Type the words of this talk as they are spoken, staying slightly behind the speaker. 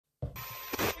Eat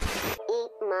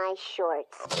my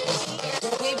shorts.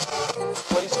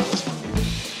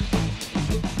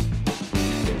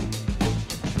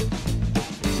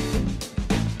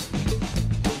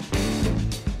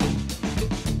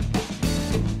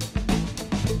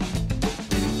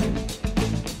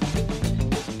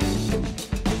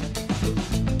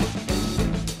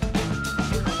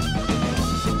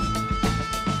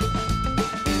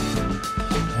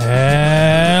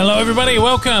 Hello everybody,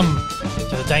 welcome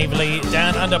to the Dave Lee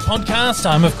Down Under podcast.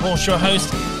 I'm of course your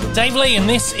host, Dave Lee, and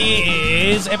this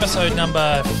is episode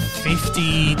number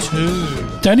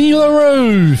 52. Danny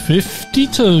LaRue,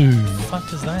 52. What the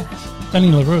fuck is that?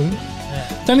 Danny LaRue?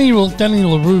 Yeah. Danny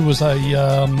LaRue was he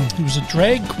was a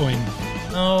drag queen.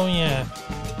 Oh yeah.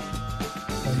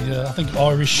 I think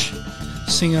Irish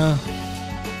singer,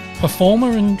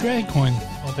 performer and drag queen.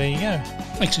 Well, there you go.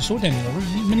 Actually saw Danny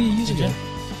LaRue many years Did ago.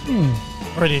 you?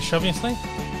 British, obviously.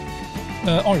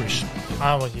 Irish.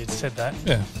 Oh, well, you said that.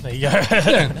 Yeah. There you go.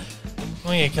 Yeah.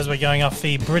 Well, yeah, because we're going off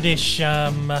the British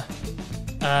bingo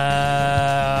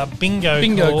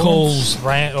calls.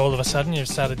 Rant. All of a sudden, you've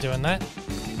started doing that.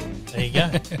 There you go.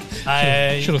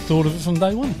 Should have thought of it from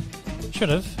day one. Should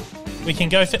have. We can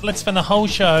go. Let's spend the whole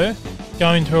show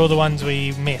going through all the ones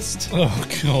we missed. Oh,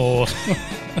 God.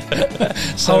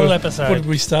 Whole episode. What did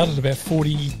we start at, about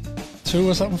 42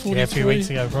 or something? 43? Yeah, a few weeks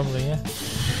ago, probably, yeah.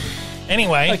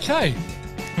 Anyway. Okay.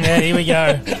 Yeah, here we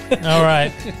go. All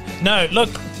right. No, look,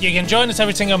 you can join us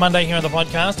every single Monday here on the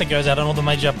podcast. It goes out on all the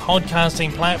major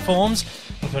podcasting platforms,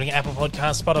 including Apple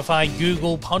Podcasts, Spotify,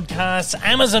 Google Podcasts,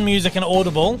 Amazon Music, and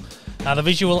Audible. The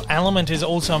visual element is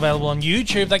also available on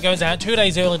YouTube. That goes out 2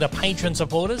 days early to Patreon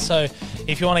supporters. So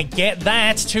if you want to get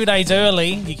that 2 days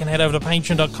early, you can head over to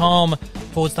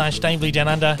patreon.com/Dave Lee Down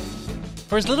Under.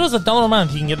 For as little as $1 a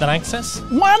month, you can get that access.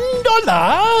 $1?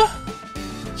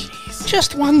 Jeez.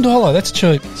 Just $1. That's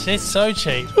cheap. It's so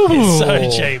cheap. Ooh. It's so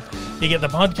cheap. You get the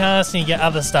podcast and you get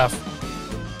other stuff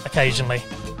occasionally.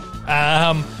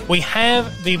 We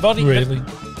have the body... Really?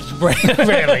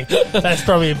 Really. That's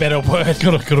probably a better word.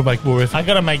 Gotta make more effort. I've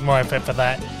got to make more effort for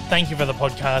that. Thank you for the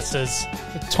podcasters.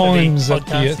 Times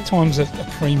at a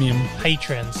premium.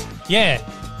 Patrons. Yeah.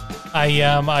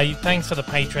 I thanks for the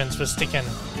patrons for sticking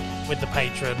with the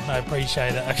patron. I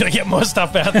appreciate it. I gotta get more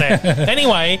stuff out there.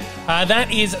 Anyway, that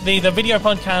is the video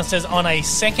podcast is on a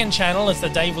second channel. It's the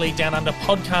Dave Lee Down Under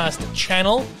podcast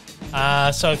channel.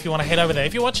 So if you want to head over there,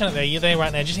 if you're watching it there, you're there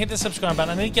right now, just hit the subscribe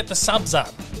button and then get the subs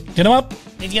up. Get them up.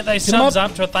 Need to get those subs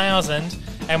up to 1,000,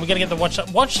 and we're going to get the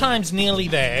watch time's nearly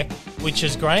there, which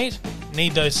is great.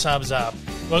 Need those subs up.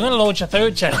 We're going to launch a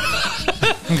third channel.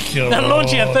 We're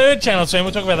launching a third channel soon.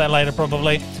 We'll talk about that later,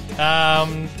 probably.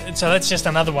 So that's just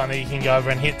another one that you can go over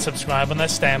and hit subscribe on.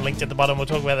 That's Stan linked at the bottom. We'll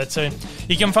talk about that soon.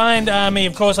 You can find me,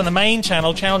 of course, on the main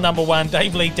channel, channel number 1,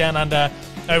 Dave Lee Down Under,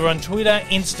 over on Twitter,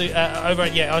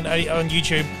 on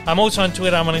YouTube. I'm also on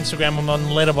Twitter. I'm on Instagram. I'm on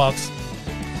Letterboxd.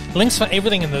 Links for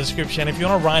everything in the description. If you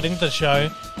want to write into the show,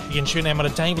 you can shoot them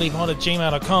at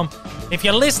daveleepod@gmail.com. If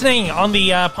you're listening on the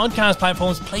podcast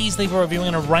platforms, please leave a review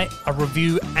and a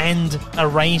review and a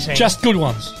rating. Just good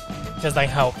ones. Because they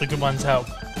help. The good ones help.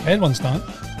 Bad ones don't.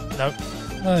 Nope.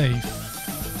 They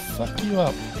fuck you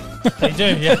up. They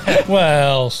do, yeah.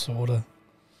 Well, sort of.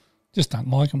 Just don't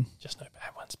like them. Just no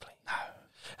bad ones, please. No.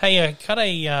 Hey, got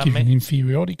a... Give you an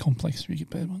inferiority complex if you get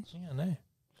bad ones. Yeah, I know.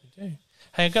 They do.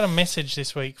 Hey, I got a message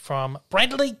this week from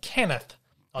Bradley Kenneth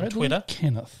on Twitter.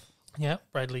 Kenneth. Yeah,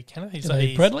 Bradley Kenneth. He's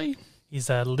Bradley? He's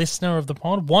a listener of the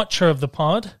pod, watcher of the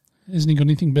pod. Hasn't he got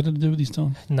anything better to do with his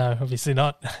time? No, obviously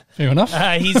not. Fair enough.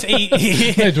 He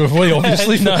Neither have we,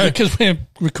 obviously, no. because we're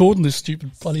recording this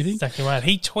stupid bloody thing. Exactly right.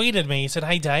 He tweeted me. He said,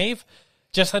 "Hey, Dave,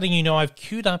 just letting you know I've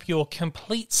queued up your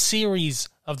complete series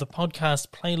of the podcast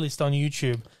playlist on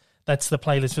YouTube. That's the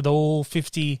playlist with all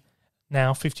 52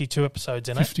 episodes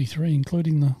in it. 53,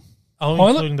 including the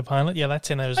pilot? Including the pilot. Yeah,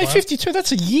 that's in there as well. 52,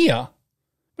 that's a year.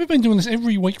 We've been doing this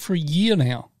every week for a year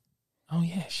now. Oh,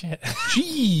 yeah, shit.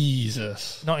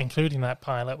 Jesus. Not including that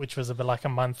pilot, which was like a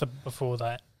month before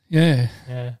that. Yeah.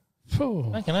 Yeah.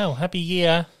 Oh. Fucking hell. Happy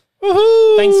year.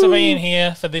 Woohoo! Thanks for being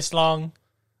here for this long.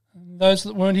 Those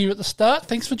that weren't here at the start,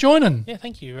 thanks for joining. Yeah,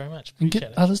 thank you very much. And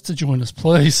get others to join us,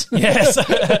 please. Yes.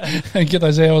 And get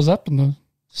those hours up and the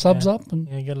subs up. And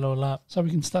get it all up. So we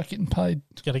can start getting paid.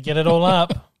 Got to get it all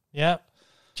up. Yep.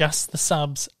 Just the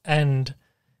subs and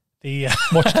the...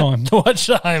 watch time. The watch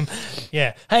time.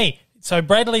 Yeah. Hey, so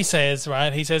Bradley says,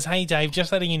 right, he says, "Hey, Dave,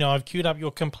 just letting you know I've queued up your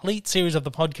complete series of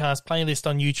the podcast playlist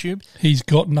on YouTube." He's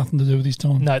got nothing to do with his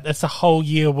time. No, that's a whole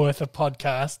year worth of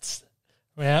podcasts.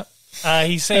 Yeah.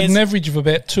 He says... At an average of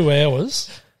about 2 hours.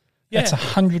 Yeah. That's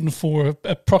 104,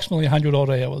 approximately 100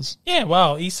 odd hours. Yeah,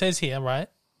 well, he says here, right?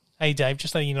 Hey, Dave,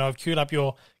 just letting you know, I've queued up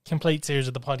your complete series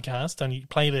of the podcast on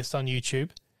playlist on YouTube.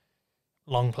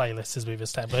 Long playlist, as we've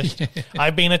established.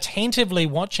 I've been attentively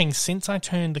watching since I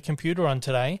turned the computer on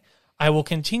today. I will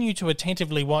continue to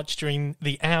attentively watch during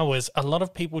the hours a lot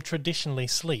of people traditionally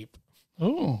sleep.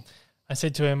 Oh. I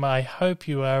said to him, I hope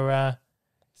you are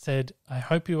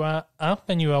up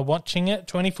and you are watching it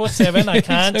 24/7. I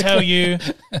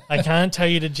can't tell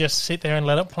you to just sit there and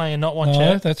let it play and not watch it.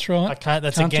 No, that's right. I can't.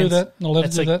 That's can't against do that. Not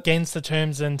allowed to do that. against the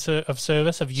terms of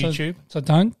service of YouTube. So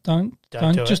don't do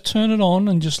just turn it on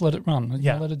and just let it run.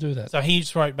 Yeah. Let it do that. So he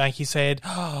just wrote back. He said,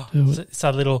 Do it. "It's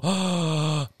a little.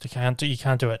 You can't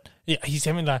do it." Yeah, he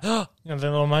sent me like the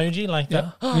little emoji, like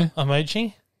the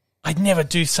emoji. I'd never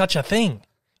do such a thing.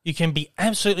 You can be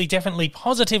absolutely, definitely,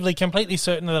 positively, completely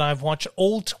certain that I've watched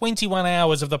all 21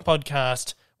 hours of the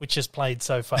podcast, which has played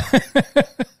so far.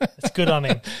 It's good on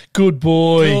him. Good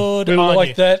boy. Good we on like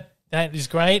you. that. That is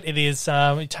great. It is.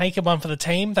 Take a one for the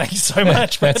team. Thank you so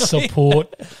much. That's Bradley.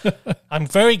 support. I'm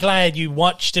very glad you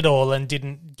watched it all and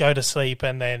didn't go to sleep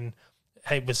and then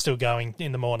was still going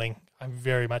in the morning. I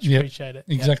very much appreciate it.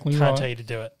 Exactly Can't right. tell you to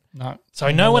do it. No. So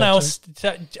no one else,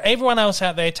 everyone else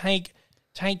out there, take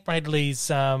Bradley's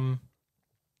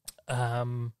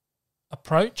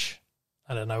approach.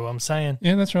 I don't know what I'm saying.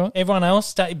 Yeah, that's right. Everyone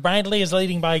else, Bradley is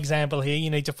leading by example here. You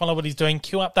need to follow what he's doing.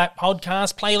 Queue up that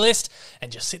podcast playlist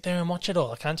and just sit there and watch it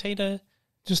all. I can't tell you to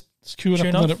Just queue it up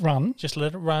and let it run. Just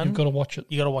let it run. You've got to watch it.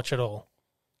 You got to watch it all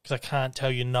because I can't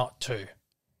tell you not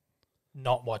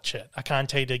watch it. I can't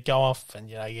tell you to go off and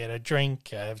get a drink,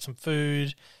 have some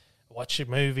food, watch a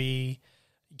movie,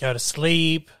 go to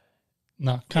sleep.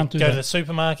 No, can't do that. Go to the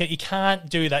supermarket. You can't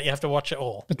do that. You have to watch it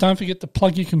all. But don't forget to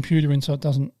plug your computer in so it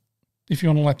doesn't, if you're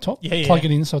on a laptop, plug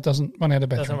it in so it doesn't run out of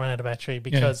battery. Doesn't run out of battery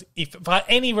because if for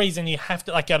any reason you have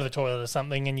to go to the toilet or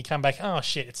something and you come back, oh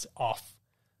shit, it's off.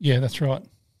 Yeah, that's right.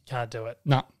 Can't do it.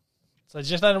 No. So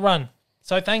just let it run.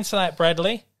 So thanks for that,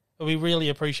 Bradley. We really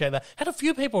appreciate that. Had a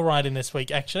few people write in this week,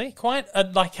 actually. Quite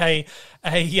a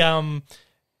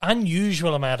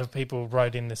unusual amount of people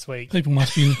wrote in this week. People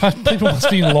must be in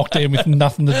lockdown with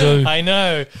nothing to do. I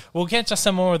know. We'll get to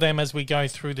some more of them as we go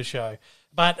through the show.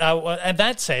 But and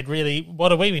that said, really,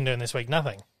 what have we been doing this week?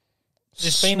 Nothing.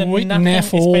 It's been a nothing.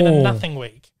 It's been a nothing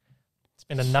week. It's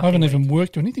been a nothing. I haven't week. even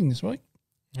worked or anything this week.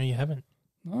 No, you haven't.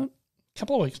 No, a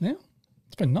couple of weeks now.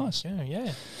 It's been nice.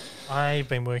 Yeah. I've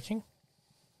been working.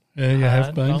 Yeah, you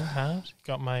have been. Long, hard.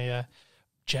 Got my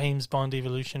James Bond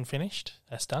Evolution finished.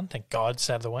 That's done. Thank God it's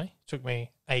out of the way. Took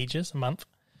me ages, a month.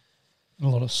 A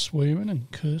lot of swearing and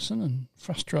cursing and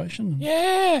frustration.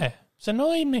 Yeah. It's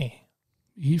annoyed me.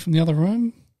 You hear from the other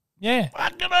room? Yeah.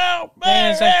 Fuck it out.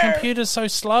 Yeah, that computer's so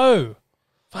slow.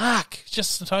 Fuck. It's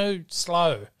just so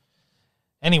slow.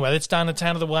 Anyway, that's done. It's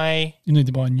out of the way. You need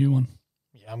to buy a new one.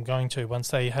 Yeah, I'm going to once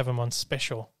they have them on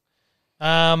special.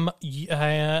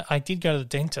 I did go to the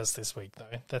dentist this week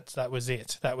though. That was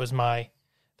it. That was my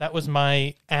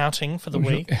outing for the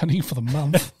week. Outing for the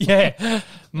month. Yeah,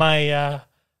 my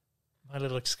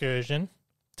little excursion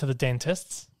to the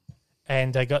dentist's,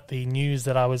 and I got the news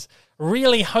that I was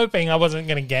really hoping I wasn't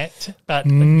going to get, but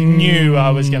knew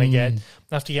I was going to get.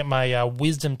 I have to get my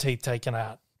wisdom teeth taken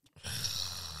out,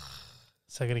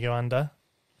 so I'm going to go under.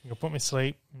 I'm going to put me to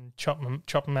sleep and chop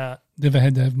them out. Never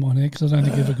had to have mine out because I don't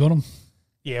think I ever got them.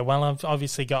 Yeah, well, I've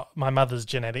obviously got my mother's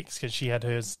genetics because she had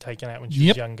hers taken out when she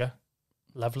was younger.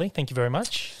 Lovely. Thank you very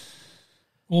much.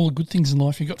 All the good things in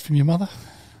life you got from your mother,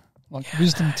 like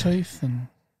wisdom teeth and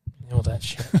all that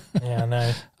shit. Yeah, I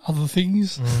know. Other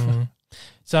things.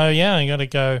 So, yeah, I got to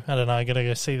go, I don't know, I got to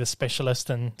go see the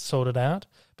specialist and sort it out.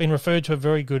 Been referred to a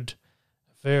very good,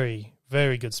 very,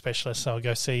 very good specialist, so I'll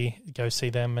go see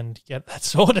them and get that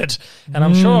sorted. And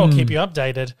I'm sure I'll keep you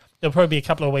updated. There'll probably be a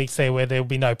couple of weeks there where there'll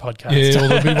be no podcast. Yeah,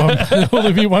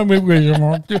 there'll be one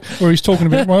where he's talking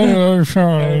about.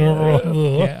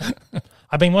 Yeah.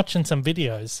 I've been watching some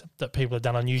videos that people have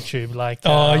done on YouTube, like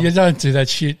you don't do that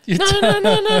shit. No.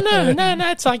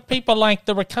 It's like people like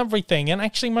the recovery thing, and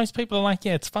actually most people are like,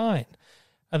 yeah, it's fine.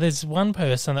 There's one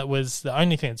person that was the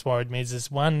only thing that's worried me is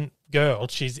this one girl.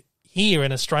 She's here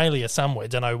in Australia somewhere,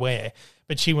 don't know where,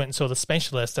 but she went and saw the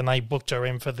specialist and they booked her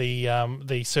in for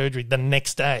the surgery the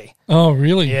next day. Oh,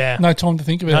 really? Yeah. No time to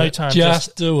think about it. No time.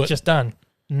 Just do it. Just done.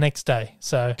 Next day.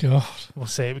 So God. We'll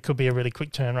see. It could be a really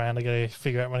quick turnaround. I got to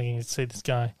figure out when I can see this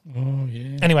guy. Oh,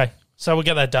 yeah. Anyway, so we'll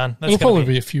get that done. That's It'll probably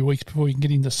be a few weeks before you can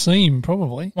get in to see him,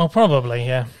 probably. Well, probably,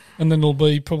 yeah. And then it'll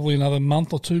be probably another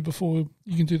month or two before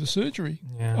you can do the surgery,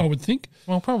 I would think.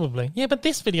 Well, probably. Yeah, but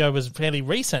this video was fairly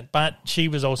recent, but she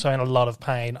was also in a lot of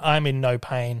pain. I'm in no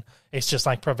pain. It's just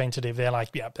like preventative. They're like,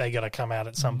 yeah, they got to come out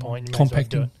at some point. You may as well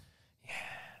do it. Yeah.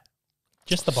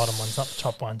 Just the bottom ones, not the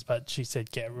top ones, but she said,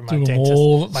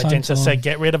 my dentist said,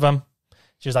 get rid of them.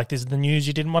 She was like, this is the news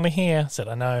you didn't want to hear. I said,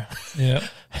 I know. Yeah.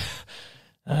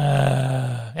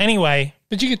 Anyway.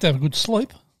 But you get to have a good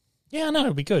sleep. Yeah, I know.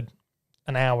 It'll be good.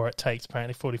 An hour it takes,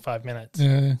 apparently 45 minutes.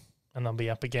 Yeah. And I'll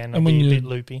be up again. I'll be a bit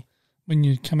loopy. When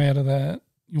you come out of that,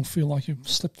 you'll feel like you've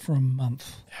slept for a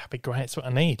month. Yeah, it'll be great. That's what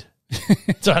I need.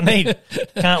 That's what I need.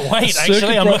 Can't wait,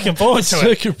 actually. I'm looking forward to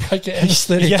it. Circuit breaker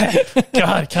anesthetic. Yeah.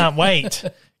 God, can't wait.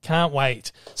 Can't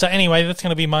wait. So anyway, that's going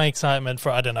to be my excitement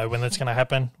for, I don't know when that's going to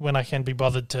happen, when I can be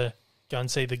bothered to go and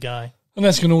see the guy. And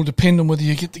that's going to all depend on whether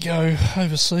you get to go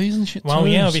overseas and shit. Well,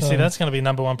 yeah, obviously that's going to be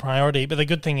number one priority. But the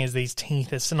good thing is these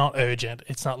teeth, it's not urgent.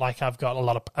 It's not like I've got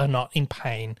I'm not in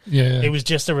pain. Yeah. It was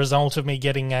just a result of me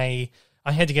getting I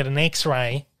had to get an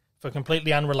X-ray for a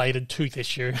completely unrelated tooth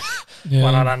issue. Yeah.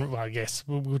 Well, I guess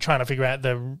we were trying to figure out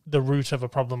the root of a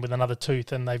problem with another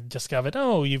tooth, and they've discovered,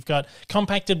 you've got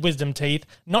compacted wisdom teeth,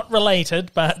 not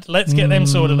related, but let's get them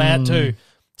sorted out too.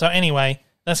 So anyway,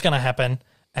 that's going to happen,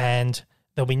 and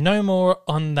there'll be no more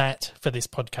on that for this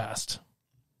podcast.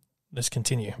 Let's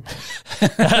continue.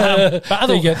 There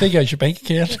goes your bank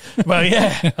account. Well,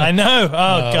 yeah, I know.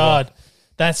 Oh, God.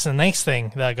 That's the next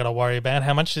thing that I got to worry about,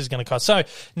 how much is going to cost. So,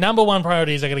 number one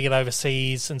priority is I got to get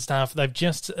overseas and stuff. They've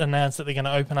just announced that they're going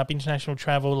to open up international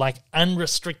travel like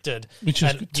unrestricted. Which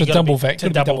is to double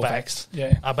vax.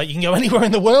 Yeah. But you can go anywhere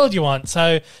in the world you want.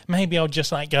 So, maybe I'll just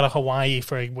go to Hawaii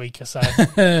for a week or so.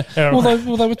 Well,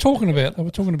 they were talking about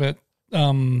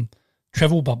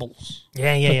travel bubbles.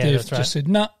 Yeah, they've that's right. just said,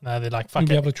 no, they're like, fuck it.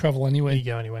 You'll be able to travel anywhere. You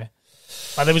go anywhere.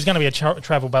 But there was going to be a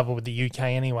travel bubble with the UK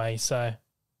anyway, so...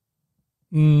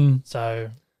 So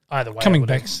either way, coming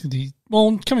back for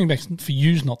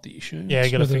you is not the issue. Yeah, you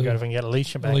got to figure out if we can get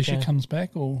Alicia back. Alicia comes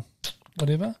back or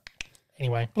whatever.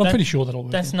 Anyway, but I'm pretty sure that'll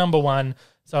work. That's number one.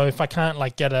 So if I can't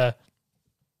get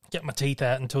my teeth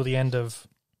out until the end of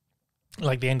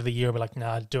the year, I'll be like,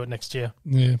 nah, do it next year.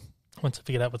 Yeah. Once I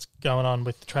figured out what's going on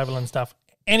with the travel and stuff.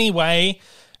 Anyway,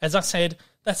 as I said,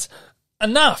 that's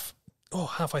enough. Oh,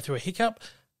 halfway through a hiccup.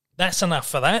 That's enough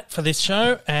for this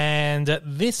show. And at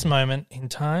this moment in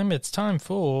time, it's time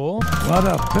for... What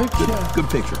a picture. Good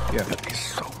picture. Yeah. That'd be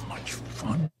so much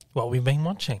fun. What we've been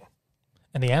watching.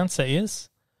 And the answer is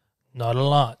not a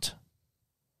lot.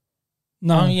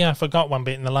 No. Oh, yeah, I forgot one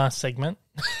bit in the last segment.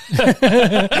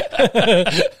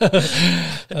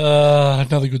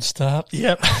 Another good start.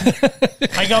 Yep.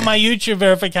 I got my YouTube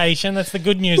verification. That's the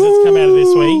good news that's come out of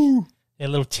this week. A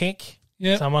little tick.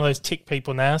 Yeah, so I'm one of those tick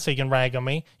people now, so you can rag on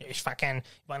me. It's fucking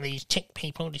one of these tick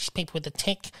people, these people with the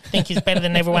tick, think he's better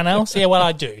than everyone else. Yeah, well,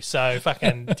 I do, so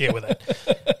fucking deal with it.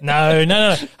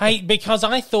 No. Hey, because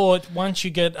I thought once you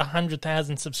get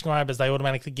 100,000 subscribers, they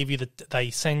automatically give you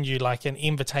they send you like an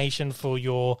invitation for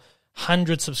your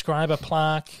 100 subscriber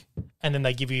plaque, and then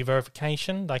they give you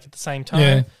verification like at the same time.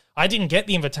 Yeah. I didn't get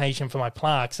the invitation for my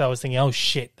plaque, so I was thinking, oh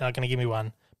shit, they're not going to give me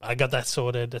one. But I got that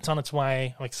sorted. It's on its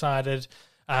way. I'm excited.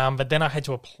 But then I had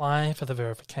to apply for the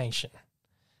verification.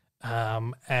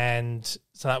 And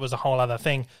so that was a whole other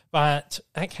thing. But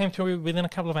that came through within a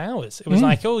couple of hours. It was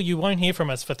like, you won't hear from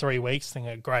us for 3 weeks.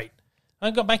 Thinking, great.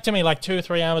 And it got back to me like 2 or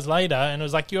 3 hours later, and it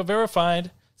was like, you're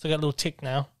verified. So I got a little tick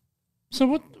now. So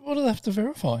what do they have to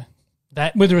verify?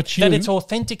 Whether it's you. That it's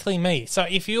authentically me. So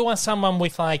if you are someone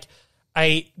with like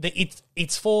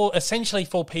it's for essentially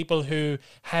for people who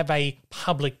have a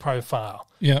public profile.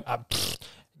 Yeah.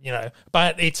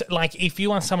 But it's like if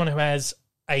you are someone who has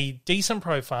a decent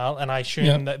profile, and I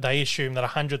assume that they assume that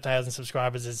 100,000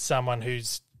 subscribers is someone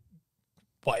who's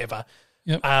whatever.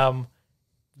 Yep.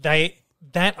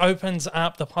 That opens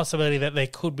up the possibility that there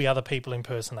could be other people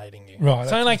impersonating you. Right.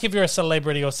 So like if you're a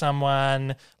celebrity or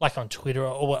someone like on Twitter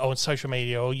or on social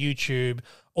media or YouTube,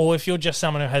 or if you're just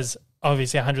someone who has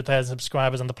obviously 100,000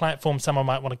 subscribers on the platform, someone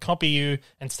might want to copy you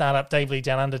and start up Dave Lee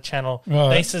Down Under channel.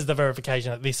 Right. This is the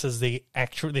verification that this is the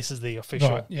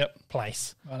official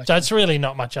place. Right, okay. So it's really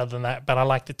not much other than that, but I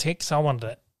like the tick, so I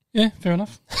wanted it. Yeah, fair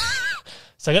enough.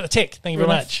 So I got the tick. Thank you very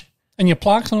much. And your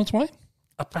plaque's on its way?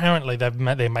 Apparently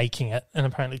they're making it, and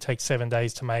apparently it takes 7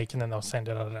 days to make, and then they'll send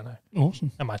it. I don't know.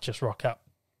 Awesome. I might just rock up.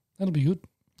 That'll be good.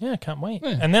 Yeah, I can't wait.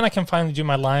 Yeah. And then I can finally do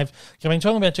my live. I've been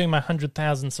talking about doing my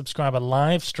 100,000 subscriber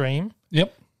live stream.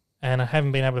 Yep. And I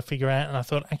haven't been able to figure out, and I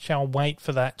thought, actually, I'll wait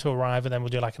for that to arrive, and then we'll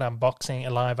do like a live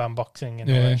unboxing and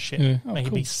all that shit. Yeah. Make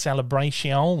it be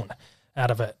celebration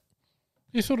out of it.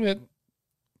 You thought about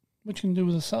what you can do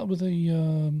with the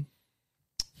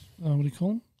what do you call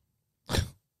them?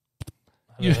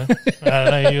 I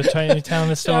don't know. You're telling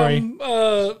the story.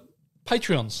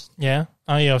 Patreons. Yeah.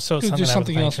 Oh, yeah. I saw Could do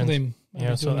something else for them.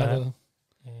 Yeah, I saw that.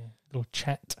 Yeah. Little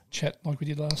chat like we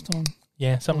did last time.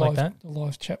 Yeah, something like that. A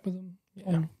live chat with them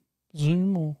on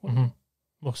Zoom or whatever.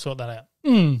 We'll sort that out.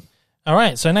 Mm. All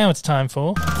right, so now it's time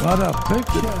for... What a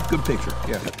picture. Good picture,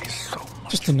 yeah.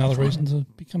 Just another reason to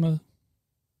become a...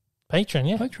 Patron,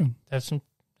 yeah. Patron. Have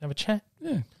a chat.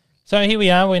 Yeah. So here we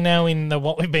are. We're now in the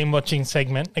What We've Been Watching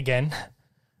segment again.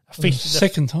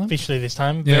 Second time. Officially this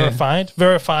time. Yeah.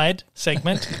 Verified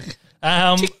segment.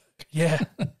 Yeah.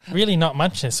 Really not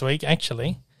much this week,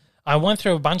 actually. I went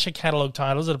through a bunch of catalogue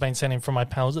titles that have been sent in from my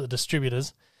pals at the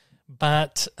distributors,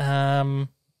 but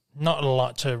not a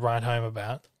lot to write home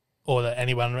about or that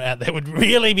anyone out there would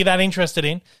really be that interested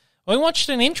in. We watched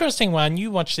an interesting one. You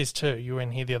watched this too. You were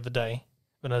in here the other day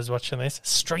when I was watching this.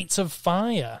 Streets of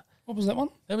Fire. What was that one?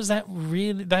 That was like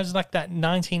that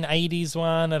 1980s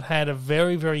one. It had a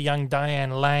very, very young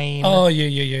Diane Lane. Oh,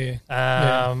 yeah.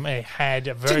 It had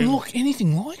a very... Didn't look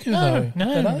anything like her, though.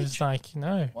 No, it was like,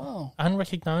 no. Wow.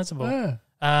 Unrecognisable. Yeah.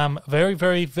 Very,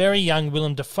 very, very young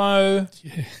Willem Dafoe.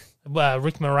 Yeah.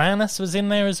 Rick Moranis was in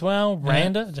there as well.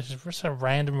 Randa, just a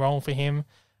random role for him.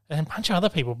 And a bunch of other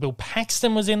people. Bill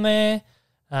Paxton was in there.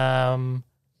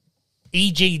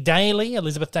 E.G. Daly,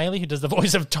 Elizabeth Daly, who does the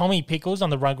voice of Tommy Pickles on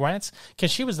the Rugrats, because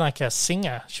she was like a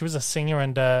singer. She was a singer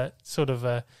and did a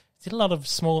lot of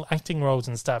small acting roles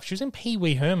and stuff. She was in Pee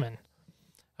Wee Herman.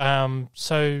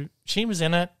 So she was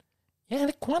in it. Yeah,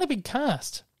 quite a big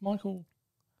cast. Michael...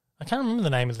 I can't remember the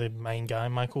name of the main guy,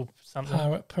 Michael something.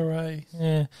 Paré.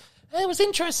 Yeah. It was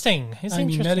interesting.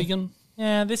 Amy Madigan.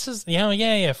 Yeah, this is...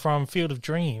 from Field of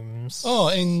Dreams. Oh,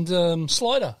 and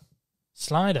Slider.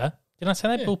 Slider? Did I say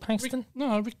that? Bill Paxton?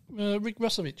 Rick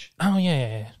Rossovich. Oh,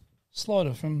 yeah.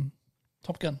 Slider from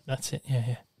Top Gun. That's it,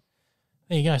 yeah.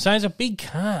 There you go. So it's a big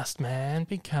cast, man.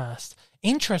 Big cast.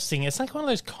 Interesting. It's like one of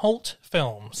those cult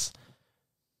films.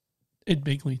 Ed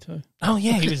Begley, too. Oh,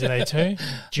 yeah, he was in there, too.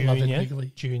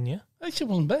 Junior. Actually, it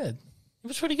wasn't bad. It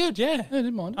was pretty good, yeah. I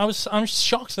didn't mind it. I'm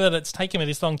shocked that it's taken me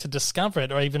this long to discover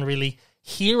it or even really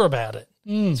hear about it.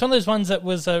 It's one of those ones that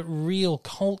was a real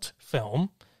cult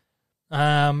film.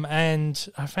 And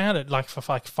I found it for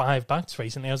like $5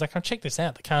 recently. I was like, I'll check this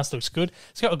out. The cast looks good.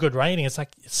 It's got a good rating. It's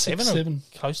like 7.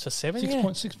 Close to 7.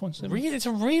 6.7. Really, it's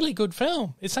a really good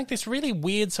film. It's like this really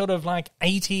weird sort of like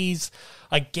 80s,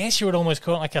 I guess you would almost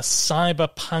call it like a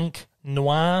cyberpunk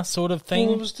noir sort of thing.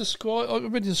 Well, it was described. I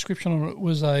read the description on it.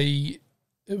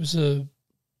 It was a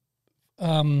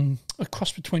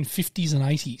cross between 50s and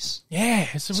 80s. Yeah.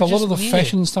 So a lot of the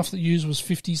fashion stuff that used was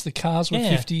 50s. The cars were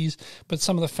 50s, but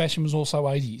some of the fashion was also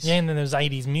 80s. Yeah, and then there was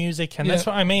 80s music, and that's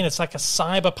what I mean. It's like a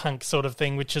cyberpunk sort of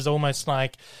thing, which is almost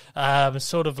like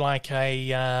sort of like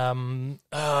a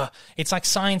it's like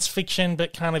science fiction,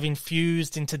 but kind of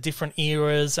infused into different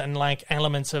eras and like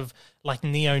elements of like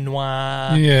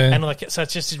neo-noir. Yeah. And like, so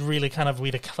it's just a really kind of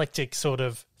weird eclectic sort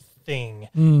of thing.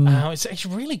 It's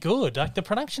actually really good. Like the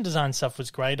production design stuff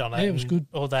was great on it. Yeah, it was good.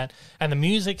 All that, and the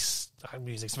music's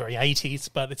very 80s,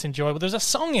 but it's enjoyable. There's a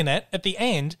song in it at the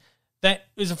end that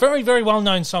is a very, very well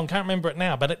known song. Can't remember it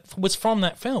now, but it was from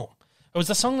that film. It was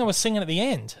the song they were singing at the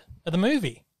end of the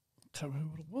movie. I can't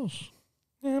remember what it was.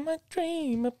 I'm a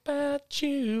dream about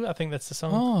you. I think that's the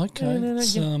song. Oh, okay.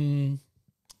 It's, Gonna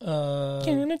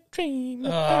dream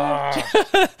about you.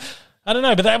 I don't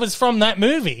know, but that was from that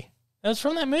movie. That was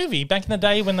from that movie back in the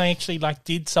day when they actually like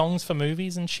did songs for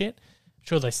movies and shit. I'm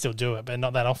sure they still do it, but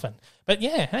not that often. But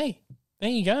yeah, hey, there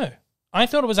you go. I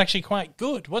thought it was actually quite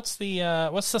good. What's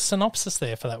the synopsis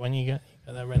there for that one? You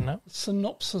got that written up?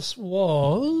 Synopsis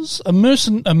was a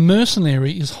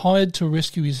mercenary is hired to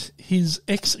rescue his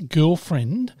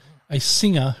ex-girlfriend, a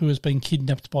singer who has been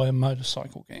kidnapped by a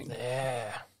motorcycle gang.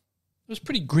 Yeah. It was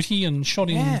pretty gritty and shot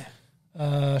in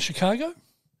Chicago.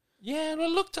 Yeah, well,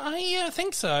 it looked. I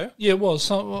think so. Yeah, it was.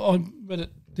 So I read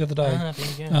it the other day. There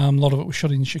you go. A lot of it was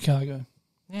shot in Chicago.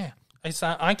 Yeah, it's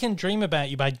I Can Dream About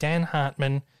You by Dan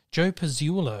Hartman, Joe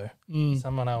Pizzulo,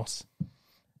 someone else.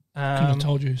 Couldn't have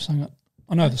told you who sang it.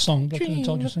 I know the song, but I couldn't have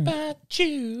told you who sang it. About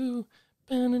you.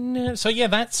 So yeah,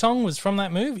 that song was from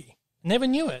that movie. Never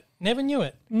knew it.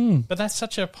 But that's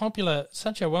such a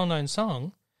well-known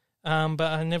song. But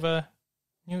I never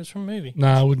knew it was from a movie. No,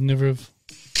 I would never have.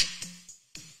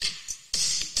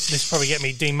 This will probably get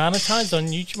me demonetized on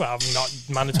YouTube. Well, I'm not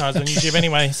monetized on YouTube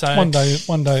anyway, so... One day it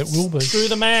will be. Screw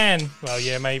the man. Well,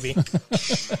 yeah, maybe.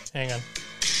 Hang on.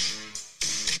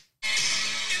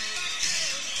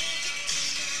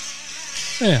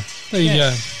 Yeah, there you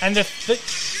go. And the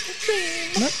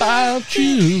about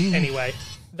you. Anyway,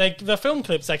 The film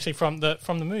clip's actually from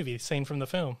the movie, scene from the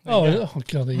film. There Oh, you go.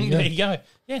 God, there you go. There you go.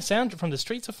 Yeah, sound from the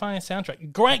Streets of Fire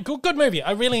soundtrack. Great, good movie.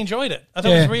 I really enjoyed it. I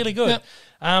thought it was really good. Yep.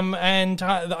 And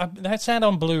that's out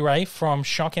on Blu-ray from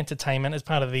Shock Entertainment as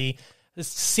part of the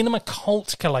Cinema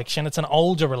Cult collection. It's an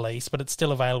older release, but it's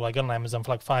still available. I got it on Amazon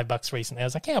for like $5 recently. I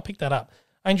was like, yeah, I'll pick that up.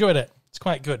 I enjoyed it. It's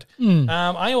quite good.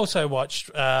 I also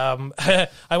watched I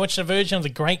watched a version of The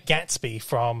Great Gatsby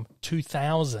from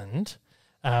 2000.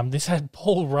 This had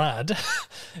Paul Rudd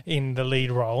in the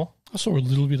lead role. I saw a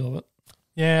little bit of it.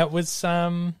 Yeah, it was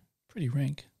Pretty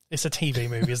rank. it's a TV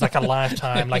movie. It's like a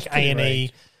Lifetime, like pretty A&E.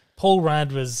 rank. Paul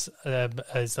Rudd was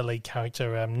as the lead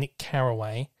character, Nick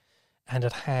Carraway, and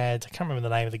it had, I can't remember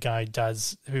the name of the guy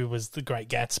who was the Great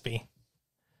Gatsby.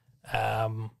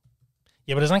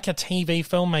 Yeah, but it was like a TV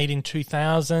film made in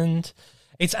 2000.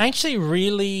 It's actually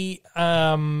really,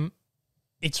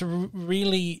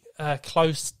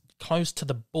 close to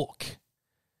the book.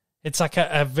 It's like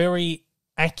a very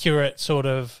accurate sort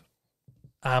of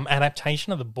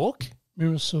adaptation of the book.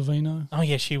 Mira Sorvino. Oh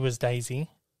yeah, she was Daisy.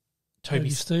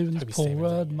 Toby Stevens, Toby Paul Stevens,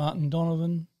 Rudd, yeah. Martin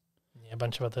Donovan. Yeah, a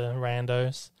bunch of other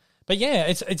randos. But yeah,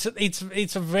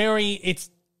 it's a very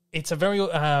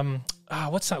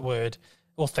what's that word?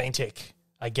 Authentic,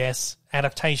 I guess,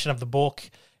 adaptation of the book.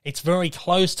 It's very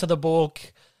close to the book.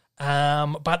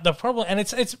 But the problem, and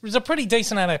it's a pretty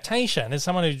decent adaptation. As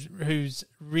someone who's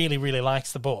really, really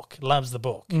likes the book, loves the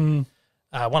book. One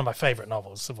of my favorite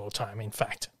novels of all time, in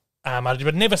fact.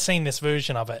 I'd never seen this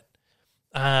version of it.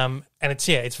 And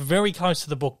it's very close to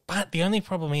the book. But the only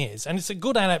problem is, and it's a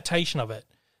good adaptation of it,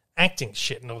 acting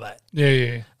shit and all that.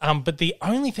 Yeah. But the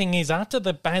only thing is, after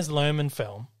the Baz Luhrmann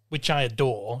film, which I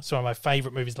adore, it's one of my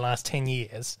favourite movies the last 10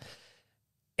 years,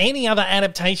 any other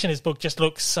adaptation of this book just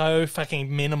looks so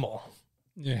fucking minimal.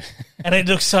 Yeah. And it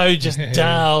looks so just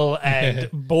dull and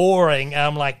boring. And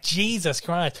I'm like, Jesus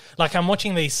Christ. Like, I'm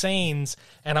watching these scenes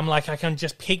and I'm like, I can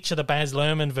just picture the Baz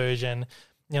Luhrmann version.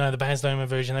 You know, the Baz Luhrmann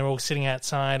version, they're all sitting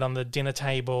outside on the dinner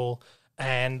table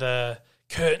and the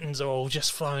curtains are all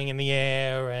just flowing in the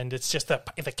air, and it's just the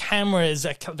camera is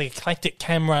the eclectic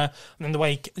camera, and then the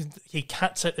way he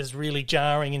cuts it is really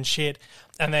jarring and shit.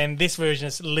 And then this version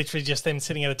is literally just them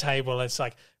sitting at a table. It's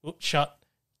like, whoop, shot,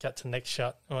 cut to the next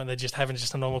shot, and they're just having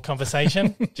just a normal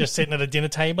conversation, just sitting at a dinner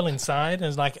table inside. And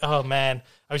it's like, oh man,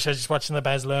 I wish I was just watching the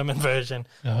Baz Luhrmann version.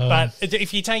 But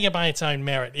if you take it by its own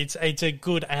merit, it's a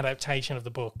good adaptation of the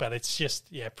book, but it's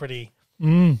just pretty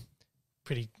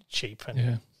cheap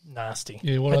and nasty.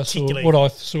 Yeah, what I saw, I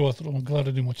thought, I'm glad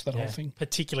I didn't watch that whole thing.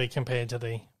 Particularly compared to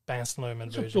the Baz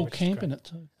Luhrmann version. Bill Camp in it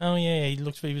too. Oh yeah, he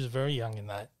was very young in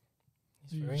that.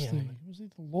 He's very young. Was he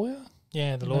the lawyer?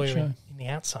 Yeah, the lawyer in The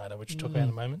Outsider, which we'll talk about in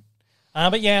a moment.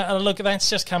 But yeah, look, that's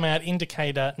just come out. Via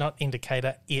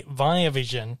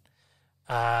Vision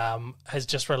has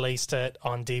just released it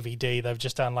on DVD. They've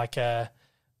just done like a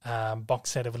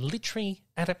box set of literary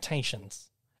adaptations.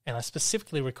 And I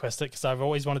specifically requested it because I've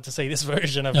always wanted to see this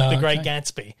version of The Great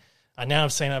Gatsby. I now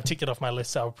have seen it. I've ticked it off my list,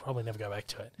 so I'll probably never go back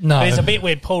to it. No. But there's a bit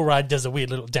where Paul Rudd does a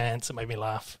weird little dance that made me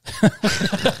laugh.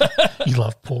 You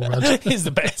love Paul Rudd. He's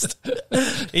the best.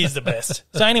 He's the best.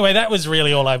 So anyway, that was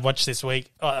really all I've watched this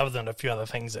week, other than a few other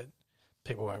things that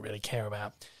people won't really care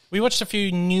about. We watched a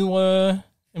few newer,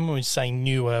 and when we say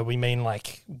newer, we mean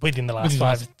like within the last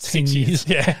 5-6 years.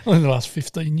 Yeah. In the last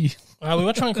 15 years. We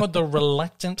watched one called The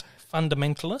Reluctant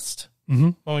Fundamentalist.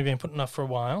 One we've been putting off for a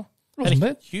while. Wasn't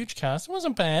bad. Huge cast. It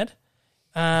wasn't bad.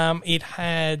 It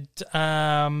had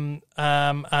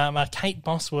a Kate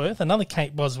Bosworth, another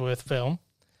Kate Bosworth film,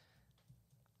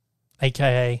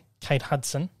 a.k.a. Kate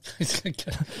Hudson. It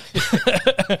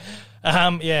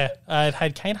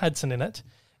had Kate Hudson in it.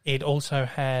 It also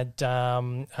had,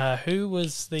 who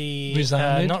was the... Riz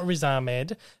Ahmed. Not Riz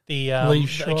Ahmed. The Liev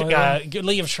Schreiber.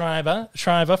 Liev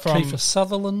Schreiber from... Kiefer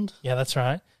Sutherland. Yeah, that's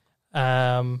right.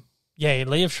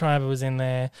 Liev Schreiber was in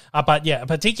there. But yeah,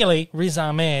 particularly Riz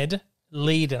Ahmed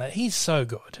lead in it. He's so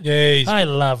good. Yeah, I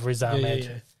love Riz Ahmed.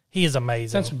 Yeah. He is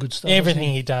amazing. That's some good stuff.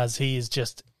 Everything he does, he is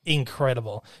just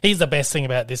incredible. He's the best thing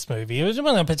about this movie. It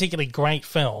wasn't a particularly great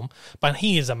film, but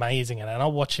he is amazing in it, and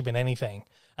I'll watch him in anything.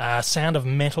 Sound of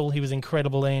Metal, he was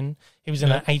incredible in. He was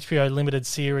in an HBO limited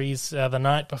series the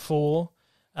night before.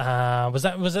 Was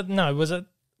it The Night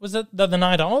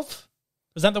Of?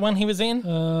 Was that the one he was in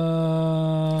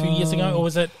a few years ago? Or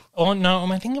was it... Oh, no,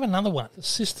 am I thinking of another one? The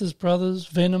Sisters Brothers,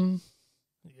 Venom,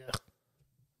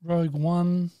 Rogue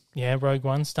One. Yeah, Rogue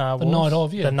One, Star Wars. The Night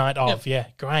Of, yeah. The Night Of, yeah.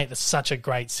 Great. That's such a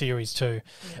great series too.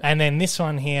 Yeah. And then this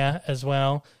one here as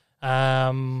well.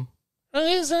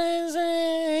 It's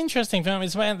an interesting film.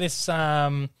 It's about this...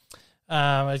 I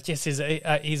guess he's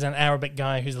an Arabic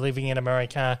guy who's living in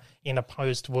America. in a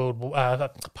post World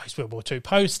War II,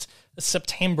 post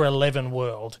September 11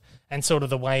 world, and sort of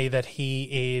the way that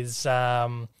he is,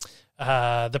 the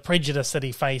prejudice that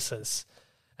he faces,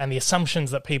 and the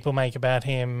assumptions that people make about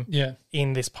him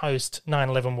in this post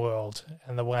 9/11 world,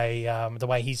 and the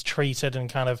way he's treated, and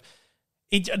kind of.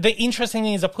 The interesting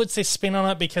thing is, it puts this spin on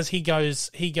it because he goes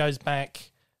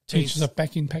back. He's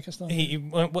back in Pakistan. He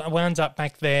winds up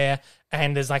back there,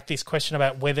 and there's like this question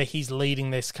about whether he's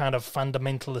leading this kind of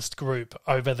fundamentalist group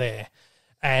over there.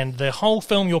 And the whole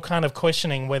film, you're kind of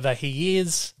questioning whether he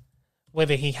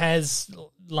has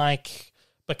like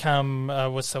become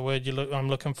what's the word I'm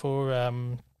looking for?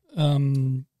 What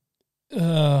do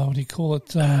you call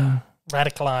it?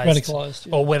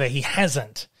 Radicalized, or whether he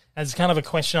hasn't. And it's kind of a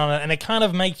question on it, and it kind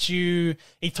of makes you.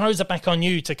 It throws it back on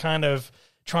you to kind of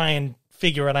try and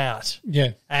figure it out.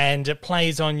 Yeah. And it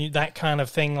plays on you that kind of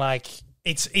thing. Like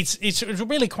it's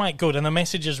really quite good, and the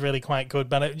message is really quite good,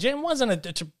 but it wasn't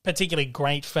a particularly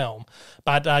great film.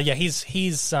 But his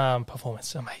performance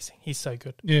is amazing. He's so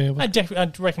good. Yeah.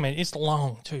 I'd recommend it. It's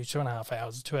long too, 2.5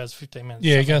 hours, 2 hours 15 minutes.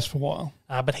 Yeah, it goes for a while.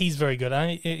 But he's very good.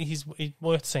 He's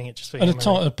worth seeing it just for him.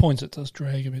 At points it does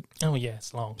drag a bit. Oh yeah,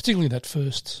 it's long. Particularly that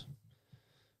first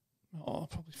hour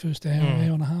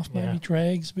and a half maybe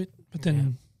drags a bit, but then.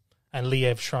 Yeah. And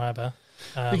Liev Schreiber.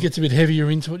 It gets a bit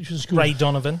heavier into it, which is good. Ray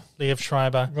Donovan, Liev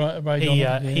Schreiber. Ray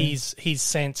Donovan, he's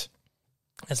sent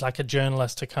as like a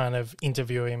journalist to kind of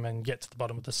interview him and get to the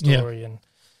bottom of the story. And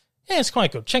it's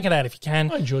quite good. Check it out if you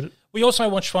can. I enjoyed it. We also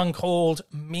watched one called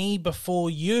Me Before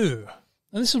You.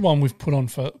 And this is one we've put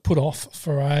off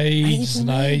for ages and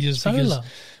ages because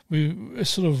we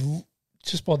sort of.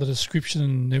 Just by the description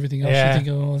and everything else, you think,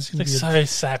 it's going to be so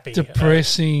sappy,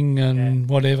 depressing and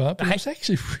whatever. But it was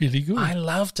actually really good. I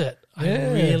loved it. I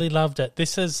really loved it.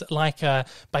 This is like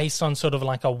based on sort of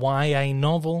like a YA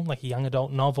novel, like a young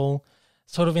adult novel,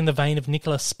 sort of in the vein of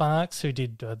Nicholas Sparks, who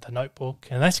did The Notebook.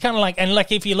 And that's kind of like, and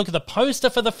like if you look at the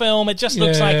poster for the film, it just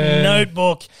looks like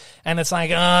Notebook. And it's like,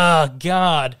 oh,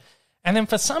 God. And then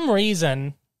for some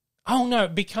reason,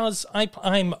 because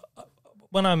I'm...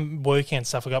 When I'm working and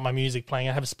stuff, I've got my music playing.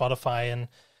 I have Spotify, and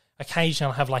occasionally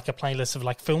I'll have like a playlist of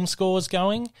like film scores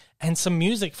going, and some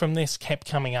music from this kept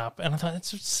coming up. And I thought,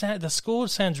 the score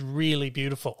sounds really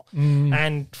beautiful.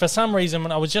 And for some reason,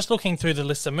 when I was just looking through the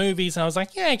list of movies, and I was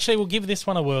like, actually, we'll give this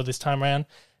one a whirl this time around.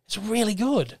 It's really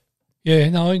good. Yeah,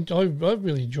 no, I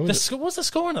really enjoyed it. What's the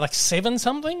score on it? Like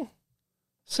 7-something?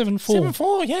 7-4.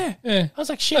 7-4, yeah. I was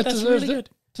like, shit, that's really good.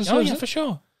 For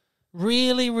sure.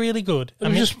 Really, really good.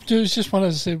 It was just one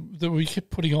that we kept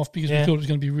putting off because we thought it was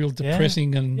going to be real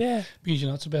depressing and because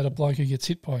it's about a bloke who gets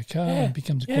hit by a car and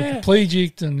becomes a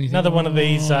quadriplegic and another one of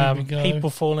these people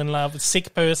fall in love, a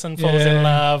sick person falls in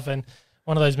love, and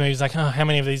one of those movies like, how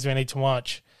many of these do we need to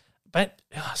watch? But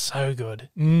so good.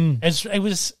 It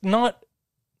was a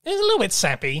little bit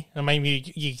sappy, and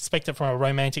maybe you expect it from a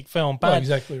romantic film, but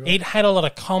exactly right. It had a lot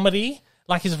of comedy.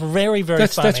 Like, it's very, very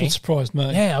funny. That's what surprised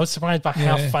me. Yeah, I was surprised by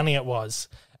how funny it was.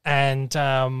 And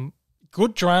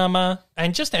good drama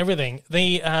and just everything.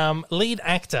 The lead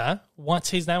actor, what's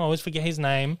his name? I always forget his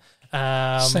name.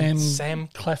 Sam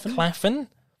Claflin.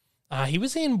 He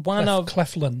was in one of...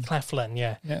 Claflin,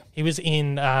 yeah. He was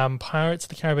in Pirates of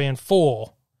the Caribbean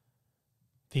 4.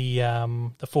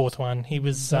 The fourth one. He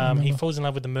was he falls in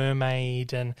love with the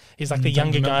mermaid, and he's like the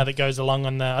younger guy that goes along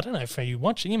on the. I don't know if you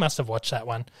watch it. You must have watched that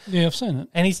one. Yeah, I've seen it.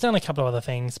 And he's done a couple of other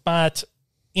things, but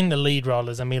in the lead role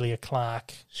is Emilia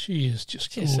Clarke. She is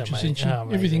just gorgeous, isn't she?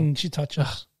 Everything she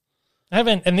touches. I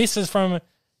haven't, and this is from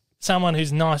someone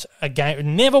who's not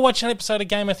never watched an episode of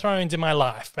Game of Thrones in my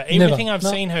life, but everything I've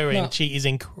seen her in, she is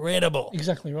incredible.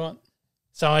 Exactly right.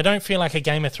 So I don't feel like a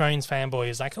Game of Thrones fanboy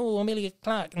who's like, Emilia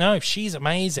Clarke. No, she's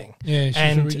amazing. Yeah, she's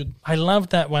very good. I loved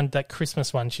that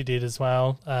Christmas one she did as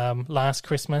well, Last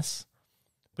Christmas,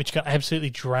 which got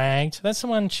absolutely dragged. That's the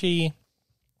one I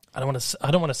don't want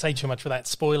to say too much without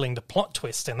spoiling the plot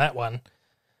twist in that one.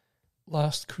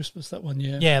 Last Christmas, that one,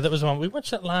 yeah. Yeah, that was one. We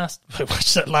watched that last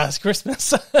Christmas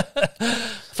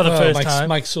for the first time.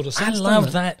 Makes sort of sense. I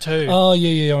loved that too. Oh,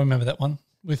 yeah, I remember that one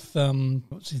with,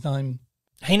 what's his name?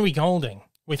 Henry Golding.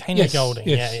 Yes.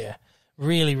 Yeah.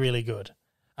 Really, really good.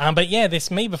 But yeah, this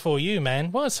Me Before You,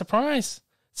 man. What a surprise.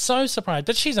 So surprised.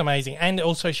 But she's amazing. And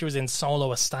also she was in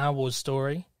Solo, a Star Wars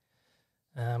story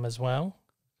as well.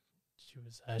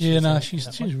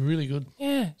 She's really good.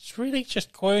 Yeah, she's really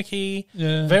just quirky.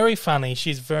 Yeah. Very funny.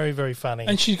 She's very, very funny.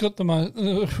 And she's got the most,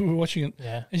 we were watching it,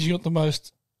 and she's got the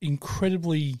most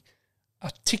incredibly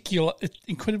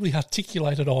incredibly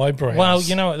articulated eyebrows. Well,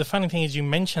 you know what? The funny thing is you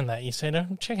mentioned that. You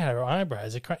said, check out her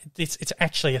eyebrows. It's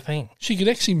actually a thing. She could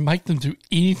actually make them do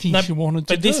anything she wanted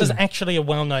to do. But this is actually a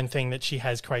well-known thing that she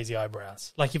has crazy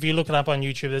eyebrows. Like, if you look it up on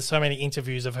YouTube, there's so many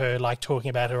interviews of her, like, talking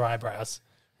about her eyebrows.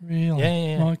 Really?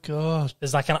 Yeah. My God.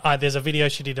 There's like there's a video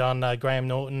she did on Graham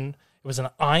Norton. It was an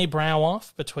eyebrow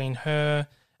off between her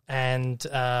and,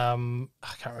 I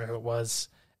can't remember who it was,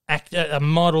 a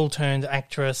model turned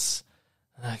actress.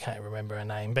 I can't remember her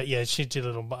name, but yeah, she did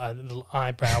a little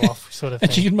eyebrow off sort of thing.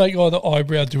 And she could make either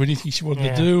eyebrow do anything she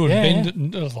wanted to do and bend it,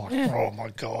 and it was like, oh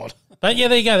my God. But yeah,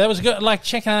 there you go. That was good. Like,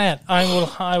 check that out. I will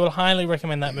highly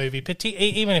recommend that movie,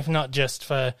 even if not just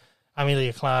for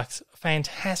Amelia Clark's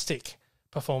fantastic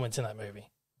performance in that movie.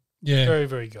 Yeah. Very,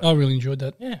 very good. I really enjoyed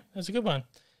that. Yeah, that's a good one.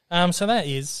 So that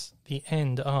is the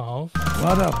end of...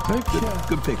 What a picture.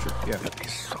 Good picture, yeah. That'd be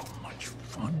so much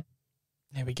fun.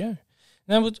 There we go.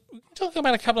 Now, we're talking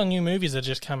about a couple of new movies that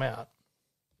just come out.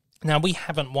 Now, we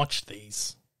haven't watched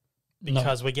these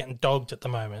because we're getting dogged at the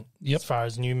moment as far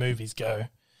as new movies go.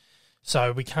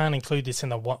 So we can't include this in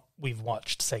the what we've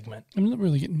watched segment. I'm not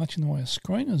really getting much in the way of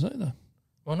screeners either.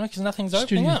 Well, no, because nothing's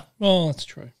opening up. Well, that's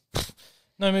true.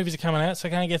 No movies are coming out, so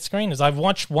I can't get screeners.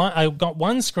 I got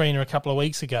one screener a couple of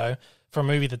weeks ago for a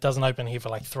movie that doesn't open here for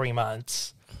like 3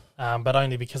 months, but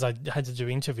only because I had to do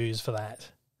interviews for that.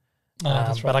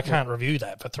 That's right. But I can't review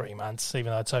that for 3 months,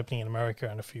 even though it's opening in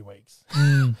America in a few weeks.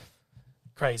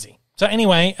 Crazy. So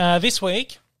anyway, this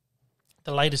week,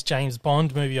 the latest James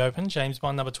Bond movie opened, James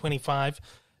Bond number 25,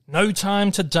 No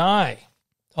Time to Die.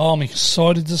 Oh, I'm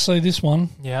excited to see this one.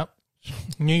 Yeah.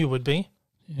 Knew you would be.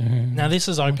 Yeah. Now, this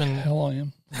is open. Like hell I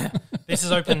am. This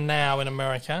is open now in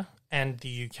America and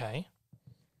the UK.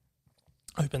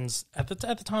 Opens at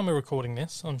the time we're recording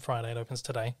this on Friday. It opens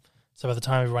today. So by the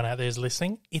time everyone out there is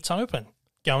listening, it's open.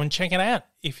 Go and check it out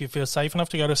if you feel safe enough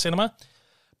to go to a cinema.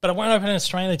 But it won't open in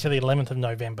Australia till the 11th of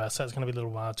November, so it's going to be a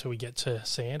little while till we get to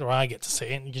see it, or I get to see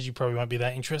it, because you probably won't be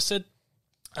that interested.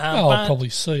 I'll probably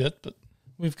see it, but...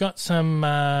 We've got some...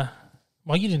 well,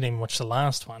 you didn't even watch the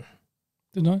last one.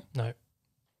 Didn't I? No.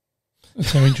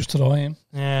 That's how interested I am.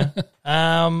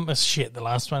 Yeah. Shit, the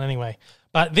last one anyway.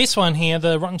 But this one here,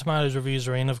 the Rotten Tomatoes reviews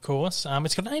are in, of course.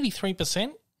 It's got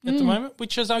 83% at the moment,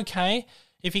 which is okay.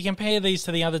 If you compare these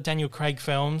to the other Daniel Craig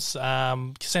films,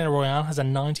 Casino Royale has a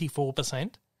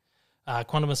 94%.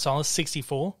 Quantum of Solace,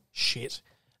 64. Shit.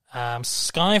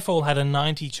 Skyfall had a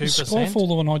 92%. Was Skyfall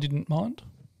the one I didn't mind?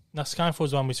 No,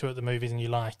 Skyfall's the one we saw at the movies and you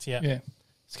liked, yeah.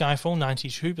 Skyfall,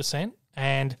 92%.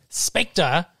 And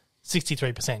Spectre,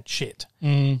 63%. Shit.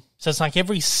 So it's like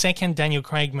every second Daniel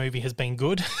Craig movie has been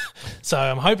good. So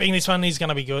I'm hoping this one is going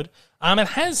to be good. It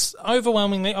has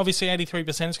overwhelmingly, obviously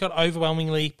 83%. It's got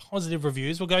overwhelmingly positive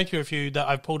reviews. We'll go through a few that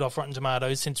I've pulled off Rotten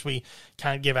Tomatoes since we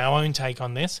can't give our own take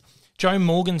on this. Joe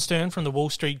Morgenstern from the Wall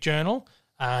Street Journal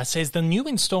says the new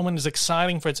installment is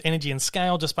exciting for its energy and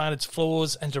scale despite its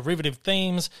flaws and derivative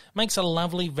themes, makes a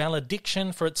lovely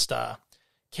valediction for its star.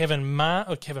 Kevin Ma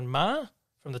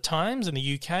from The Times in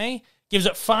the UK gives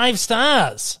it 5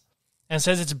 stars and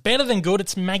says it's better than good,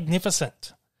 it's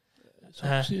magnificent.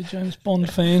 Obviously a James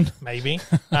Bond fan. Maybe.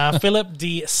 Philip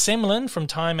D. Semlin from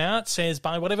Time Out says,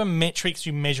 by whatever metrics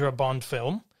you measure a Bond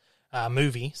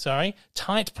movie,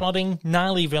 tight plotting,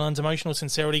 gnarly villains, emotional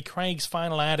sincerity, Craig's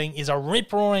final outing is a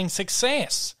rip-roaring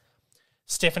success.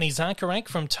 Stephanie Zacharek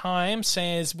from Time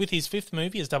says, with his 5th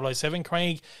movie as 007,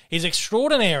 Craig is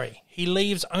extraordinary. He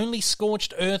leaves only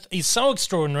scorched earth. He's so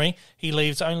extraordinary, he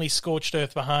leaves only scorched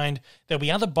earth behind. There'll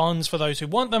be other Bonds for those who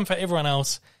want them. For everyone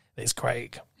else, there's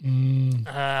Craig. Owen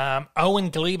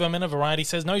Gleiberman of Variety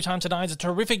says, No Time to Die is a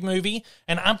terrific movie,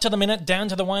 and up to the minute, down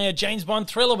to the wire, James Bond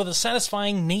thriller with a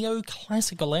satisfying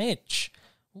neo-classical edge.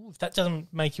 Ooh, if that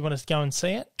doesn't make you want to go and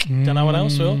see it, don't know what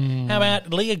else will. How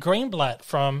about Leah Greenblatt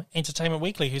from Entertainment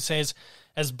Weekly, who says,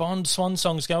 as Bond swan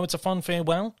songs go, it's a fond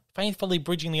farewell, faithfully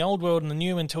bridging the old world and the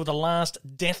new until the last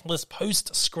deathless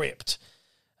postscript.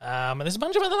 And there's a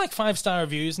bunch of other 5-star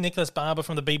reviews. Nicholas Barber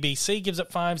from the BBC gives it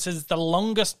 5, says it's the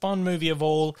longest Bond movie of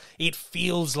all. It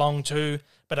feels long too,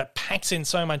 but it packs in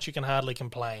so much you can hardly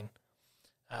complain.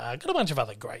 Got a bunch of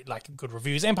other great, good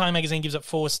reviews. Empire Magazine gives it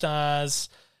 4 stars.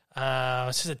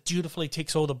 It says it dutifully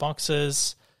ticks all the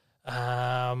boxes,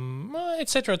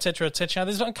 etc., etc., etc.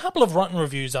 There's a couple of rotten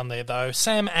reviews on there, though.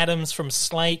 Sam Adams from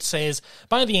Slate says,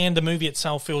 by the end, the movie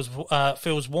itself feels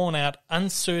worn out,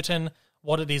 uncertain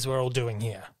what it is we're all doing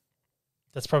here.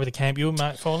 That's probably the camp you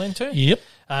might fall into. Yep.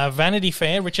 Vanity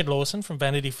Fair, Richard Lawson from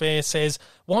Vanity Fair says,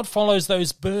 what follows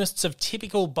those bursts of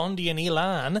typical Bondian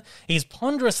elan is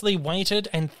ponderously weighted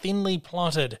and thinly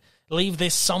plotted, Leave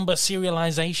this somber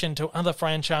serialization to other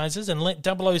franchises and let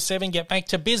 007 get back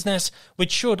to business,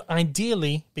 which should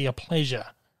ideally be a pleasure.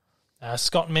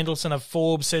 Scott Mendelson of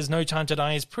Forbes says No Time to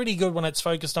Die is pretty good when it's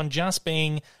focused on just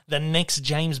being the next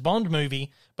James Bond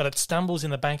movie, but it stumbles in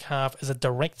the back half as a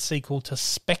direct sequel to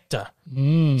Spectre.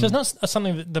 So it's not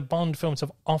something that the Bond films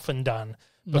have often done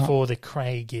before the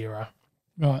Craig era.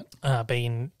 Right.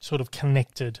 Being sort of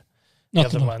connected. Not the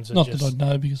that other ones are not just, that I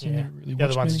know because I never really watched the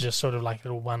other ones many. are just sort of like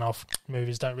little one-off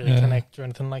movies, don't really connect or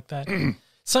anything like that.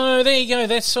 So there you go.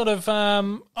 That's sort of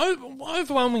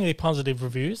overwhelmingly positive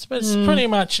reviews, but it's pretty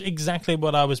much exactly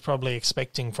what I was probably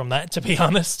expecting from that, to be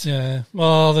honest. Yeah.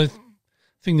 Well, the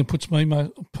thing that puts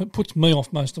me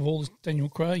off most of all is Daniel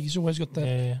Craig. He's always got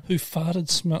that who farted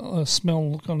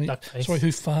smell look on his Duck face. Sorry, who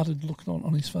farted look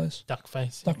on his face. Duck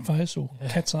face. Duck face or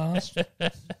cat's ass.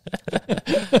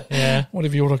 Yeah.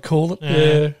 Whatever you want to call it.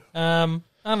 Yeah.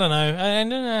 I don't know. I don't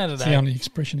know. It's the only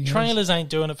expression he has. Trailers ain't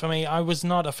doing it for me. I was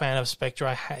not a fan of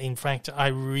Spectre. In fact, I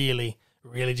really,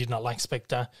 really did not like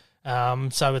Spectre.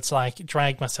 So it's like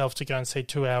dragged myself to go and see a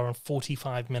 2 hour and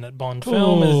 45-minute Bond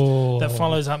film that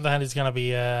follows up. That is going to be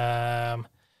it's going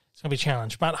to be a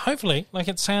challenge, but hopefully, like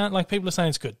people are saying,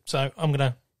 it's good. So I'm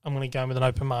gonna go in with an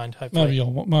open mind. Hopefully,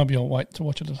 maybe I'll wait to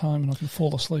watch it at home and I can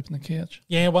fall asleep on the couch.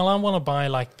 Yeah, well, I want to buy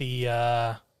like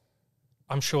the.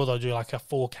 I'm sure they'll do like a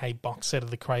 4K box set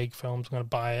of the Craig films. I'm going to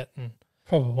buy it and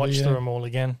Probably watch through them all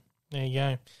again. There you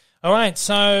go. All right,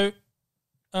 so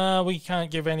we can't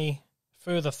give any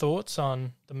further thoughts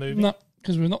on the movie. No,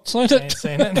 because we've not seen it. Ain't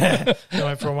seen it. It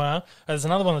went for a while. There's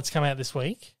another one that's come out this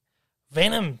week.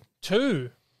 Venom 2.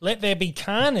 Let There Be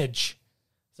Carnage.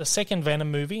 It's a second Venom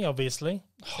movie, obviously,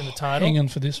 in the title. Hang on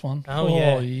for this one.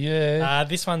 Oh, yeah.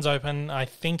 This one's open. I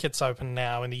think it's open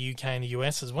now in the UK and the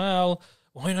US as well.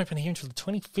 Won't open here until the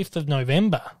 25th of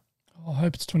November. I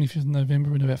hope it's 25th of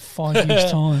November in about 5 years'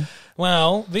 time.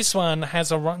 Well, this one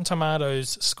has a Rotten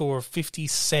Tomatoes score of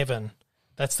 57.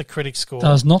 That's the critic score.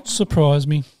 Does not surprise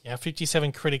me. Yeah,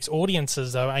 57 critics.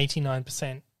 Audiences, though,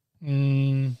 89%.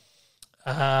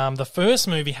 The first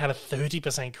movie had a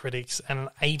 30% critics and an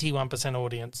 81%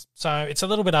 audience. So it's a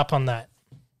little bit up on that.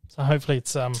 So hopefully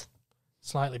it's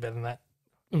slightly better than that.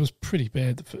 It was pretty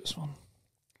bad, the first one.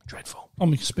 Dreadful.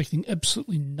 I'm expecting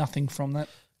absolutely nothing from that.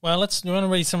 Well, you want to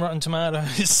read some Rotten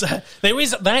Tomatoes. There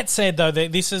is, that said, though,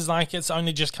 this is like it's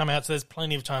only just come out, so there's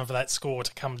plenty of time for that score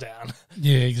to come down.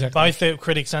 Yeah, exactly. Both the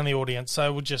critics and the audience,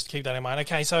 so we'll just keep that in mind.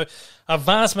 Okay, so a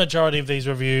vast majority of these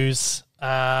reviews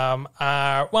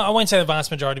are, well, I won't say the vast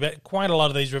majority, but quite a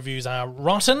lot of these reviews are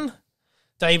rotten.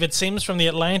 David Sims from The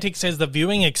Atlantic says the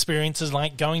viewing experience is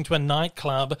like going to a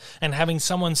nightclub and having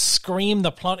someone scream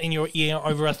the plot in your ear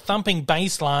over a thumping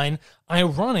bass line.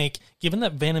 Ironic, given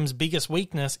that Venom's biggest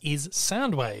weakness is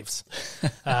sound waves.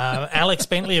 Alex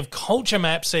Bentley of Culture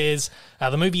Map says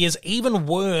the movie is even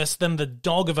worse than the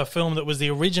dog of a film that was the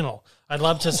original. I'd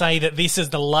love to say that this is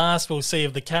the last we'll see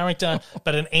of the character,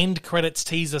 but an end credits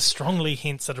teaser strongly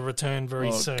hints at a return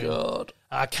very soon. God.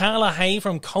 Carla Hay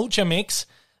from Culture Mix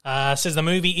says the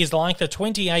movie is like the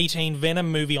 2018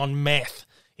 Venom movie on meth.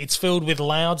 It's filled with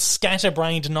loud,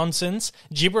 scatterbrained nonsense,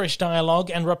 gibberish dialogue,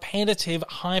 and repetitive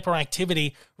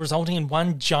hyperactivity, resulting in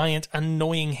one giant,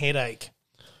 annoying headache.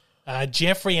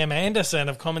 Jeffrey M. Anderson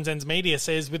of Common Sense Media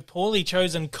says, with poorly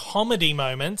chosen comedy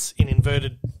moments, in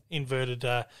inverted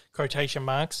quotation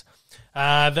marks,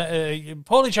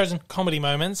 poorly chosen comedy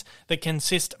moments that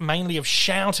consist mainly of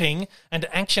shouting and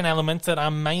action elements that are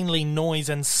mainly noise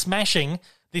and smashing,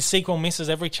 this sequel misses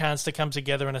every chance to come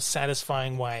together in a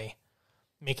satisfying way.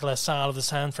 Nicola Saal of the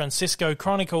San Francisco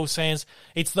Chronicle says,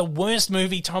 it's the worst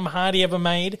movie Tom Hardy ever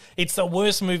made, it's the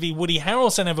worst movie Woody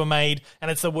Harrelson ever made,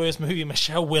 and it's the worst movie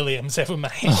Michelle Williams ever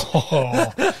made.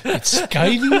 Oh, it's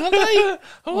scathing, are they?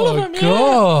 All of them,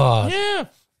 God.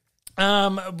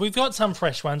 Yeah. We've got some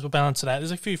fresh ones. We'll balance it out.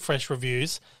 There's a few fresh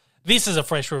reviews. This is a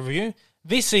fresh review.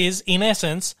 This is, in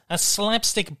essence, a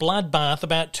slapstick bloodbath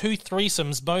about two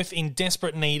threesomes, both in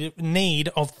desperate need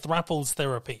of thruples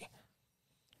therapy.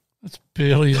 That's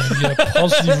barely a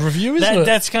positive review, isn't it?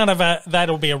 That's kind of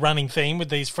that'll be a running theme with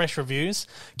these fresh reviews.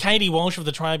 Katie Walsh of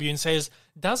the Tribune says,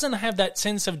 doesn't have that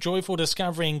sense of joyful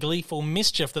discovery and gleeful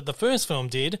mischief that the first film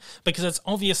did, because it's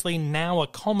obviously now a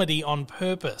comedy on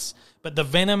purpose. But the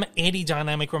Venom-Eddie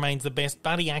dynamic remains the best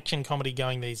buddy action comedy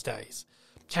going these days.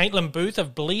 Caitlin Booth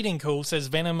of Bleeding Cool says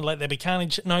Venom Let There Be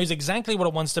Carnage knows exactly what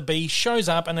it wants to be, shows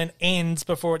up, and then ends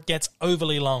before it gets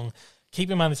overly long. Keep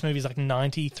in mind this movie is like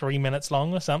 93 minutes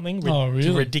long or something. Oh,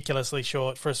 really? Ridiculously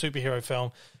short for a superhero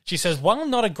film. She says, while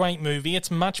not a great movie,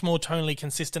 it's much more tonally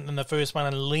consistent than the first one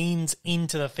and leans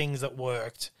into the things that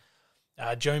worked.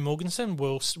 Joe Morganson,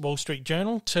 Wall Street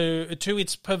Journal. To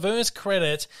its perverse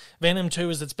credit, Venom 2,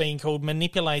 as it's being called,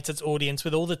 manipulates its audience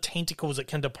with all the tentacles it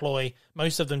can deploy,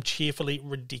 most of them cheerfully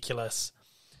ridiculous.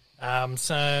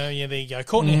 So, yeah, there you go.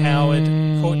 Courtney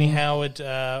Howard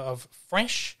of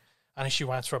Fresh. I know she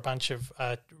writes for a bunch of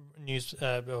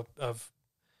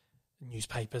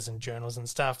newspapers and journals and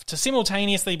stuff, to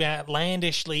simultaneously be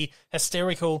outlandishly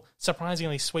hysterical,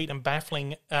 surprisingly sweet, and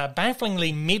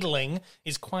bafflingly middling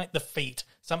is quite the feat.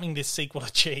 Something this sequel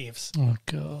achieves. Oh,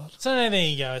 God. So there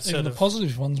you go. It's Even the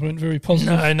positive ones weren't very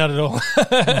positive. No, not at all.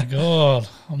 Oh, my God.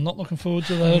 I'm not looking forward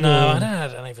to that. No, I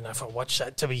don't even know if I'll watch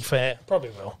that, to be fair. Probably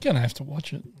will. Going to have to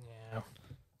watch it. Yeah.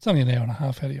 It's only an hour and a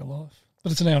half out of your life.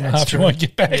 But it's an hour and a half you won't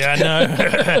get back. Yeah, I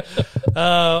know.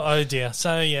 Oh, dear.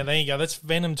 So, yeah, there you go. That's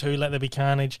Venom 2, Let There Be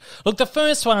Carnage. Look, the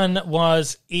first one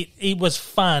was, it was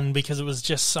fun because it was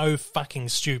just so fucking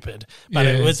stupid. But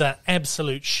it was an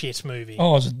absolute shit movie.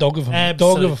 Oh, it's a dog of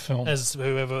a film. As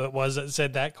whoever it was that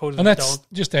said that, called it and a that's dog.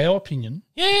 just our opinion.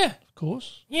 Yeah. Of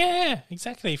course. Yeah,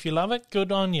 exactly. If you love it,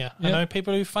 good on you. Yep. I know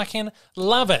people who fucking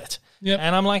love it. Yep.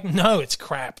 And I'm like, no, it's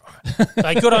crap.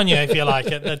 Like, good on you if you like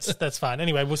it. That's fine.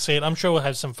 Anyway, we'll see it. I'm sure we'll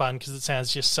have some fun because it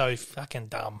sounds just so fucking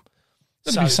dumb.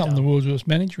 That'd be something the world's worst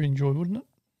manager enjoy, wouldn't it?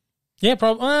 Yeah,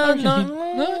 probably. No?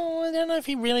 No, I don't know if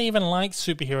he really even likes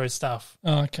superhero stuff.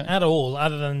 Oh, okay. At all,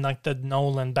 other than like the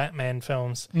Nolan Batman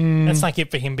films. That's like it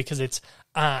for him because it's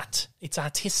art. It's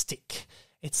artistic.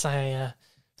 It's a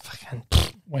fucking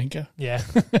wanker. Yeah.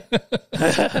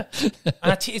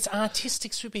 It's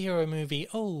artistic superhero movie.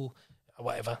 Oh,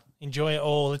 whatever. Enjoy it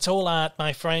all. It's all art,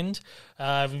 my friend.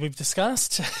 We've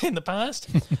discussed in the past.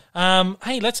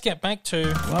 Hey, let's get back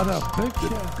to... What a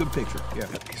picture. Good picture. Yeah.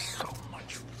 That'd be so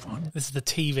much fun. This is the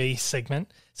TV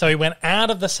segment. So we went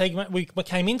out of the segment. We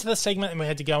came into the segment and we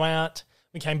had to go out.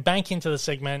 We came back into the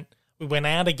segment. We went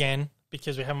out again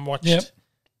because we haven't watched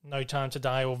No Time to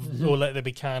Die or Let There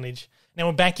Be Carnage. Now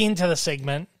we're back into the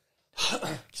segment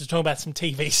because we're talking about some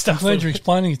TV stuff. I'm glad you're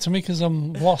explaining it to me because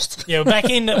I'm lost. Yeah, we're back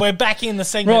in the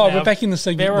segment Right, now. we're back in the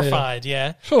segment. Verified,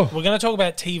 yeah. Sure. We're going to talk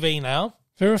about TV now.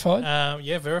 Verified?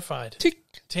 Yeah, verified.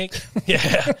 Tick.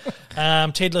 Yeah.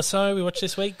 Ted Lasso, we watched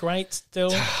this week. Great, still.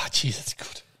 Ah, jeez, that's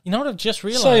good. You know what I've just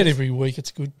realised? Say it every week,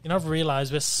 it's good. You know, I've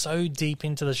realised we're so deep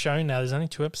into the show now. There's only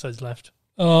 2 episodes left.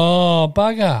 Oh,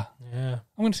 bugger. Yeah.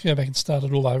 I'm going to go back and start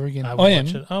it all over again. I'll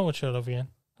watch it over again.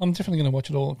 I'm definitely going to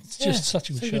watch it all. It's just such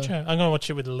a good show. I'm going to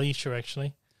watch it with Alicia,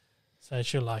 actually. So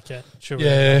she'll like it. She'll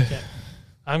Yeah. really like it.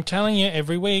 I'm telling you,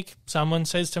 every week someone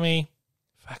says to me,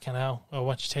 fucking hell, I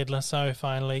watched Ted Lasso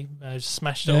finally. I just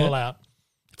smashed it all out.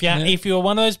 If you're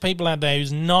one of those people out there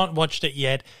who's not watched it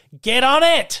yet, get on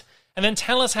it! And then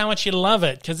tell us how much you love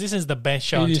it, because this is the best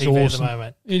show on TV at the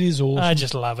moment. It is awesome. I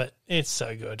just love it. It's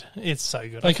so good. It's so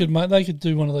good. They could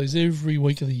do one of those every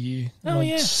week of the year. Oh,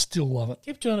 yeah. I'd still love it.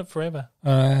 Keep doing it forever.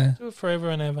 Do it forever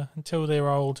and ever, until they're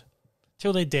old.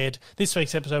 Until they're dead. This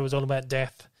week's episode was all about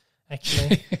death,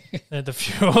 actually. The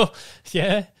fuel.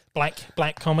 Yeah.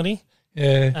 Black comedy.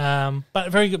 Yeah. But a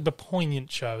very good, but poignant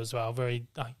show as well. Very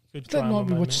good That drama might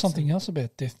be moments. something else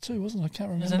about death too, wasn't it? I can't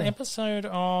remember. There's an episode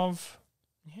of...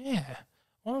 Yeah.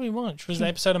 What did we watch? Was the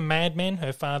episode of Mad Men?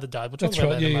 Her father died. We'll talk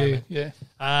about that in a moment.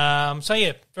 Yeah. So,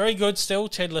 yeah, very good still,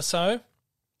 Ted Lasso.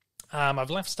 I've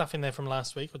left stuff in there from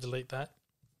last week. I'll delete that.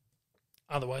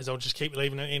 Otherwise, I'll just keep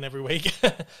leaving it in every week.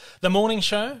 The Morning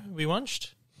Show we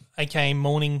watched, aka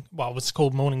it's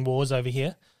called Morning Wars over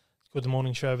here. It's called The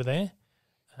Morning Show over there.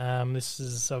 This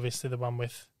is obviously the one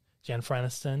with Jennifer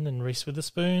Aniston and Reese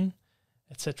Witherspoon,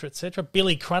 etc., etc.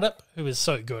 Billy Crudup, who is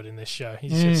so good in this show.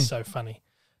 He's just so funny.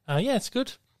 Yeah, it's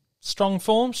good. Strong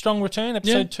form, strong return.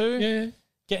 Episode 2. Yeah.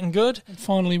 Getting good. And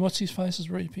finally, what's his face has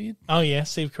reappeared. Oh, yeah.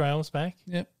 Steve Carell's back.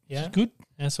 Yep. Yeah. It's good.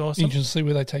 That's awesome. Interesting to see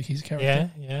where they take his character.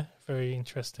 Yeah. Very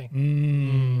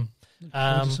interesting.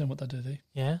 Interesting what they do there.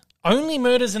 Yeah. Only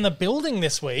Murders in the Building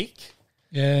this week.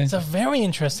 Yeah. It's a very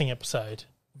interesting episode.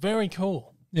 Very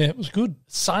cool. Yeah, it was good.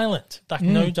 Silent. Like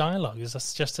no dialogue.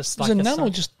 It's just a... Was it none or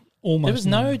just almost There was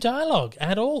no dialogue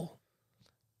at all.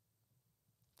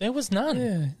 There was none.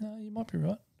 Yeah, no, you might be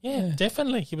right. Yeah,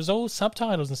 definitely. It was all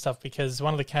subtitles and stuff because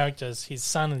one of the characters, his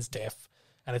son is deaf,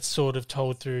 and it's sort of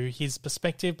told through his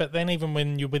perspective. But then even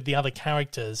when you're with the other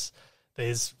characters,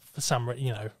 there's, for some,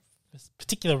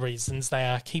 particular reasons, they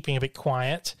are keeping a bit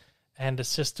quiet, and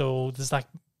it's just all, there's like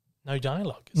no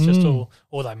dialogue. It's just all,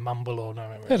 or they mumble or no.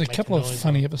 Had a couple of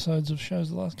funny episodes of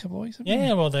shows the last couple of weeks.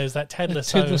 Yeah, well, there's that Ted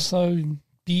Lasso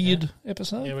beard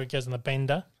episode. Yeah, where it goes on the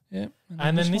bender. Yeah.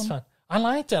 And then this one. I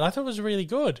liked it. I thought it was really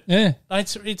good. Yeah.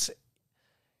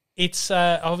 It's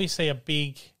obviously a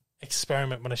big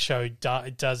experiment when a show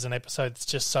does an episode that's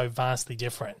just so vastly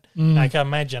different. Like, I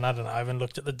imagine, I don't know, I haven't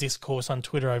looked at the discourse on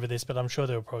Twitter over this, but I'm sure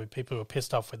there were probably people who were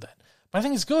pissed off with that. But I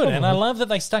think it's good, and I love that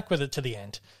they stuck with it to the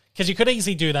end. Because you could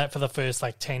easily do that for the first,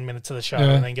 10 minutes of the show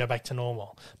and then go back to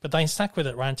normal. But they stuck with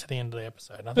it right to the end of the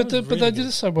episode. But they did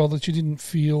it so well that you didn't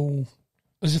feel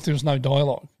as if there was no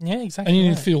dialogue. Yeah, exactly. And you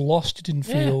didn't feel lost. You didn't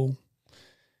feel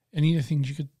any of the things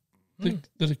you could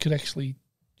that it could actually,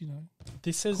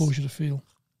 cause you to feel.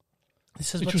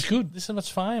 Which was good. This is what's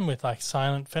fine with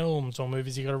silent films or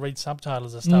movies. You got to read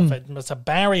subtitles and stuff. It's a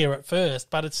barrier at first,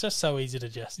 but it's just so easy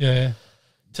to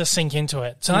to sink into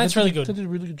it. So that's really good. They did a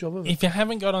really good job of it. If you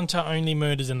haven't got onto Only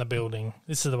Murders in the Building,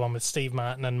 this is the one with Steve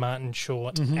Martin and Martin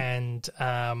Short and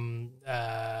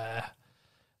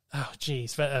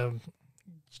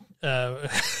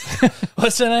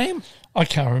what's her name? I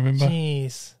can't remember.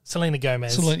 Jeez, Selena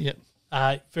Gomez.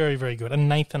 Very, very good. And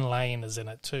Nathan Lane is in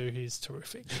it too. He's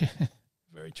terrific.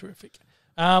 Very terrific.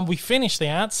 We finished The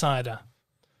Outsider,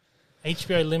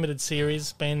 HBO limited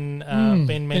series. Ben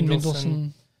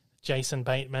Mendelsohn, Jason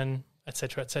Bateman,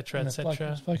 etc., etc.,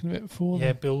 etc. Spoken about before.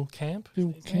 Yeah, Bill Camp.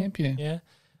 Yeah.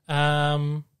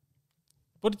 How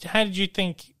did you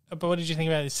think? But what did you think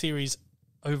about this series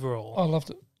overall? I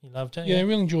loved it. You loved it. Yeah, I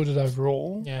really enjoyed it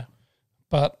overall. Yeah,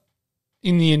 but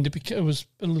in the end, it was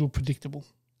a little predictable.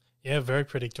 Yeah, very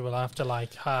predictable after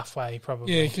halfway,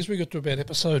 probably. Yeah, because we got to about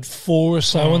episode 4 or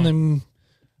so, and then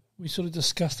we sort of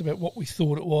discussed about what we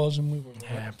thought it was, and we were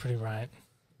pretty right.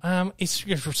 It's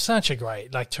such a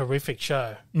great, terrific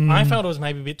show. I felt it was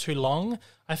maybe a bit too long.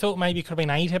 I thought maybe it could have been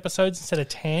 8 episodes instead of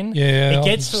 10. Yeah,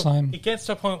 it gets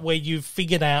to a point where you've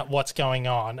figured out what's going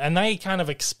on, and they kind of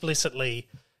explicitly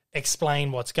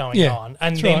explain what's going on,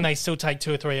 and then they still take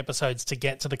 2 or 3 episodes to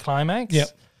get to the climax. Yep.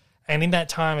 And in that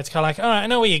time, it's kind of all right, I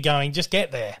know where you're going, just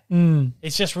get there.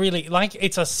 It's just really,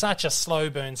 it's such a slow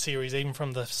burn series even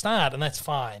from the start, and that's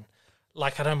fine. I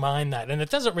don't mind that. And it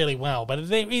does it really well, but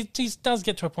it does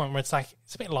get to a point where it's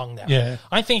it's a bit long now. Yeah.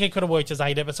 I think it could have worked as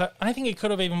 8 episodes. I think it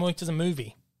could have even worked as a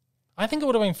movie. I think it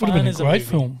would have been fine as a movie. Would have been a great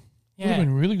film. Yeah. Would have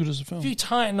been really good as a film. If you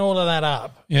tighten all of that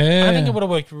up, I think it would have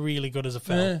worked really good as a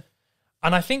film. Yeah.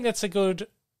 And I think it's a good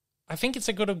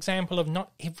example of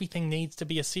not everything needs to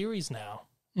be a series now.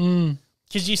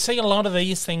 Because you see a lot of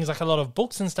these things, a lot of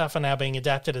books and stuff are now being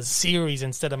adapted as series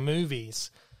instead of movies.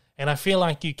 And I feel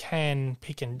like you can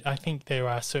pick I think there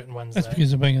are certain ones That's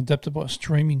because they're being adapted by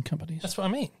streaming companies. That's what I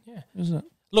mean, yeah. Isn't it?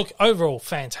 Look, overall,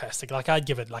 fantastic. I'd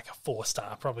give it a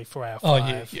 4-star, probably 4 out of 5.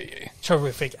 Oh, yeah.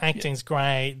 Terrific. Acting's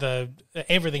great.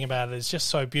 Everything about it is just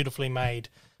so beautifully made.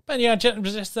 But yeah,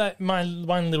 just that my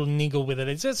one little niggle with it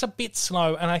is it's a bit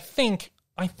slow, and I think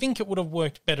it would have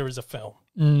worked better as a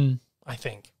film. I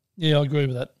think. Yeah, I agree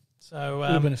with that. So would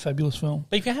have been a fabulous film.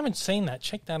 But if you haven't seen that,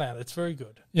 check that out. It's very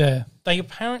good. Yeah.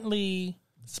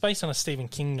 It's based on a Stephen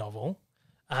King novel.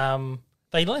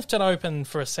 They left it open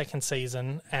for a second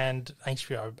season, and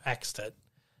HBO axed it.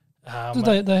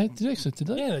 Did they exit, did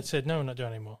they? Yeah, they said, no, we're not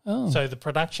doing it anymore. Oh. So the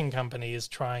production company is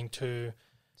trying to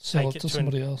sell it to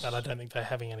somebody else. But I don't think they're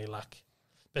having any luck.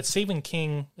 But Stephen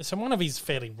King, it's one of his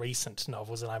fairly recent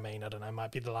novels, and I don't know,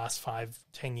 might be the last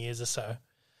 5-10 years or so.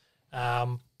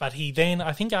 But he then,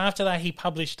 I think after that, he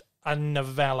published a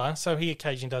novella. So he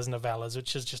occasionally does novellas,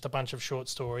 which is just a bunch of short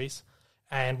stories.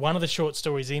 And one of the short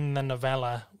stories in the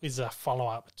novella is a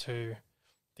follow-up to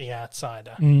The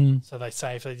Outsider. So they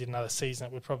say if they did another season,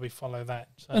 it would probably follow that.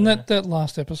 So, and that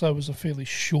last episode was a fairly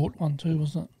short one too,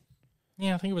 wasn't it?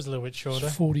 Yeah, I think it was a little bit shorter.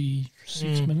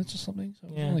 46 minutes or something. So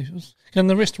yeah. And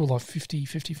the rest were 50,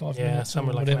 55 minutes. Yeah,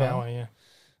 somewhere like an hour, yeah.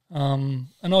 And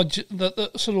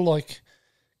the sort of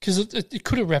because it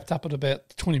could have wrapped up at about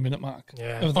the 20-minute mark.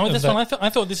 Yeah. This one, I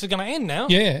thought this was going to end now.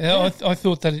 Yeah. I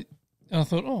thought that and I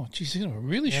thought, oh, geez, it's a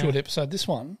really short episode, this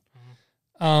one.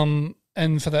 And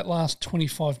for that last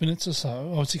 25 minutes or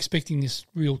so, I was expecting this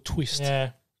real twist.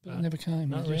 Yeah. But it never came.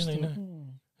 Not really, no.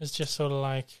 It's just sort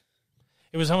of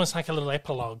it was almost like a little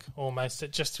epilogue almost.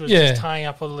 It just was just tying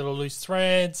up all the little loose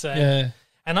threads. And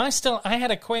I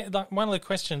had one of the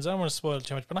questions, I don't want to spoil it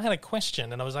too much, but I had a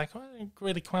question and I was like, I don't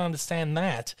really quite understand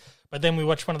that. But then we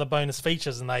watched one of the bonus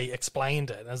features and they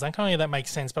explained it. And I was like, oh yeah, that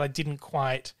makes sense. But I didn't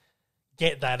quite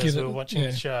get that as we were watching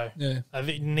the show. Yeah. I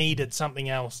needed something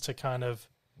else to kind of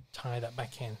tie that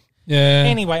back in. Yeah.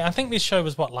 Anyway, I think this show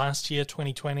was last year,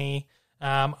 2020.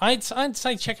 I'd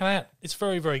say check it out. It's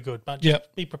very, very good, but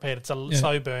just be prepared. It's a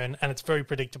slow burn and it's very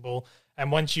predictable.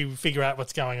 And once you figure out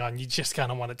what's going on, you just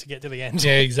kind of want it to get to the end.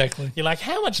 Yeah, exactly. You're like,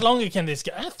 how much longer can this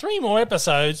go? 3 more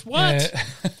episodes? What?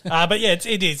 Yeah. But yeah,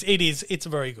 it's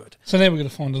very good. So now we're going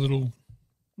to find a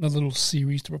little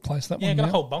series to replace that one. Yeah, got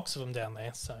a whole box of them down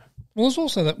there. So Well, there's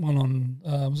also that one on,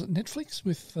 was it Netflix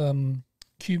with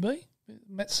QB,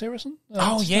 Matt Saracen?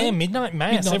 Midnight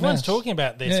Mass. Midnight Everyone's Mass. talking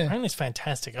about this. Yeah. Apparently it's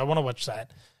fantastic. I want to watch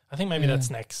that. I think maybe that's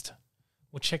next.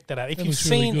 We'll check that out. If That you've looks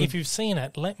really seen good. if you've seen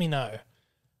it, let me know.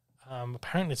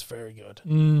 Apparently it's very good.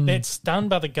 Mm. It's done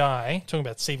by the guy, talking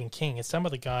about Stephen King, it's done by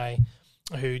the guy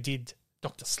who did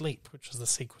Dr. Sleep, which was the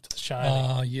sequel to The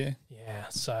Shining. Yeah. Yeah,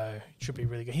 so it should be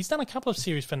really good. He's done a couple of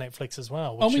series for Netflix as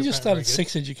well. Oh, which we are just apparently started very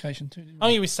good. Sex Education too, didn't we? Oh,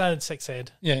 yeah, we started Sex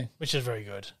Ed, Yeah, which is very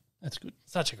good. that's good.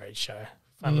 Such a great show.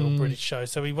 Fun little British show.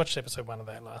 So we watched episode 1 of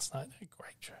that last night.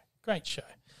 Great show. Great show.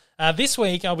 This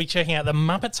week I'll be checking out the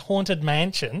Muppets Haunted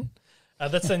Mansion.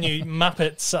 That's the new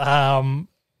Muppets.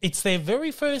 It's their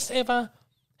very first ever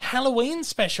Halloween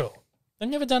special. They've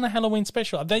never done a Halloween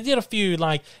special. They did a few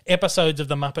episodes of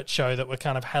the Muppet Show that were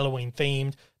kind of Halloween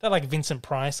themed. They Vincent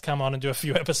Price come on and do a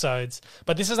few episodes.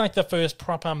 But this is the first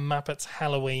proper Muppets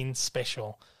Halloween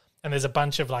special. And there's a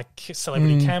bunch of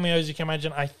celebrity cameos you can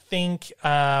imagine. I think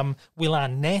Will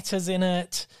Arnett is in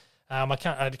it. I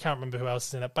can't remember who else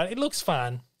is in it, but it looks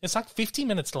fun. It's 50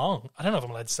 minutes long. I don't know if I'm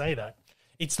allowed to say that.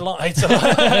 It's long. I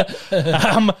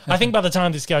think by the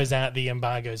time this goes out, the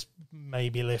embargo's may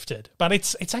be lifted, but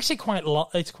it's actually quite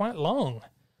it's quite long,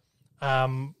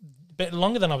 bit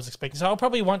longer than I was expecting. So I'll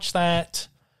probably watch that.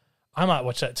 I might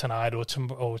watch that tonight or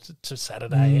to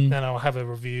Saturday, and then I'll have a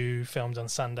review filmed on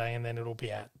Sunday, and then it'll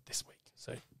be out this week.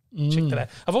 So check that out.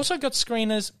 I've also got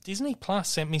screeners. Disney Plus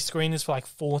sent me screeners for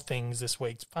 4 things this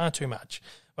week. It's far too much,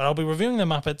 but I'll be reviewing the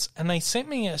Muppets, and they sent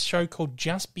me a show called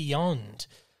Just Beyond.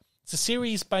 It's a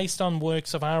series based on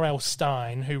works of R.L.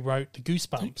 Stein, who wrote the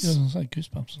Goosebumps. I was going to say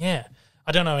Goosebumps. Yeah.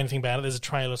 I don't know anything about it. There's a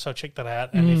trailer, so I'll check that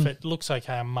out. And if it looks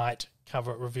okay, I might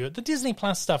cover it, review it. The Disney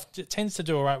Plus stuff tends to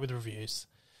do all right with reviews.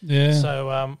 Yeah.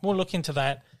 So we'll look into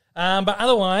that. But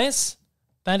otherwise,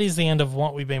 that is the end of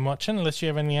what we've been watching, unless you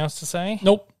have anything else to say.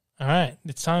 Nope. All right.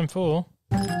 It's time for...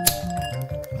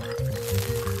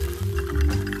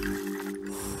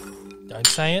 Don't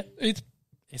say it.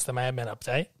 It's the Mad Men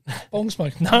update. Bong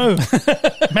smoke. No.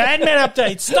 Mad Men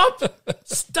update.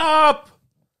 Stop.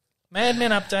 Mad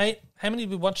Men update. How many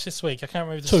did we watch this week? I can't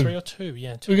remember if it's 2. 3 or 2.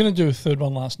 Yeah, 2. We were going to do a third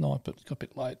one last night, but it got a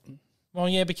bit late. Well,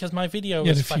 yeah, because my video You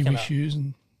had was a few fucking up. issues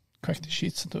and cracked the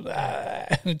shits and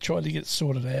and tried to get it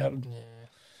sorted out. And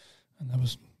that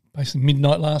was basically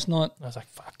midnight last night. I was like,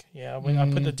 fuck. Yeah, when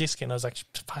I put the disc in, I was like,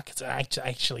 fuck, it's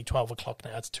actually 12 o'clock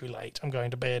now. It's too late. I'm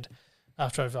going to bed.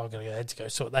 After I've got to go to go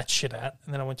sort that shit out.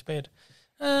 And then I went to bed.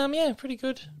 Yeah, pretty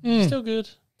good. Still good.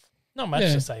 Not much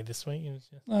to say this week. It was,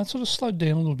 It sort of slowed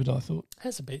down a little bit, I thought.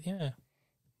 has a bit, yeah.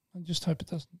 I just hope it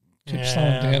doesn't keep Yeah,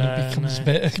 slowing down I know, and becomes I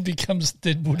know. it becomes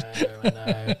Deadwood. I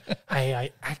know. Hey,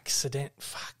 I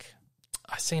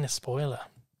seen a spoiler.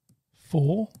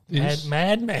 For this?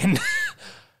 Mad Men.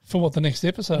 For what, the next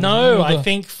episode? No, Or I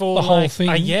think for the whole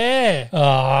thing?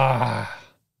 yeah.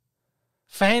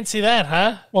 Fancy Fancy that,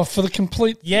 huh? Well, for the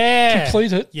complete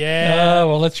it? Yeah. Ah,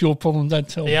 well, that's your problem. Don't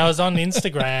tell me. Yeah, I was on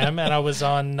Instagram and I was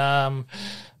on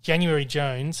January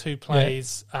Jones, who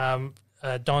plays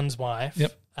Don's wife.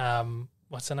 Yep.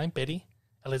 What's her name? Betty?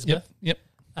 Elizabeth? Yep.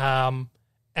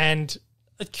 And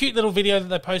a cute little video that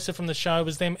they posted from the show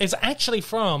was them. It's actually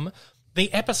from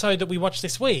the episode that we watched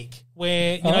this week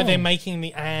where, they're making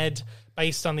the ad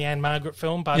based on the Anne Margaret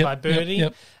film, Bye Bye Birdie.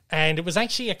 Yep. And it was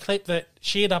actually a clip that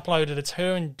she had uploaded. It's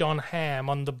her and Don Ham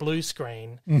on the blue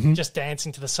screen just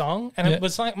dancing to the song. And it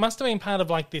was must have been part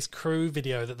of this crew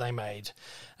video that they made.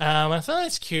 I thought,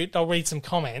 that's cute. I'll read some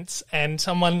comments. And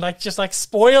someone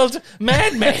spoiled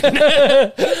Mad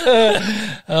Men.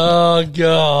 Oh,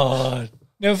 God.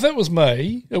 Now, if that was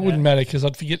me, it wouldn't matter because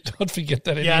I'd forget that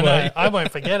anyway. Yeah, I know. I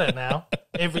won't forget it now.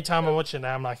 Every time I watch it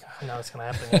now, I'm like, I know it's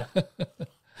going to happen now.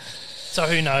 So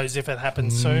who knows if it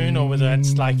happens soon or whether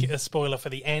it's a spoiler for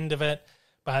the end of it.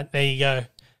 But there you go.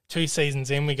 2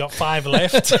 seasons in, we got 5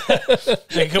 left.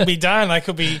 It could be done.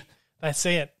 That's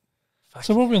it. Fuck.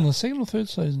 So what are we on, the second or third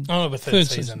season? Oh, we're third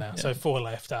season season, now. yeah. So 4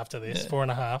 left after this,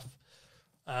 4.5.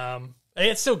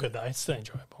 It's still good though. It's still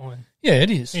enjoyable. And Yeah, it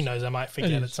is. who knows? I might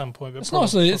forget at some point. But It's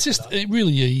probably- nice. It's just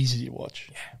really easy to watch.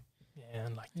 yeah,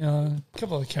 and A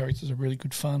couple of the characters are really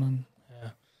good fun. And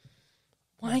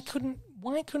why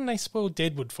couldn't they spoil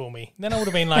Deadwood for me? Then I would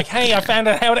have been like, hey, I found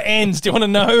out how it ends. Do you want to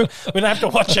know? We don't have to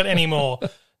watch it anymore.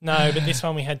 No, but this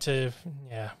one we had to,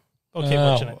 I'll keep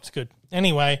watching it. It's good.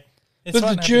 Anyway. It's but what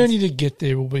the happens. journey to get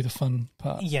there will be the fun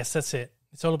part. Yes, that's it.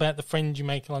 It's all about the friends you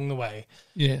make along the way.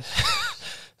 Yes.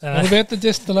 Not about the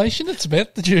destination, it's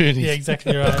about the journey. Yeah,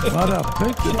 exactly right. What a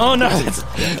picture. Oh, no.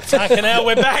 Fucking hell,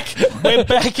 we're back. We're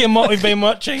back in what we've been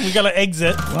watching. We've got to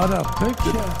exit. What a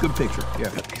picture. Good picture,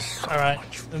 yeah. All right.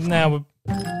 Now we're...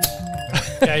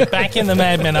 Okay, back in the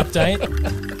Mad Men update.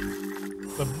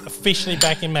 We're officially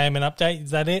back in Mad Men update.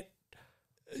 Is that it?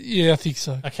 Yeah, I think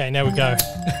so. Okay, now we go.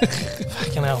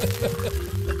 Fucking hell.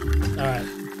 All right.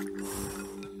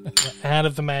 We're out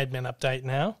of the Mad Men update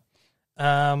now.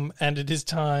 And it is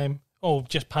time,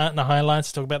 just partner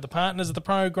highlights, talk about the partners of the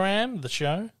program, the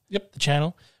show, the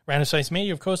channel. Random Space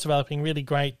Media, of course, developing really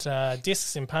great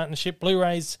discs in partnership,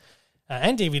 Blu-rays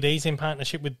and DVDs in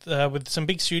partnership with some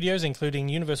big studios, including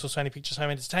Universal, Sony Pictures Home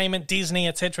Entertainment, Disney,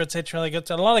 etc., etc. They got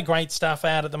a lot of great stuff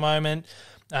out at the moment,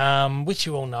 which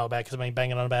you all know about because I've been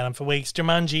banging on about them for weeks.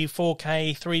 Jumanji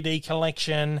 4K 3D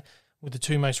collection with the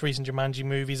two most recent Jumanji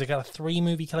movies. I got a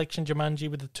 3-movie collection,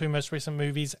 Jumanji, with the two most recent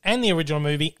movies and the original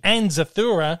movie, and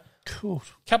Zathura. Cool.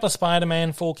 Couple of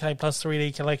Spider-Man 4K plus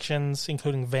 3D collections,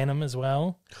 including Venom as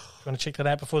well. If you want to check that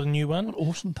out before the new one. What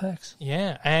awesome packs.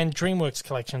 Yeah, and DreamWorks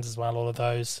collections as well, all of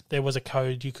those. There was a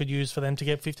code you could use for them to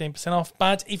get 15% off,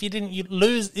 but if you didn't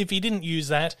use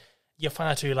that, you're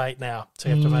far too late now, so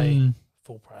you have to pay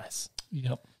full price.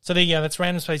 Yep. So there you go, that's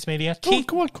Random Space Media.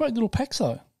 Quite great little packs,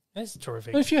 though. That's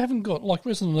terrific. If you haven't got, like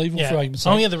Resident Evil, for argument's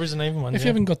sake. Oh, yeah, the Resident Evil one. If you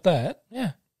haven't got that,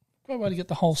 great way to get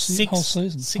the whole season,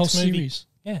 whole series.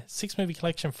 Yeah, 6-movie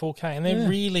collection, 4K, and they're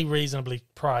really reasonably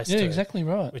priced. Yeah, too, exactly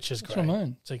right. Which is That's great. what I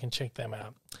mean. So you can check them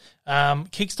out.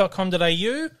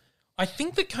 Kicks.com.au. I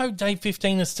think the code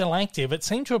Dave15 is still active. It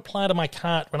seemed to apply to my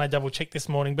cart when I double-checked this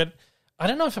morning, but I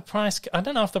don't know if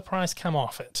the price come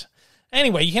off it.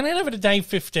 Anyway, you can head over to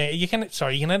Dave15. You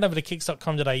can head over to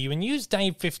Kicks.com.au and use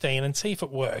Dave15 and see if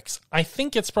it works. I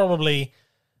think it's probably.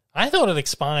 I thought it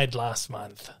expired last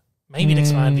month. Maybe it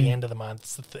expired at the end of the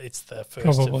month. It's the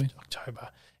 1st of October.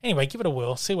 Anyway, give it a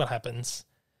whirl. See what happens.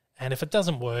 And if it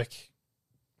doesn't work,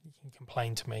 you can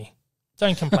complain to me.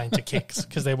 Don't complain to Kicks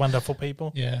because they're wonderful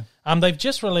people. Yeah. They've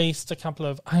just released a couple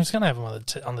of. I was going to have them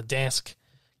on the desk.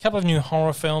 A couple of new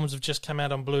horror films have just come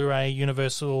out on Blu-ray.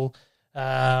 Universal,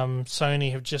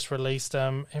 Sony have just released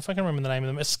them. If I can remember the name of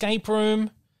them, Escape Room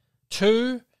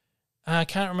 2. I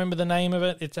can't remember the name of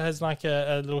it. It has like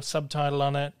a little subtitle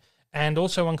on it. And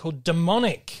also one called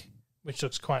Demonic, which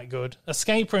looks quite good.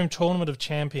 Escape Room Tournament of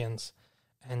Champions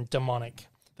and Demonic.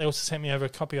 They also sent me over a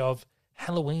copy of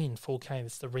Halloween 4K.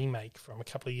 That's the remake from a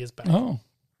couple of years back. Oh.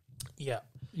 Yeah.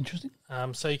 Interesting.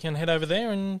 So you can head over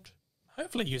there and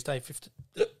hopefully use Dave 15.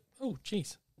 Oh,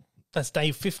 jeez. That's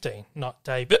Dave 15, not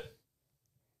Dave.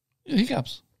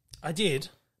 Hiccups. I did,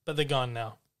 but they're gone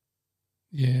now.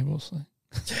 Yeah, we'll see.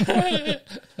 Okay,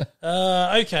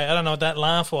 I don't know what that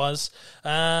laugh was.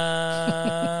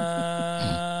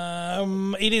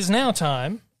 It is now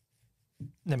time.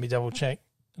 Let me double check.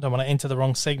 I don't want to enter the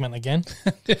wrong segment again.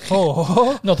 Not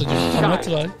that you're coming up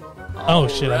today. Oh,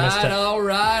 shit, I missed it. All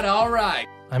right.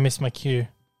 I missed my cue.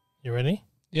 You ready?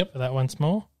 Yep. For that once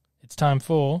more? It's time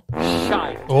for...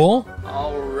 Shite. Or...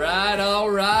 All right.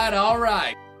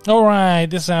 All right,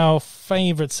 this is our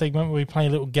favourite segment where we play a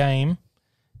little game.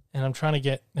 And I'm trying to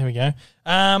get... There we go.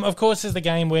 Of course, this is the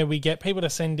game where we get people to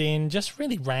send in just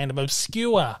really random,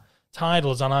 obscure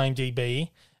titles on IMDb.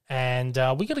 And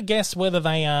we got to guess whether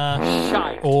they are...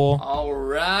 Shite. Or... All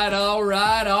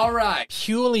right.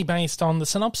 Purely based on the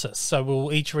synopsis. So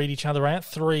we'll each read each other out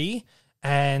 3.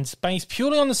 And based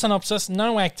purely on the synopsis,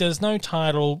 no actors, no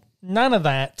title, none of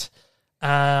that.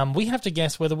 We have to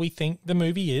guess whether we think the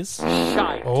movie is...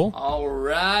 Shite. Or... All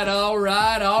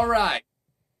right.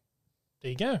 There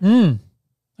you go. And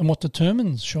what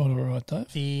determines shite or right,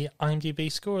 Dave? The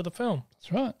IMDb score of the film.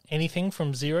 That's right. Anything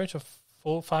from 0 to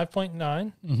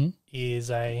 5.9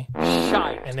 is a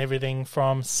Shite. and everything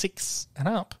from 6 and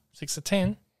up, 6 to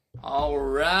 10. All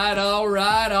right.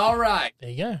 There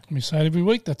you go. We say it every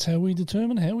week. That's how we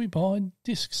determine how we buy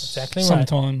discs. Exactly right.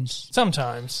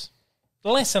 Sometimes.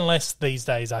 Less and less these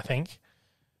days, I think.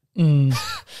 We've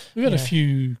had a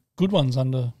few good ones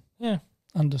under 6.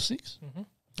 Mm-hmm.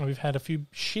 We've had a few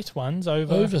shit ones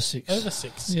over 6. Over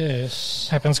 6. Yes.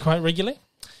 Happens quite regularly.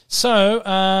 So,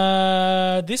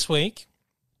 this week,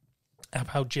 our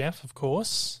pal Jeff, of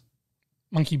course.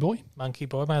 Monkey Boy, my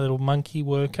little monkey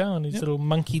worker on his little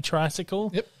monkey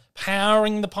tricycle. Yep.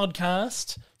 Powering the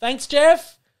podcast. Thanks,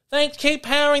 Jeff. Keep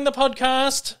powering the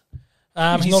podcast.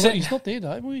 He's not there,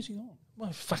 Dave. Where is he gone?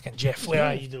 Well, fucking Jeff, where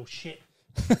are you, little shit?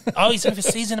 Oh, he's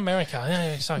overseas in America.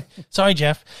 Yeah, sorry,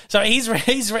 Jeff. So he's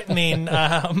written in.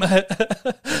 I'm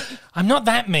not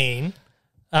that mean.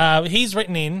 He's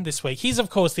written in this week. He's, of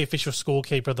course, the official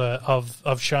scorekeeper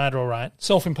of Shite, all right.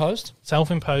 Self-imposed.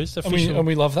 Self-imposed, official. And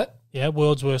we love that. Yeah,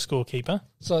 world's worst scorekeeper.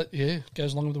 So, yeah,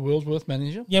 goes along with the world's worst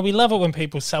manager. Yeah, we love it when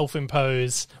people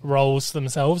self-impose roles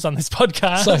themselves on this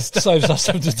podcast. So saves us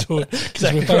having to do it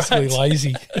because we're basically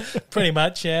lazy. Pretty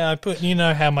much, yeah. You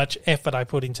know how much effort I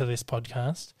put into this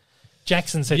podcast.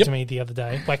 Jackson said to me the other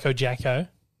day, Wacko Jacko,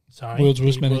 sorry. World's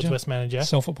worst manager. He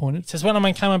Self-appointed. says, when am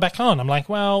I coming back on? I'm like,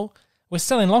 well, we're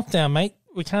still in lockdown, mate.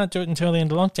 We can't do it until the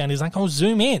end of lockdown. He's like, oh,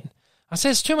 zoom in. I said,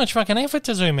 it's too much fucking effort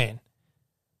to zoom in.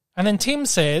 And then Tim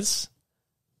says,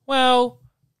 well,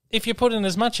 if you put in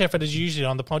as much effort as usually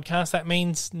on the podcast, that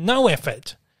means no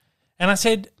effort. And I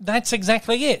said, that's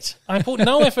exactly it. I put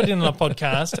no effort in the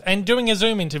podcast, and doing a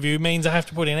Zoom interview means I have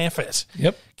to put in effort.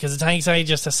 Yep. Because it takes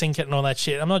ages to sync it and all that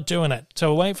shit. I'm not doing it.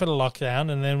 So we'll wait for the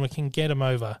lockdown, and then we can get him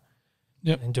over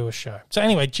and do a show. So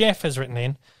anyway, Jeff has written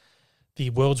in, the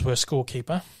world's worst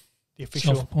scorekeeper, the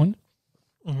official... Self-appointed.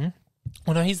 Mm-hmm.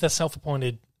 Well, no, he's the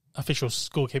self-appointed official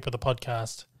scorekeeper of the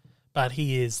podcast, but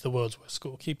he is the world's worst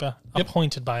scorekeeper,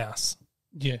 appointed by us.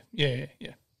 Yeah.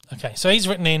 Okay, so he's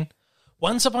written in,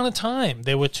 once upon a time,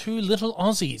 there were two little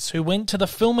Aussies who went to the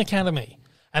film academy,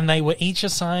 and they were each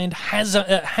assigned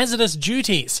hazardous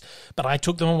duties, but I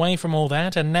took them away from all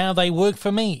that, and now they work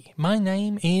for me. My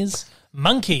name is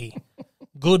Monkey.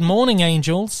 Good morning,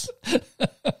 angels.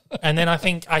 And then I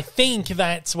think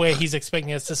that's where he's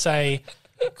expecting us to say,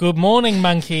 good morning,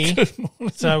 Monkey. Good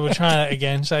morning. So we'll try that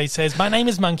again. So he says, my name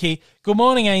is Monkey. Good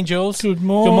morning, angels. Good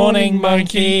morning,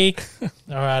 Monkey.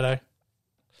 All righto.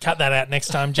 Cut that out next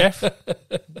time, Jeff.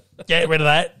 Get rid of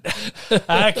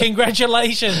that.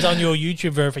 Congratulations on your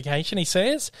YouTube verification, he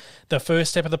says. The first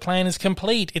step of the plan is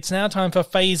complete. It's now time for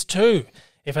phase 2.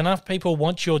 If enough people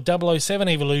want your 007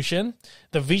 evolution,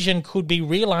 the vision could be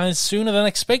realised sooner than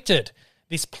expected.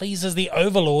 This pleases the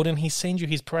Overlord, and he sends you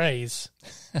his praise.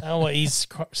 Oh, well, he's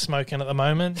smoking at the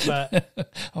moment, but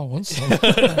I want some.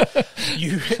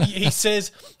 he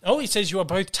says you are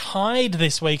both tied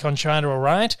this week on China, all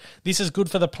right? This is good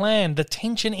for the plan. The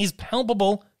tension is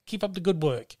palpable. Keep up the good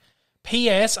work.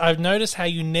 P.S. I've noticed how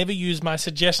you never use my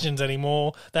suggestions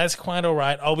anymore. That's quite all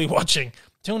right. I'll be watching.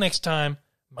 Till next time,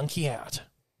 Monkey out.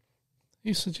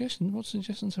 What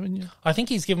suggestions have you? I think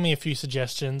he's given me a few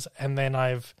suggestions, and then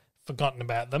I've forgotten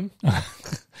about them.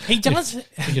 He does.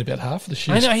 Forget about half of the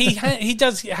shit. I know he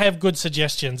does have good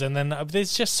suggestions, and then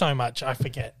there's just so much I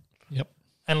forget. Yep.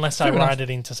 Unless I write it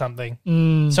into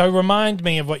something. So remind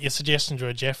me of what your suggestions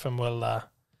were, Jeff, and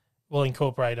we'll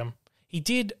incorporate them. He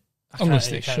did. Unless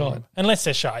they're shite. Unless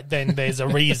they're shite, then there's a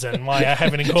reason why I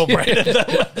haven't incorporated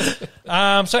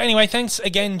them. So anyway, thanks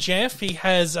again, Jeff. He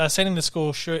has sent in the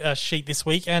score sheet this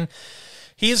week, and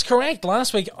he is correct.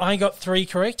 Last week, I got 3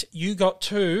 correct. You got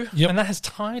 2, and that has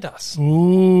tied us.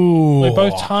 Ooh. We're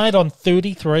both tied on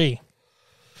 33.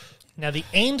 Now, the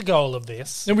end goal of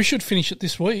this... Then we should finish it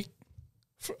this week.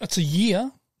 It's a year.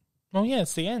 Well, yeah,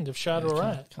 it's the end of Shite All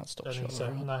Right. Can't stop Shite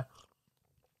All Right. No.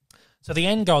 So the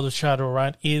end goal of Shite All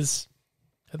Right is...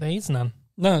 There is none.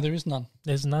 No, there is none.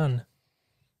 There's none.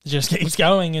 It just keeps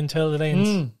going until it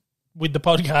ends. With the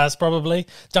podcast, probably.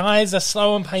 Dies a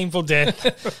slow and painful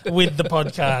death with the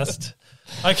podcast.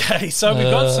 Okay, so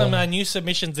we've got some new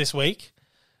submissions this week.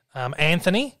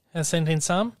 Anthony has sent in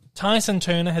some. Tyson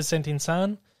Turner has sent in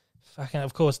some. Fucking,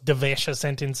 of course, Devesh has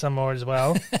sent in some more as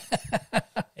well.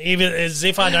 Even as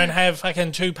if I don't have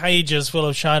fucking 2 pages full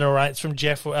of Shite All Rights from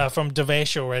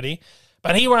Devesh already.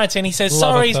 But he writes in, he says,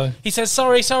 sorry, but this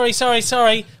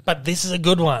is a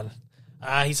good one.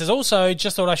 He says, also,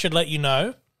 just thought I should let you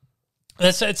know.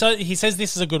 So he says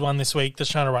this is a good one this week, the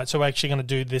Shite All Right. So we're actually going to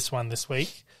do this one this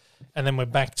week. And then we're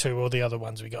back to all the other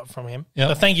ones we got from him. Yep.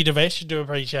 So thank you, Devesh. I do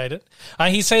appreciate it.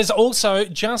 He says, also,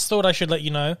 just thought I should let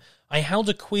you know, I held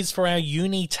a quiz for our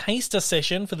uni taster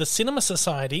session for the Cinema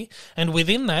Society, and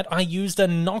within that, I used a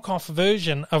knockoff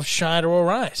version of Shite All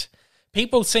Right.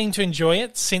 People seem to enjoy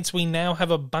it since we now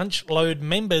have a bunch load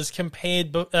members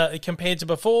compared to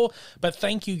before, but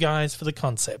thank you guys for the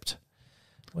concept.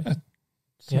 All right.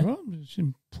 We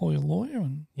should employ a lawyer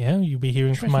and you'll be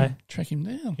hearing track him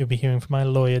down. You'll be hearing from my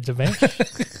lawyer,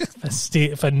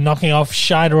 Devesh, for knocking off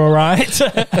Shite All Right.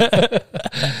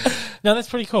 No, that's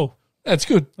pretty cool. That's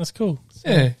good. That's cool.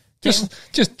 So,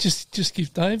 just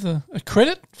give Dave a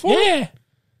credit for it. Yeah.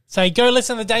 So go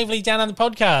listen to the Dave Lee Down on the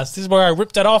podcast. This is where I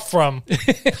ripped it off from.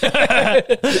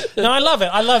 No, I love it.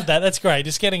 I love that. That's great.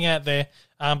 Just getting out there.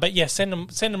 But yeah, send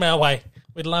them our way.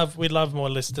 We'd love more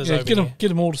listeners Yeah, over get here.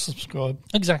 them all to subscribe.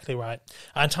 Exactly right.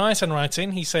 Tyson writes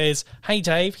in, he says, "Hey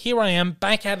Dave, here I am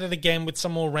back at it again with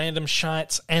some more random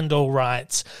shites and all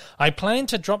rights. I planned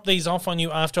to drop these off on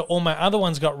you after all my other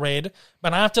ones got read,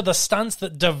 but after the stunts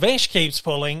that Devesh keeps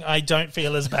pulling, I don't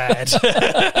feel as bad."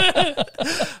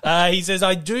 He says,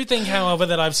 "I do think, however,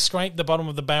 that I've scraped the bottom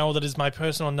of the barrel that is my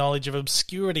personal knowledge of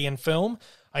obscurity in film.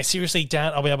 I seriously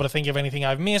doubt I'll be able to think of anything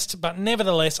I've missed, but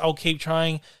nevertheless, I'll keep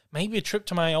trying. Maybe a trip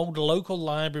to my old local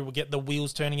library will get the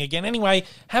wheels turning again. Anyway,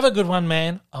 have a good one,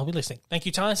 man. I'll be listening." Thank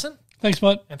you, Tyson. Thanks,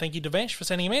 mate. And thank you, Devesh, for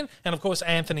sending him in. And, of course,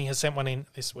 Anthony has sent one in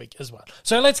this week as well.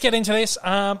 So let's get into this.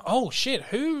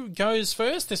 Who goes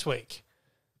first this week?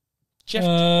 Jeff?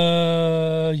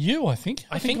 You, I think.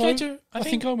 I think I do. I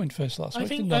think I went first last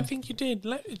week. I think you did.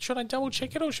 Should I double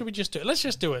check it or should we just do it? Let's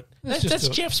just do it. Let's just That's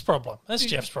do it. Jeff's problem. That's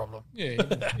Jeff's problem. Yeah,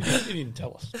 he didn't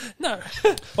tell us. No.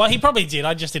 Well, he probably did.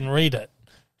 I just didn't read it.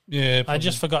 Yeah, I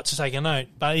just forgot to take a note.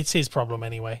 But it's his problem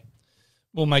anyway.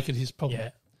 we'll make it his problem. Yeah.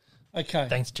 Okay.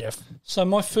 Thanks, Jeff. So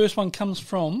my first one comes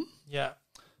from. Yeah.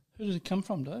 Who did it come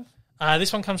from, Dave?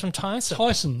 This one comes from Tyson.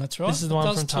 Tyson, that's right. This is the It one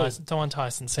does from too. Tyson. The one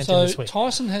Tyson sent So in this week.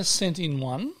 Tyson has sent in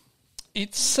one.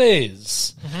 It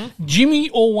says, Jimmy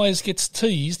always gets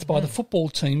teased by the football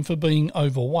team for being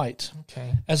overweight.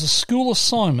 Okay. As a school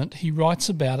assignment, he writes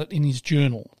about it in his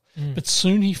journal. But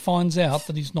soon he finds out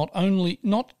that he's not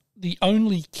the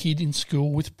only kid in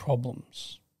school with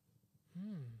problems.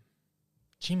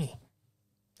 Jimmy.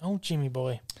 Oh, Jimmy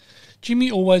boy. Jimmy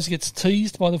always gets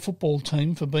teased by the football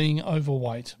team for being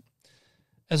overweight.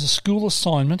 As a school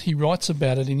assignment, he writes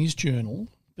about it in his journal.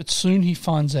 But soon he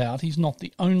finds out he's not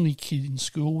the only kid in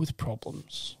school with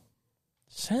problems.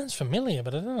 Sounds familiar,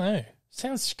 but I don't know.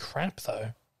 Sounds crap,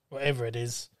 though. Whatever it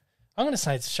is. I'm going to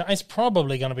say it's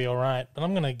probably going to be all right, but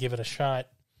I'm going to give it a shite.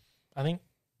 I think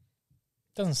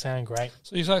it doesn't sound great.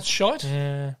 So you say it's shite?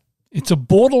 Yeah. It's a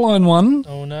borderline one.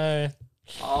 Oh, no.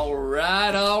 All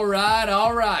right, all right,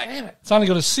 all right. Damn it. It's only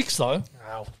got a 6, though.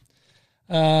 Ow.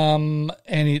 And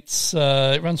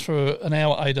it runs for an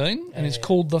hour 18, and it's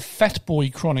called The Fat Boy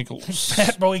Chronicles.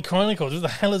 Fat Boy Chronicles. What the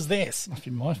hell is this? Must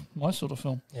be my sort of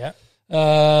film. Yeah.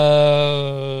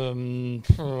 No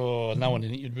one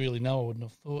in it you'd really know, I wouldn't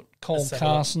have thought. Cole Let's have a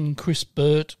Carson, Chris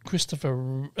Burt, Christopher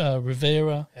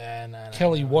Rivera, No.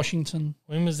 Kelly Washington.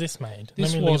 When was this made?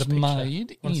 This Let me look was at the picture.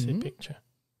 made I want to see a in... picture.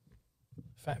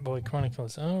 Fat Boy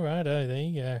Chronicles. Oh, right. Oh, there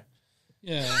you go.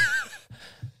 Yeah.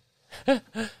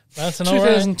 That's an all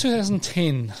right.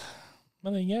 2010.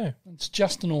 Well, there you go. It's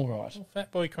just an all right.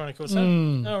 Fat Boy Chronicles. All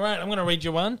right, I'm going to read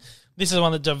you one. This is the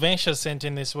one that Devesh has sent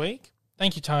in this week.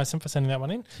 Thank you, Tyson, for sending that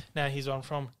one in. Now here's one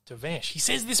from Devesh. He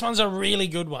says this one's a really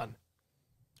good one.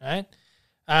 All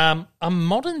right? A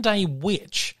modern-day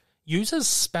witch uses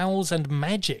spells and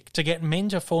magic to get men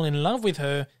to fall in love with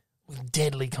her with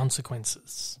deadly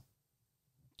consequences.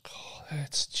 Oh,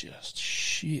 that's just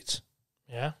shit.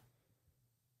 Yeah?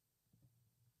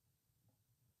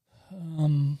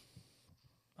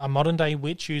 A modern-day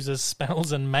witch uses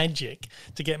spells and magic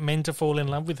to get men to fall in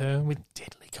love with her with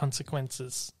deadly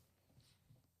consequences.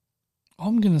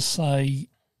 I'm going to say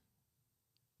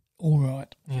all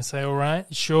right. You say all right?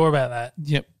 Sure about that?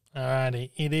 Yep. Alrighty.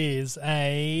 It is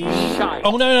a...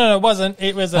 Oh, no, it wasn't.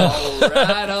 It was a... All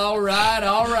right, all right,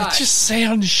 all right. It just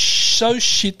sounds so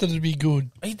shit that it'd be good.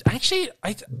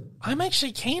 I'm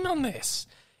actually keen on this.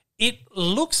 It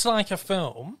looks like a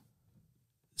film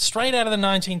straight out of the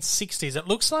 1960s. It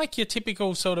looks like your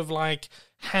typical sort of like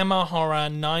Hammer horror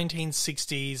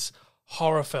 1960s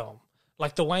horror film.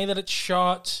 Like the way that it's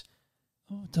shot...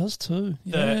 Oh, it does too.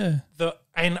 Yeah.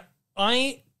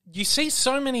 You see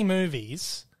so many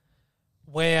movies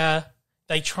where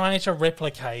they try to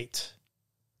replicate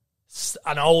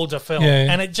an older film,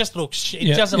 and it just looks.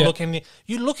 It doesn't look any.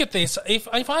 You look at this. If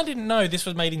I didn't know this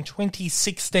was made in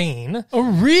 2016, Oh,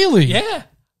 really? yeah,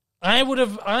 I would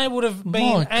have been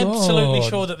My absolutely God.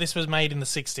 sure that this was made in the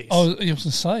 60s. I was going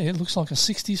to say, it looks like a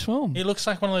 60s film. It looks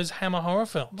like one of those Hammer horror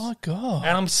films. My God.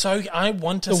 And I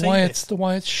want to see this. The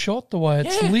way it's shot, the way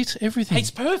it's Yeah. lit, everything. It's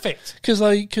perfect. Because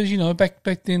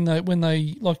back then, when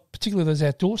they, like, particularly those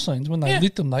outdoor scenes, when they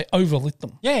lit them, they overlit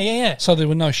them. Yeah. So there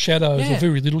were no shadows Yeah. or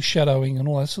very little shadowing and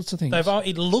all that sorts of things.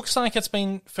 It looks like it's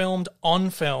been filmed on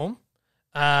film.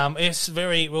 It's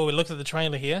very well. We looked at the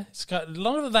trailer here. It's got a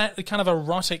lot of that kind of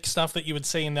erotic stuff that you would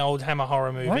see in the old Hammer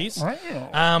horror movies.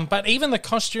 Right. But even the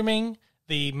costuming,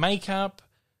 the makeup,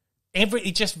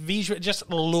 it just literally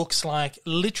looks like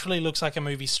a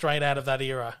movie straight out of that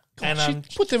era.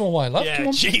 Put them away, love. Yeah, Come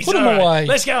on, geez, put them all right. away.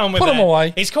 Let's go on with Put that. them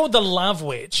away. It's called The Love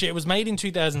Witch. It was made in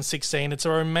 2016. It's a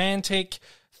romantic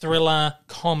thriller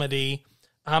comedy.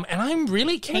 And I'm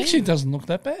really It keen. actually doesn't look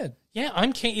that bad. Yeah,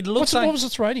 I'm keen. It looks like What was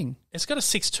its rating? it's got a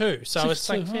 6.2, so it's 6.2,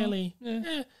 like huh? fairly.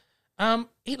 Yeah.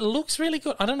 It looks really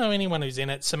good. I don't know anyone who's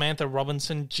in it. Samantha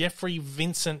Robinson, Jeffrey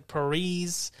Vincent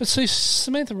Perez. But see,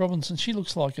 Samantha Robinson, she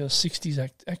looks like a 60s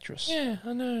actress. Yeah,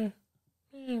 I know.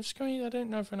 Yeah, I'm screwed. I don't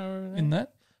know if I know her name. In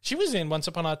that? She was in Once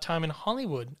Upon a Time in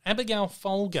Hollywood. Abigail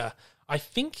Folger. I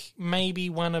think maybe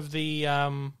one of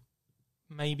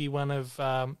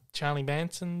Charlie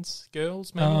Manson's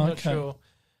girls. Maybe I'm not okay. sure.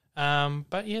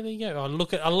 But yeah, there you go. Oh,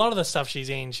 look at a lot of the stuff she's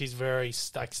in. She's very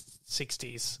like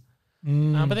 60s.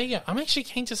 But there you go. I'm actually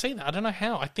keen to see that. I don't know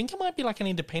how. I think it might be like an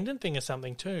independent thing or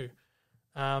something too.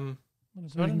 So you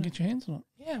can get your hands on it.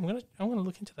 Yeah, I'm gonna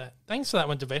look into that. Thanks for that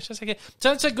one, Devesh. That's okay.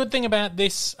 So that's a good thing about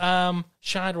this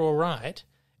Shite or Right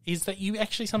is that you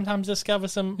actually sometimes discover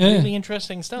some really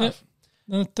interesting stuff.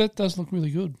 No, that does look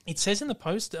really good. It says on the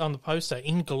poster,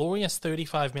 Inglorious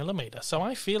 35mm. So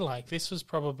I feel like this was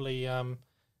probably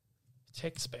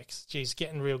tech specs. Geez,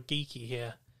 getting real geeky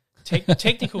here.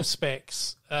 Technical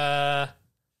specs.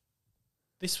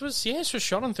 This was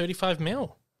shot on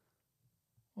 35mm.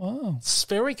 Wow.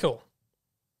 Spherical.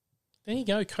 There you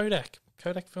go, Kodak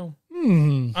film.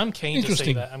 I'm keen to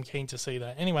see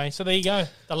that. Anyway, so there you go.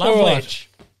 The Love All right. Wedge.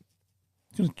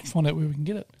 Going to find out where we can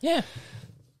get it. Yeah.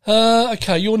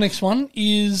 Okay, your next one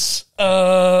is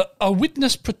a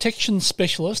witness protection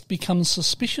specialist becomes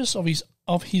suspicious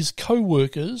of his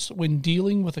co-workers when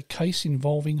dealing with a case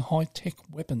involving high-tech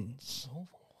weapons.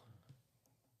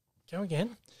 Go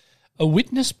again. A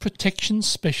witness protection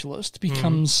specialist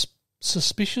becomes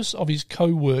suspicious of his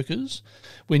co-workers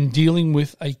when dealing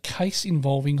with a case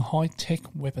involving high-tech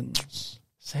weapons.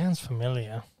 Sounds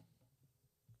familiar.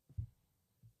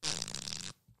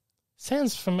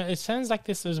 It sounds like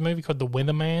there's a movie called The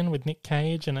Weatherman with Nick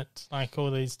Cage, and it's like all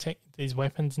these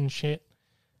weapons and shit.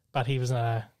 But he was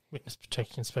a witness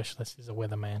protection specialist. He's a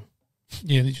weatherman.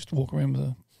 Yeah, they just walk around with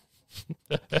a...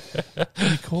 what do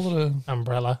you call it?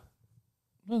 Umbrella.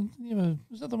 Well, yeah,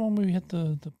 was that the one where we had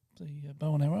the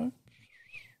bow and arrow?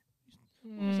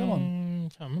 What was that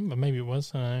one? Can't remember. Maybe it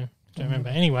was. I don't remember.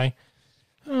 Anyway,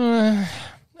 I'm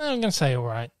going to say all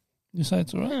right. You say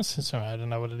it's all right? Yes, it's all right. I don't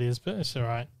know what it is, but it's all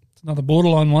right. It's another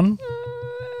borderline one.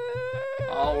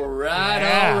 All right,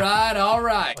 Yeah. all right, all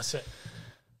right. What's it?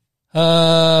 It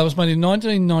was made in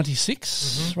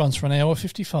 1996. Runs for an hour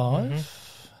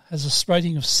 55. Has a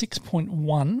rating of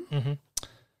 6.1.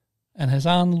 And has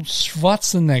Arnold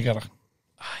Schwarzenegger.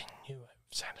 I knew it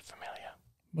sounded familiar.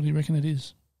 What do you reckon it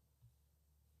is?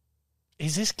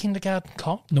 Is this Kindergarten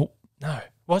Cop? Nope. No.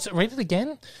 What's it? Read it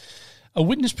again. A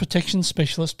witness protection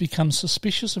specialist becomes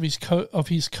suspicious of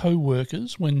his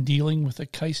co-workers when dealing with a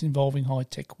case involving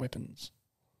high-tech weapons.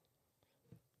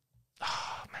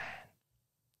 Oh man,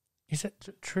 is it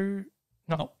true?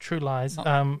 Not No. True Lies.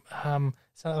 No.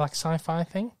 Is that like sci-fi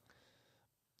thing?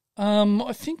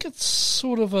 I think it's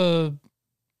sort of a...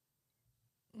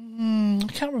 I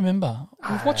can't remember.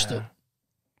 We've watched it.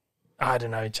 I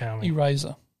don't know. Tell me.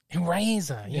 Eraser.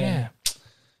 Eraser. Yeah.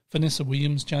 Vanessa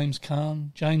Williams, James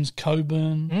Caan, James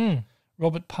Coburn,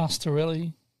 Robert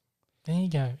Pastorelli. There you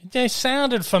go. They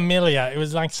sounded familiar. It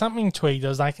was like something tweaked. I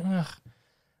was like, ugh,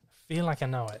 I feel like I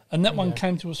know it. And that one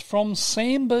came to us from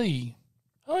Sam B.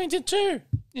 Oh, he did too.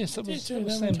 Yes, that was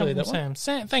That Sam B. That one.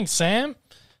 Sam. Thanks, Sam.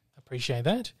 Appreciate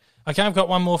that. Okay, I've got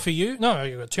one more for you. No,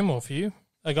 I've got two more for you.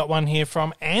 I got one here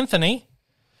from Anthony.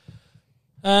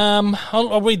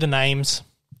 I'll read the names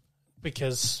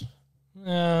because...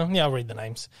 I'll read the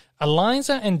names.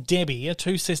 Eliza and Debbie are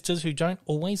two sisters who don't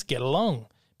always get along,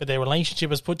 but their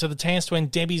relationship is put to the test when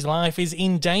Debbie's life is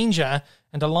in danger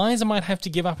and Eliza might have to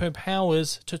give up her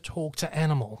powers to talk to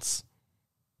animals.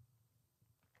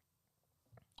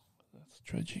 That's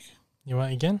tragic. You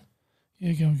right again?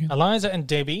 Yeah, go again. Eliza and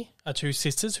Debbie are two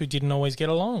sisters who don't always get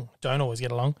along,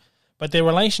 but their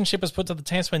relationship is put to the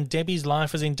test when Debbie's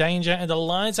life is in danger and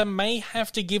Eliza may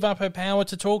have to give up her power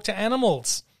to talk to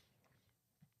animals.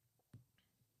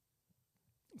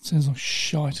 Sounds like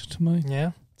shite to me.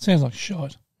 Yeah? Sounds like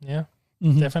shite. Yeah?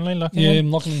 Definitely locking Yeah, in.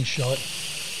 I'm locking in shite.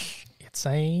 It's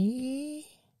a...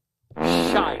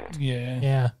 Shite. Yeah.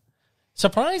 Yeah.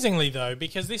 Surprisingly, though,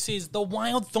 because this is the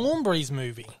Wild Thornberrys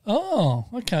movie. Oh,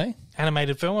 okay.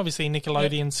 Animated film, obviously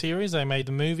Nickelodeon series. They made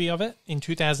the movie of it in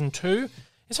 2002.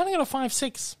 It's only got a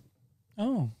 5.6.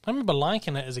 Oh, I remember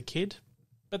liking it as a kid.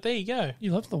 But there you go.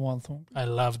 you love the Wild Thorn. I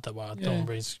loved the Wild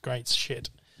Thornberrys. Great shit.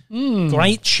 Mm.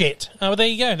 Great shit. Oh, well, there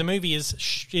you go. The movie is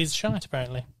shite,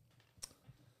 apparently.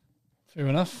 Fair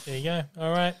enough. There you go.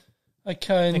 All right.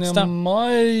 Okay, Next now up.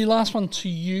 my last one to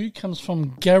you comes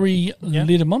from Gary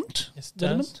Lidemont. Yes, it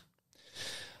does.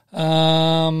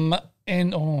 And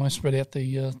And I almost read out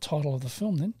the title of the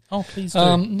film then. Oh, please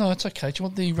do. No, it's okay. Do you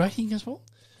want the rating as well?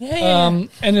 Yeah.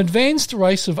 An advanced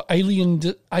race of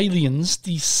aliens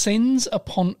descends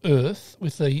upon Earth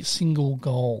with a single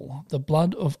goal: the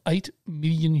blood of 8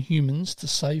 million humans to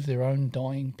save their own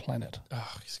dying planet.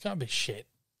 Oh, it's got to be shit.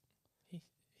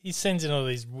 He sends in all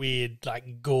these weird,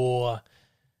 like, gore,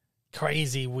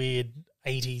 crazy, weird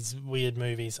 80s weird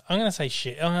movies. I'm going to say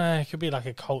shit. It could be like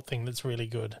a cult thing that's really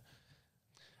good.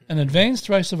 An advanced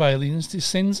race of aliens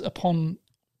descends upon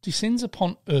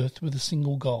Earth with a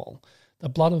single goal: the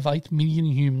blood of 8 million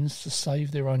humans to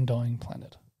save their own dying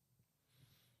planet.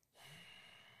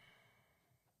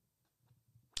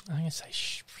 I'm going to say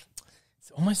it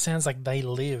almost sounds like They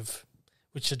Live,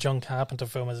 which the John Carpenter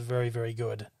film is very, very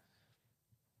good.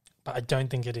 But I don't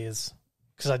think it is,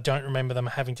 because I don't remember them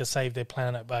having to save their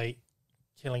planet by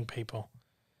killing people.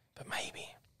 But maybe.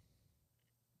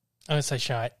 I'm going to say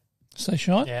Shite. Say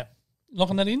Shite? Yeah.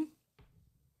 Locking that in?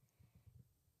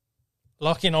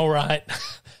 Lock in all right.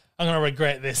 I'm going to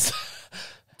regret this.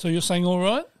 So you're saying all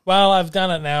right? Well, I've done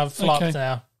it now. I've flopped Okay.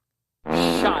 now.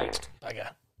 Shite. Bugger.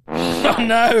 Oh,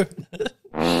 no.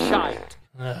 Shite.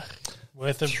 Ugh,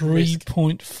 worth a risk.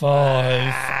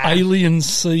 3.5. Alien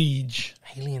Siege.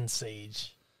 Alien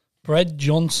Siege. Brad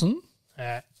Johnson,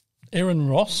 Uh, Aaron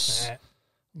Ross, uh,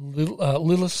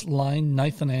 Lillis Lane,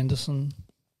 Nathan Anderson.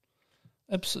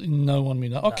 Absolutely no one we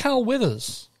know. Oh, Carl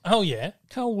Weathers. oh, yeah.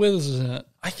 Carl Weathers is in it.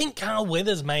 I think Carl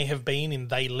Weathers may have been in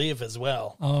They Live as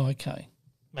well. Oh, okay.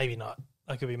 Maybe not.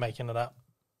 I could be making it up.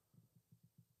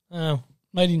 Oh,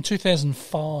 Made in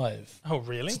 2005. oh,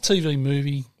 really? It's a TV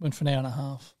movie. Went for an hour and a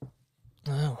half.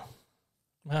 Oh,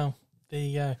 well, there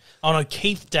you go. Oh no,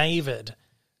 Keith David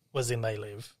was in They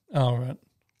Live. Oh, right.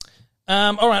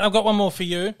 All right, I've got one more for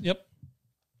you. Yep.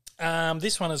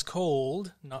 This one is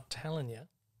called Not Telling You.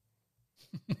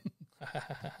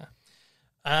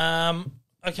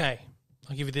 Okay,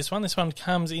 I'll give you this one. This one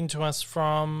comes into us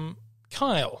from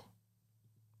Kyle.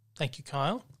 Thank you,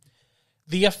 Kyle.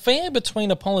 The affair between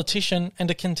a politician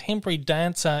and a contemporary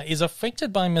dancer is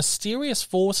affected by mysterious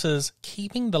forces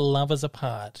keeping the lovers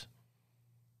apart.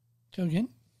 Go again.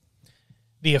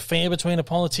 The affair between a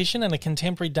politician and a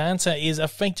contemporary dancer is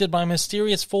affected by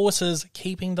mysterious forces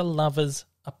keeping the lovers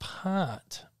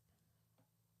apart.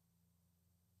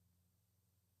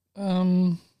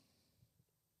 Oh,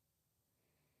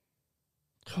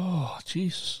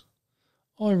 jeez.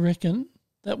 I reckon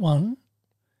that one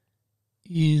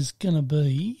is going to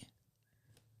be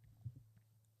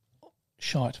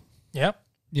Shite. Yep.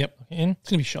 Yep. In. It's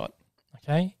going to be Shite.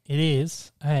 Okay. It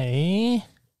is a...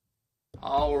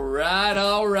 All right,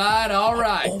 all right, all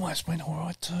right. Almost went all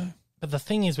right too. But the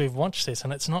thing is, we've watched this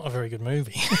and it's not a very good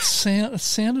movie. It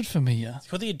sounded familiar. It's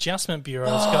called The Adjustment Bureau.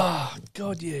 It's got Oh,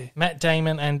 God, yeah. Matt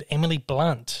Damon and Emily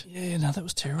Blunt. Yeah, no, that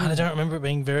was terrible. And I don't remember it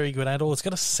being very good at all. It's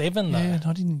got a 7 though. Yeah, and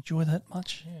I didn't enjoy that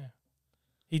much. Yeah.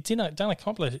 He did a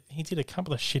couple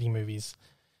of shitty movies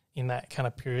in that kind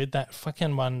of period. That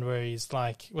fucking one where he's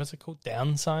like, what's it called?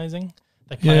 Downsizing.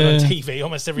 They play it on TV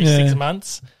almost every 6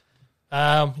 months.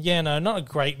 No, not a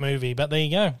great movie, but there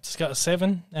you go. It's got a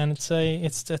 7, and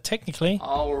it's technically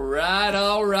All right,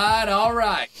 all right, all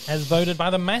right. as voted by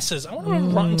the masses. I wonder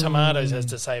what Rotten Tomatoes has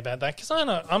to say about that, because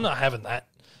I'm not having that.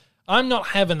 I'm not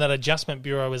having that Adjustment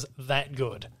Bureau is that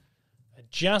good.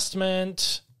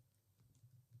 Adjustment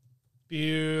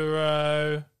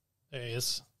Bureau. There he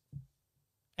is.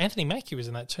 Anthony Mackie was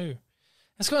in that too.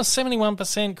 It's got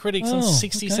 71% critics and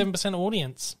 67%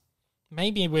 audience.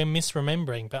 Maybe we're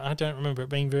misremembering, but I don't remember it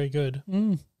being very good.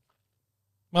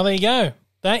 Well, there you go.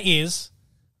 That is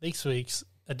this week's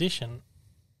edition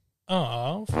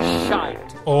of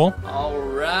Shite. Or. All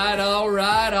right, all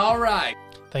right, all right.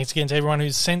 Thanks again to everyone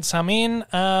who's sent some in.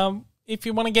 If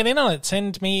you want to get in on it,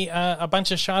 send me a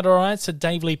bunch of Shite Alrights to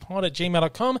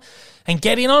davelypod@gmail.com and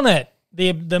get in on it.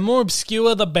 The more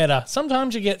obscure, the better.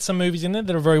 Sometimes you get some movies in there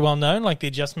that are very well known, like The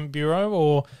Adjustment Bureau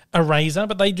or Eraser,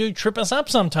 but they do trip us up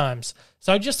sometimes.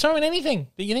 So just throw in anything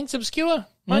that you think's obscure.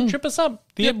 Might trip us up.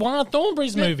 The Wild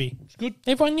Thornberrys movie. It's good.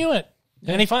 Everyone knew it.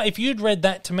 Yeah. And if you'd read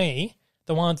that to me,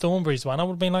 the Wild Thornberrys one, I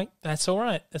would have been like, that's all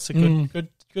right. That's a good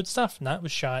stuff. No, it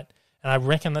was shite. And I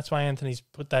reckon that's why Anthony's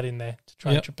put that in there to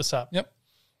try and trip us up. Yep.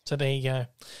 So there you go.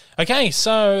 Okay,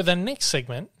 so the next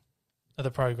segment of the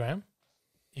program,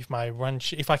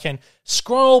 if I can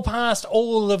scroll past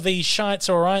all of these shites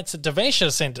or rights that Devesh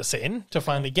has sent us in to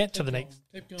finally get to the next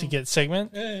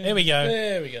segment. There we go.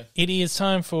 There we go. It is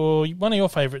time for one of your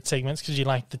favourite segments because you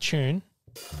like the tune.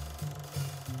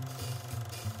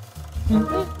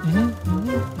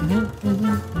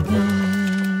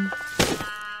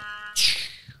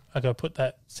 I got to put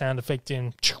that sound effect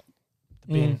in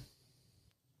the bin.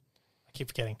 keep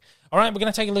forgetting. All right, we're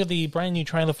going to take a look at the brand new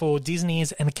trailer for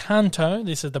Disney's Encanto.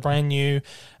 This is the brand new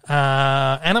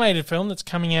animated film that's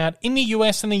coming out in the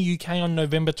US and the UK on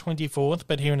November 24th,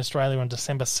 but here in Australia on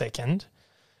December 2nd.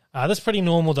 That's pretty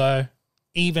normal, though,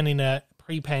 even in a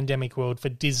pre-pandemic world, for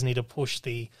Disney to push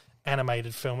the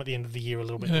animated film at the end of the year a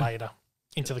little bit later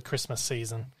into the Christmas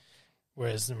season,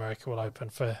 whereas America will open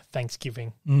for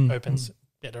Thanksgiving, opens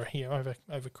better here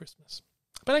over Christmas.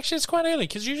 But actually, it's quite early,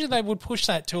 because usually they would push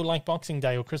that till like Boxing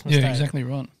Day or Christmas Day. Yeah, exactly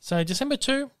right. So December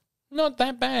 2, not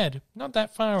that bad. Not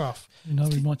that far off. You know,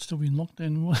 we might still be in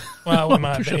lockdown. Well, we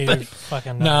might be.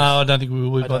 Fucking no, I don't think we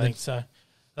will be. I don't think so.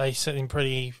 They seem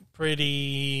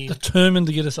pretty determined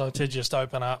to get us open. To just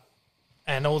open up.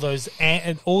 And all those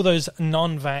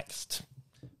non-vaxxed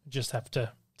just have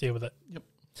to deal with it. Yep.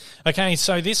 Okay,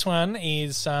 so this one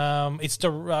is we'll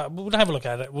have a look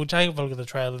at it. We'll take a look at the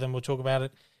trailer, then we'll talk about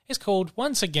it. It's called,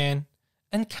 once again,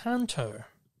 Encanto.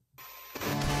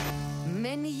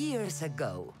 Many years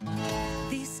ago,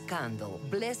 this candle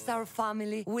blessed our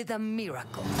family with a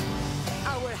miracle.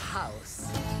 Our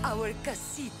house, our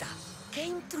casita,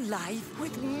 came to life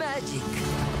with magic.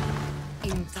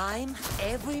 In time,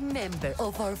 every member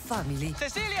of our family,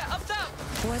 Cecilia, up top!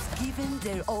 was given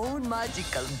their own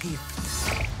magical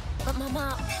gift. But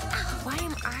Mama, why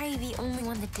am I the only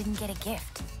one that didn't get a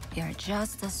gift? You're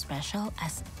just as special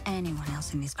as anyone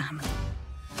else in this family.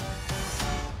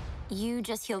 You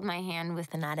just healed my hand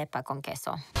with an arepa con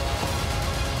queso.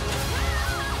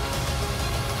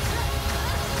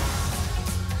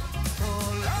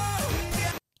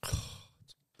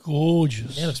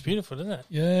 Gorgeous. Yeah, it looks beautiful, doesn't it?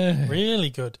 Yeah. Really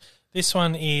good. This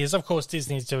one is, of course,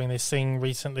 Disney's doing this thing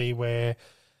recently where,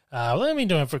 they've been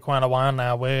doing it for quite a while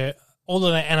now, where all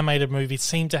of the animated movies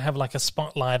seem to have like a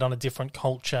spotlight on a different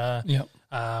culture,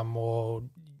 or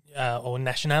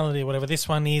nationality or whatever. This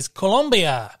one is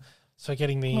Colombia. So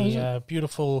getting the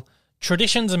beautiful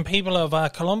traditions and people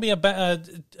of Colombia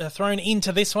thrown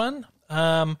into this one.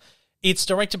 It's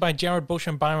directed by Jared Bush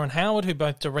and Byron Howard, who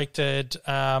both directed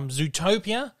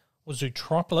Zootopia, or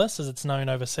Zootropolis as it's known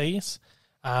overseas.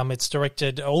 It's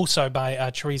directed also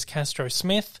by Therese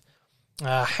Castro-Smith.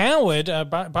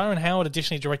 Byron Howard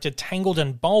additionally directed Tangled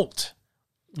and Bolt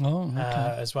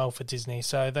as well for Disney.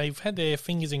 So they've had their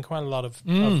fingers in quite a lot of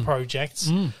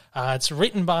projects. It's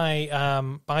written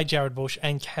by Jared Bush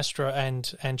and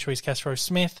Therese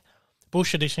Castro-Smith.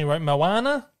 Bush additionally wrote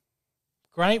Moana.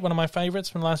 Great, one of my favourites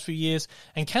from the last few years.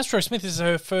 And Castro-Smith is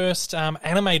her first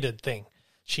animated thing.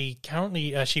 She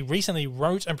recently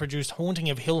wrote and produced Haunting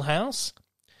of Hill House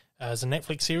as a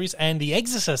Netflix series, and The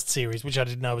Exorcist series, which I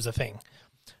didn't know was a thing.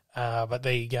 But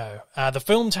there you go. The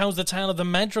film tells the tale of the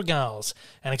Madrigals,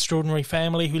 an extraordinary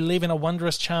family who live in a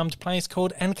wondrous, charmed place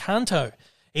called Encanto.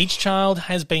 Each child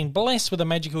has been blessed with a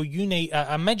magic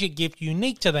gift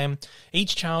unique to them,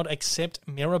 each child except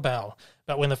Mirabel.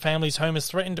 But when the family's home is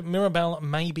threatened, Mirabel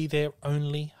may be their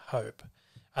only hope.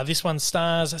 This one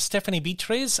stars Stephanie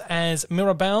Beatriz as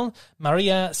Mirabel,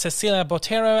 Maria Cecilia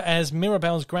Botero as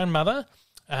Mirabel's grandmother.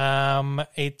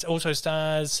 It also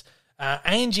stars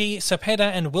Angie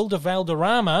Cepeda and Wilder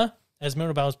Valderrama as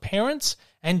Mirabel's parents,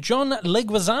 and John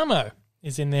Leguizamo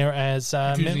is in there as...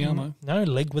 Leguizamo? No,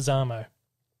 Leguizamo.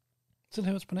 Is that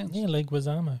how it's pronounced? Yeah,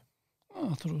 Leguizamo. Oh,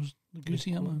 I thought it was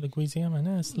Leguizamo. Leguizamo,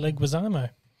 no, it's Leguizamo.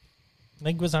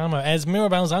 Leguizamo as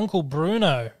Mirabel's uncle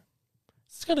Bruno.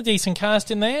 It's got a decent cast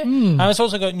in there. It's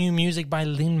also got new music by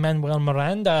Lin-Manuel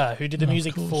Miranda, who did the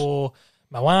music for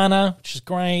Moana, which is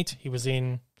great. He was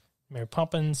in Mary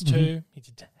Poppins too. He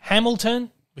did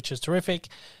Hamilton, which is terrific.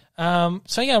 So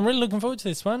yeah, I'm really looking forward to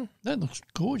this one. That looks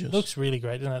gorgeous. Looks really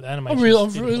great, doesn't it? The animation.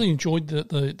 I've really enjoyed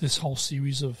this whole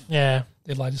series of their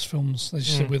latest films. They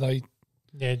just said where they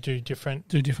do different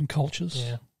cultures.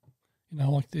 Yeah, you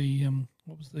know, like the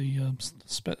what was the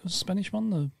Spanish one?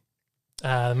 The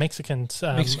Mexican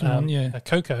one, yeah,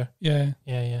 Coco. Yeah.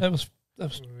 That was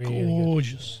really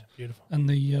gorgeous, beautiful. And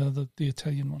the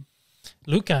Italian one.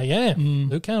 Luca, yeah.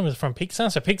 Luca was from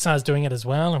Pixar, so Pixar's doing it as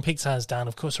well, and Pixar's done,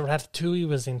 of course, Ratatouille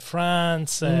was in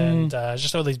France, and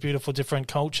just all these beautiful different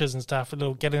cultures and stuff,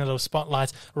 getting a little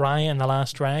spotlight. Raya and the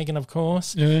Last Dragon, of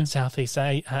course, Southeast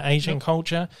Asian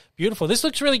culture. Beautiful. This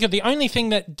looks really good. The only thing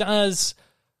that the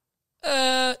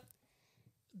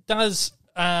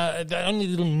only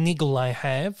little niggle I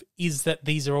have is that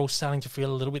these are all starting to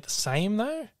feel a little bit the same,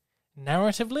 though.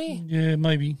 Narratively? Yeah,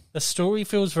 maybe. The story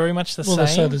feels very much the same. Well,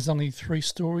 they say there's only 3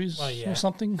 stories or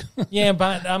something. Yeah,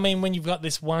 but, I mean, when you've got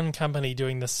this one company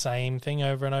doing the same thing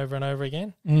over and over and over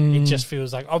again, it just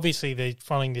feels like, obviously, they're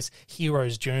following this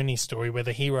hero's journey story where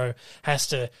the hero has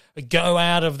to go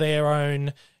out of their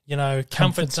own,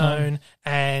 comfort zone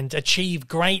and achieve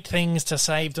great things to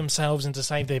save themselves and to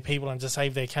save their people and to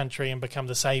save their country and become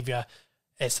the savior.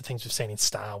 It's the things we've seen in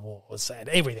Star Wars and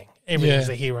everything. Everything's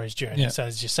the hero's journey. So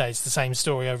as you say, it's the same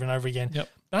story over and over again.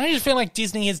 But I just feel like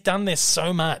Disney has done this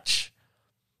so much.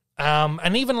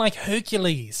 And even like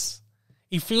Hercules.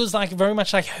 It feels like very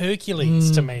much like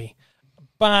Hercules to me.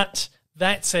 But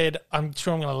that said, I'm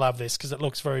sure I'm going to love this because it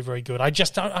looks very, very good. I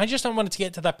just don't want it to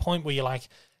get to that point where you're like,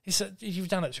 you've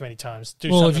done it too many times.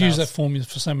 I've used that formula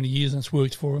for so many years and it's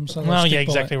worked for them. So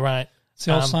exactly right. See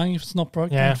what I was saying? If it's not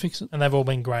broken, don't fix it. And they've all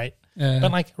been great. Yeah.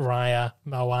 But like Raya,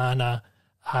 Moana,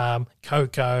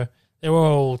 Coco, they're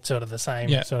all sort of the same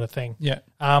sort of thing. Yeah.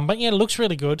 But yeah, it looks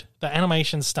really good. The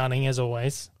animation's stunning as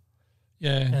always.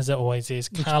 Yeah. As it always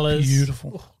is. Looks Colours.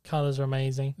 beautiful. Colours are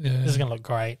amazing. Yeah. This is going to look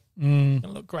great. It's going to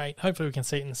look great. Hopefully we can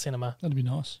see it in the cinema. That'd be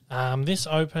nice. This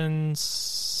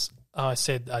opens... I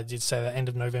did say that end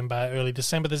of November, early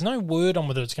December. There's no word on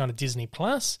whether it's going to Disney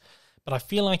Plus, but I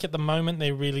feel like at the moment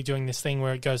they're really doing this thing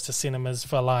where it goes to cinemas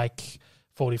for like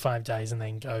 45 days and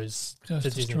then goes to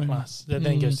Disney streaming. Plus.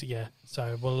 Then goes to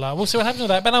So we'll see what happens with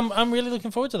that. But I'm really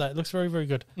looking forward to that. It looks very, very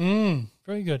good.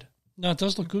 Very good. No, it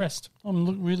does look good. Impressed.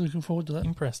 I'm really looking forward to that.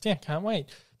 Impressed. Yeah, can't wait.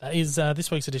 That is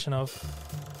this week's edition of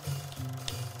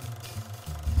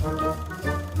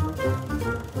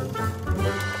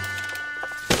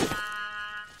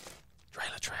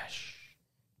Trailer Trash.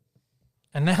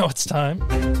 And now it's time.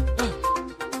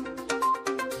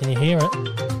 Can you hear it?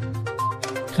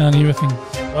 Can't hear a thing.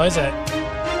 What is it?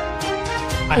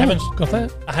 I haven't got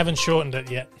that. I haven't shortened it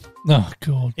yet. Oh,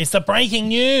 God. It's the breaking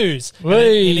news.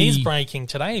 It is breaking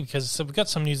today because we've got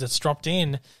some news that's dropped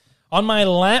in on my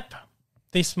lap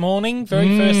this morning.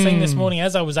 Very first thing this morning,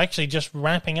 as I was actually just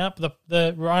wrapping up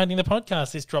the writing the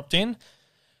podcast, this dropped in.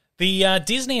 The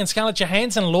Disney and Scarlett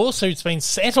Johansson lawsuit's been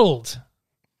settled.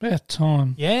 About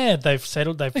time. Yeah, they've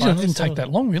settled. It didn't take that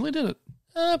long, really, did it?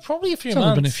 Probably a few It's months.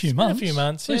 only been a few months. A few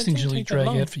months. These things usually drag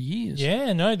long. out for years.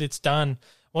 Yeah, no, it's done.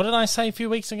 What did I say a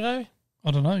few weeks ago? I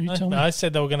don't know. You tell me. I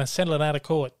said they were going to settle it out of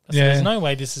court. I said, there's no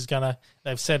way this is going to...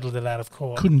 They've settled it out of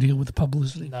court. Couldn't deal with the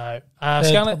publicity. No. Bad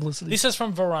Scarlett, publicity. this is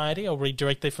from Variety. I'll read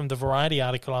directly from the Variety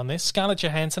article on this. Scarlett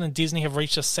Johansson and Disney have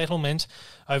reached a settlement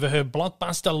over her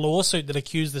blockbuster lawsuit that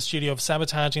accused the studio of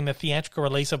sabotaging the theatrical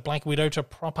release of Black Widow to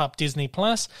prop up Disney+.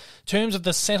 Terms of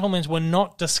the settlement were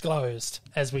not disclosed,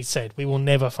 as we said. We will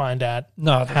never find out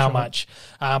how much.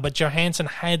 But Johansson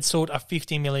had sought a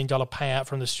 $50 million payout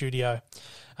from the studio.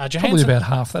 Probably about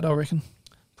half that, I reckon.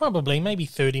 Probably, maybe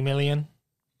 30 million.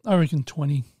 I reckon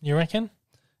 20. You reckon?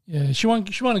 Yeah, she won't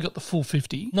have got the full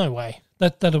 50. No way.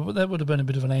 That would have been a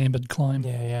bit of an ambered claim.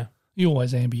 Yeah. You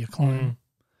always amber your claim.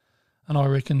 And I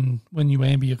reckon when you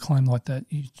amber your claim like that,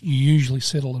 you usually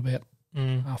settle about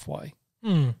halfway.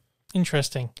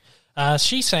 Interesting.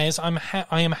 She says,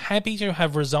 I am happy to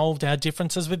have resolved our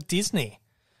differences with Disney.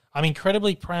 I'm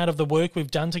incredibly proud of the work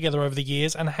we've done together over the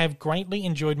years and have greatly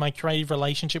enjoyed my creative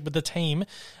relationship with the team,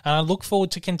 and I look forward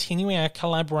to continuing our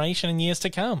collaboration in years to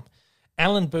come.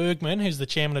 Alan Bergman, who's the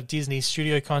chairman of Disney's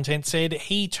studio content, said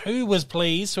he too was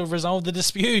pleased to have resolved the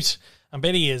dispute. I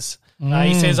bet he is.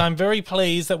 He says, I'm very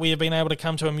pleased that we have been able to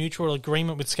come to a mutual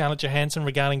agreement with Scarlett Johansson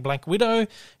regarding Black Widow.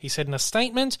 He said in a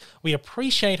statement, we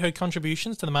appreciate her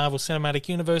contributions to the Marvel Cinematic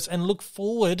Universe and look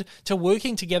forward to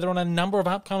working together on a number of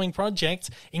upcoming projects,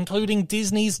 including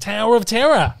Disney's Tower of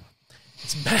Terror.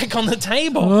 It's back on the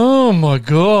table. Oh, my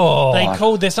God. They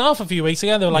called this off a few weeks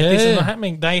ago. They were like, this is not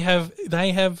happening. They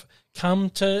have come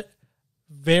to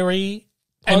very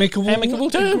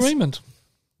amicable terms. Agreement.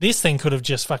 This thing could have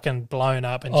just fucking blown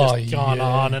up and just gone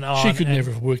on and on. She could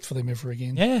never have worked for them ever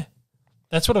again. Yeah.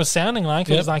 That's what it was sounding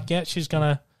like. It was like, yeah, she's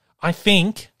going to... I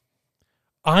think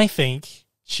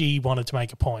she wanted to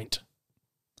make a point.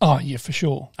 Oh, yeah, for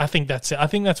sure. I think that's it. I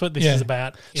think that's what this is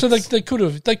about. So they could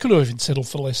have even settled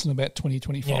for less than about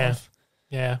 2025.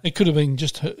 Yeah. It could have been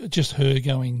just her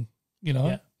going,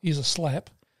 here's a slap.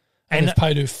 And they've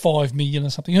paid her $5 million or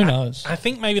something. Who knows? I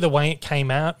think maybe the way it came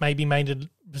out maybe made it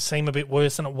seem a bit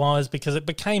worse than it was because it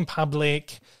became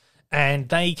public and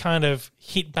they kind of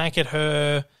hit back at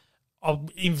her quite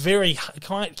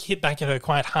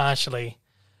harshly.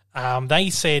 They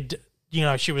said,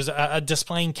 she was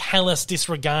displaying callous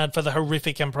disregard for the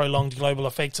horrific and prolonged global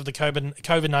effects of the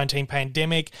COVID-19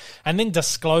 pandemic, and then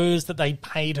disclosed that they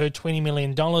paid her $20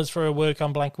 million for her work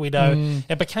on Black Widow.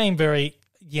 It became very,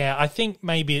 I think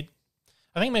maybe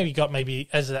got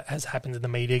as has happened in the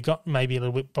media, got maybe a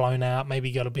little bit blown out,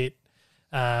 maybe got a bit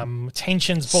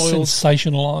tensions boiled.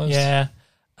 Sensationalised. Yeah.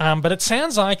 But it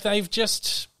sounds like they've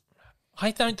just...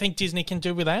 I don't think Disney can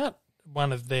do without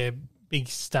one of their big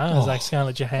stars like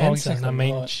Scarlett Johansson. Exactly I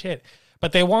mean, right. shit.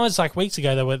 But there was, like, weeks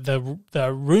ago, there were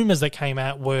the rumours that came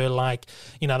out were, like,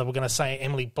 you know, they were going to say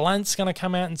Emily Blunt's going to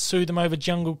come out and sue them over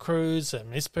Jungle Cruise,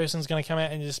 and this person's going to come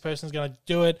out and this person's going to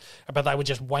do it, but they were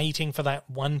just waiting for that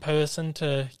one person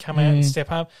to come out and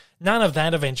step up. None of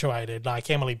that eventuated. Like,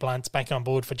 Emily Blunt's back on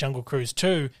board for Jungle Cruise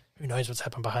 2. Who knows what's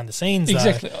happened behind the scenes, though.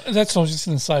 Exactly. That's what I was just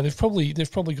going to say.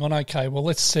 They've probably gone, okay, well,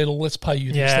 let's settle. Let's pay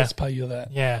you this. Let's pay you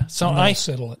that. Yeah. So I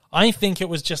settle it. I think it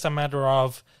was just a matter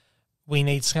of we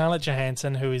need Scarlett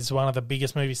Johansson, who is one of the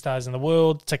biggest movie stars in the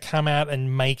world, to come out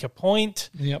and make a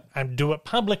point and do it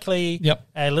publicly. Yep.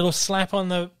 A little slap on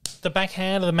the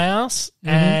backhand of the mouse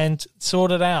and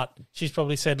sort it out. She's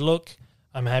probably said, look,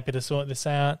 I'm happy to sort this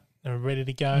out. I'm ready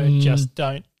to go. Just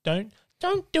don't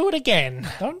do it again.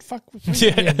 Don't fuck with me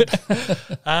again.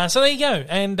 So there you go.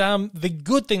 And the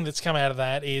good thing that's come out of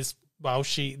that is, well,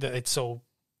 it's all,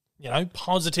 you know,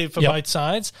 positive for both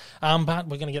sides. But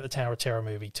we're going to get the Tower of Terror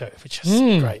movie too, which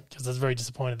is great because I was very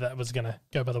disappointed that was going to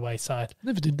go by the wayside.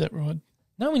 Never did that right.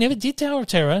 No, we never did Tower of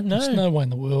Terror. No. There's no way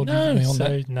in the world. No, you can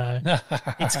be on no.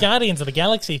 It's Guardians of the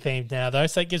Galaxy themed now, though,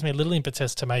 so that gives me a little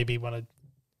impetus to maybe want to.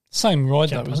 Same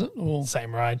ride, though, is it? Or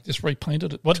same ride. Just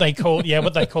repainted it. What they call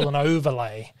an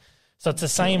overlay. So it's the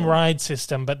same ride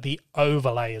system, but the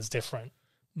overlay is different.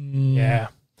 Yeah.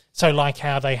 So like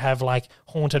how they have like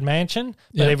Haunted Mansion,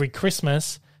 but every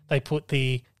Christmas they put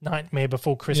the Nightmare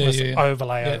Before Christmas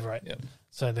overlay over it. Yep.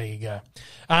 So there you go.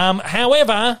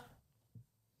 However,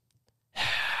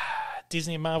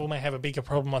 Disney and Marvel may have a bigger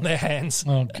problem on their hands.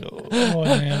 Oh God! Oh,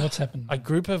 man, what's happened? A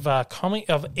group of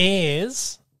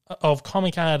heirs of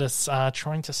comic artists are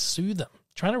trying to sue them,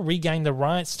 trying to regain the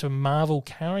rights to Marvel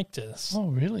characters. Oh,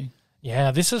 really?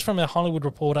 Yeah, this is from a Hollywood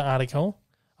Reporter article.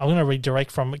 I'm going to read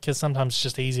direct from it because sometimes it's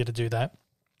just easier to do that.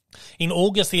 In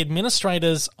August, the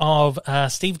administrators of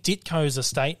Steve Ditko's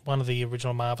estate, one of the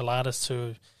original Marvel artists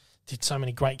who did so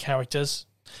many great characters,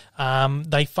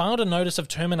 they filed a notice of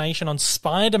termination on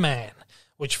Spider-Man,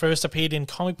 which first appeared in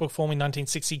comic book form in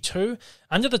 1962.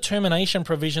 Under the termination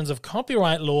provisions of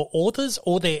copyright law, authors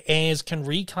or their heirs can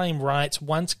reclaim rights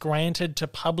once granted to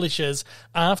publishers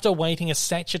after waiting a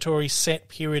statutory set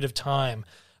period of time.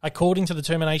 According to the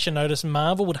termination notice,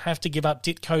 Marvel would have to give up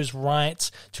Ditko's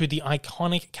rights to the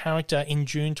iconic character in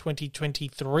June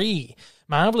 2023.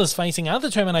 Marvel is facing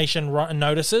other termination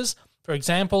notices. For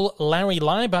example, Larry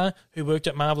Leiber, who worked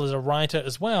at Marvel as a writer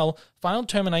as well, filed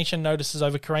termination notices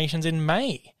over creations in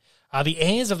May. The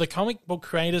heirs of the comic book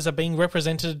creators are being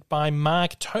represented by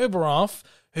Mark Toberoff,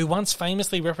 who once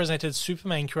famously represented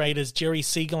Superman creators Jerry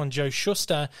Siegel and Joe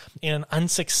Shuster in an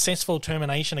unsuccessful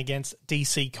termination against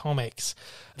DC Comics.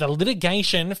 The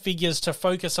litigation figures to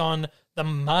focus on the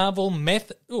Marvel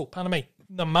method.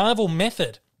 The Marvel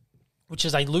method, which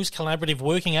is a loose collaborative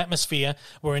working atmosphere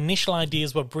where initial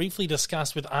ideas were briefly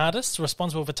discussed with artists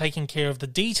responsible for taking care of the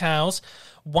details.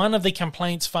 One of the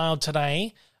complaints filed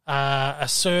today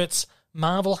asserts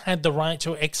Marvel had the right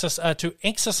to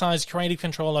exercise creative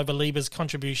control over Lieber's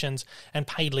contributions and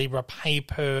paid Lieber a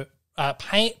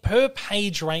per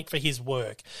page rate for his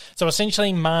work. So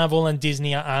essentially Marvel and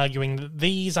Disney are arguing that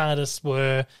these artists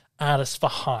were artists for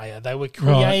hire. They were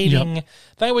creating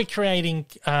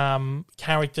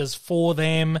characters for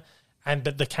them, and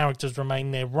but the characters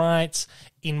remain their rights.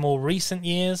 In more recent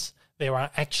years, there are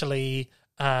actually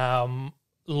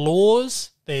laws.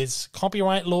 There's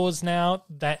copyright laws now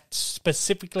that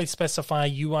specifically specify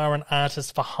you are an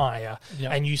artist for hire,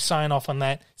 and you sign off on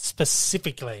that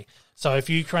specifically. So if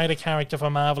you create a character for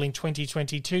Marvel in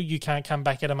 2022, you can't come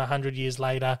back at them 100 years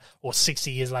later or 60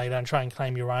 years later and try and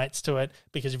claim your rights to it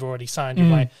because you've already signed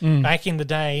your way. Back in the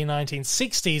day,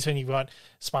 1960s, when you've got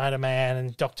Spider-Man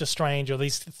and Doctor Strange or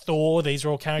these Thor, these are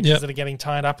all characters that are getting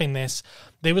tied up in this.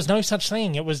 There was no such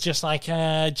thing. It was just like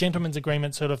a gentleman's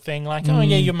agreement sort of thing, like, oh,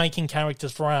 yeah, you're making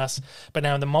characters for us. But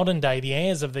now in the modern day, the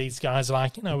heirs of these guys are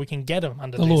like, we can get them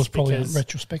under this. The law's probably not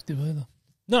retrospective either.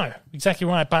 No, exactly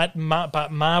right. But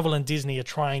Marvel and Disney are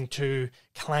trying to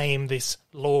claim this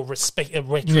law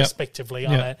retrospectively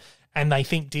on it, and they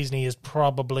think Disney is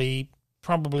probably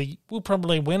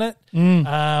win it.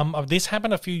 This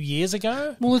happened a few years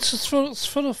ago. Well, it's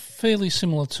sort of fairly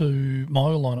similar to my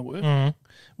line of work,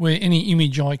 where any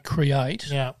image I create,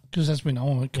 because as we know,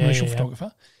 I'm a commercial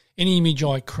photographer, any image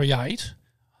I create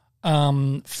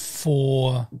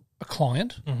for a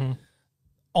client,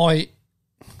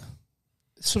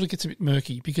 it sort of gets a bit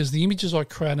murky because the images I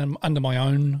create under my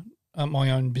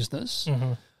own business,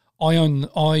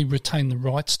 I retain the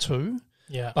rights to,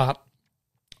 but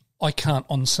I can't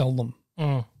on-sell them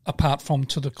apart from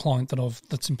to the client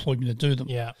that's employed me to do them.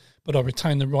 But I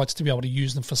retain the rights to be able to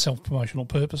use them for self-promotional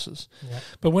purposes.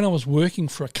 But when I was working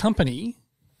for a company,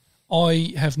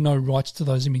 I have no rights to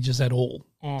those images at all.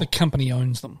 The company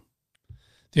owns them.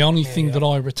 The only thing that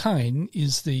I retain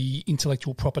is the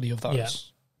intellectual property of those. Yeah.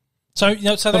 So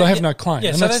but I have no claim.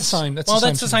 Yeah, and so that's the same.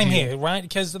 That's the same here, right?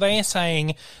 Because they're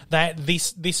saying that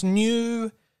this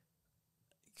new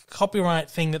copyright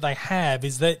thing that they have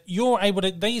is that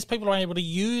these people are able to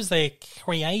use their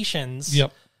creations.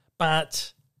 Yep.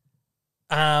 But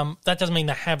that doesn't mean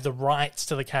they have the rights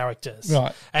to the characters.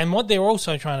 Right. And what they're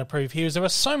also trying to prove here is there are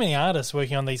so many artists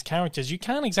working on these characters, you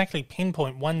can't exactly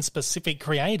pinpoint one specific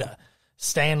creator.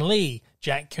 Stan Lee,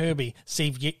 Jack Kirby,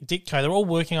 Steve Ditko, they're all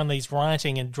working on these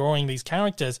writing and drawing these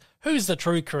characters. Who's the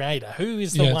true creator? Who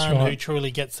is the one who truly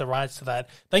gets the rights to that?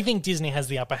 They think Disney has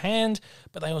the upper hand,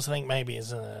 but they also think maybe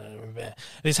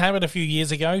this happened a few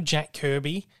years ago. Jack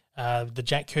Kirby, the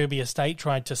Jack Kirby estate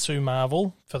tried to sue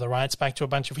Marvel for the rights back to a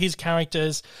bunch of his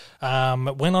characters.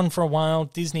 It went on for a while.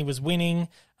 Disney was winning,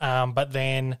 but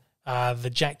then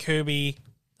the Jack Kirby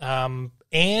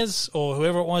heirs or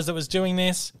whoever it was that was doing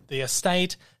this, the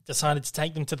estate decided to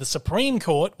take them to the Supreme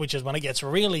Court, which is when it gets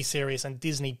really serious, and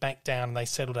Disney backed down and they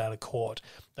settled out of court.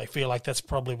 They feel like that's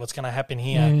probably what's going to happen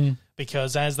here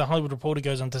because, as the Hollywood Reporter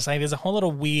goes on to say, there's a whole lot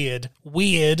of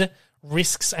weird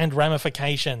risks and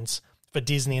ramifications for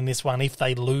Disney in this one if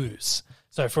they lose.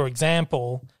 So, for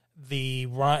example, it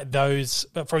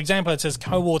says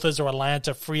co-authors are allowed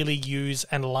to freely use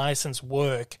and license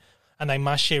work and they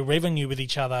must share revenue with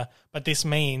each other. But this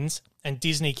means, and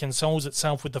Disney consoles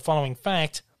itself with the following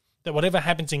fact, that whatever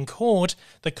happens in court,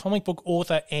 the comic book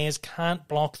author heirs can't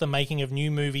block the making of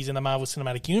new movies in the Marvel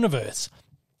Cinematic Universe.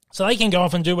 So they can go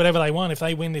off and do whatever they want. If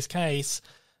they win this case,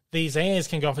 these heirs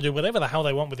can go off and do whatever the hell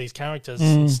they want with these characters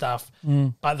and stuff.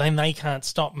 But then they can't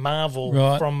stop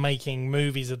Marvel from making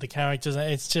movies of the characters.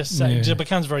 It's just it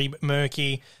becomes very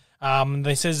murky.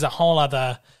 This is a whole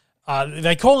other...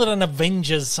 they call it an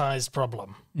Avengers-sized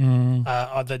problem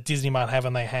that Disney might have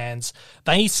on their hands.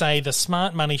 They say the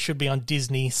smart money should be on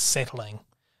Disney settling.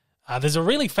 There's a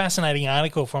really fascinating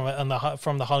article from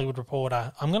the Hollywood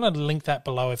Reporter. I'm going to link that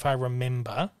below if I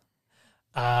remember.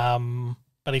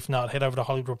 But if not, head over to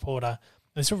Hollywood Reporter.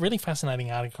 There's a really fascinating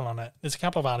article on it. There's a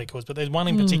couple of articles, but there's one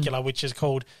in particular which is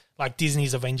called like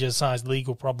Disney's Avengers-sized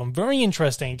legal problem. Very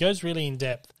interesting. It goes really in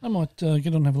depth. I might get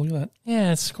on and have a look at that.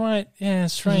 Yeah, it's quite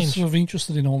strange. I'm sort of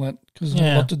interested in all that because it's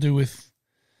a lot to do with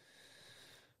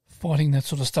fighting that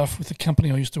sort of stuff with the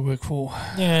company I used to work for.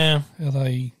 Yeah. How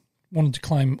they wanted to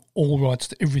claim all rights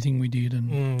to everything we did,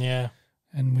 and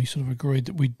and we sort of agreed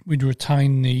that we'd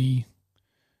retain the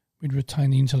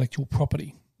intellectual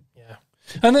property.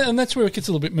 And that's where it gets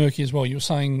a little bit murky as well. You were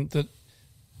saying that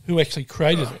who actually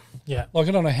created it. Yeah. Like,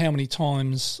 I don't know how many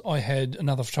times I had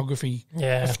a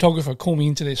photographer call me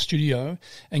into their studio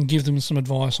and give them some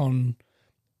advice on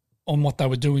what they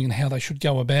were doing and how they should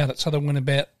go about it. So they went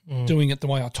about doing it the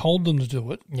way I told them to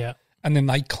do it. Yeah. And then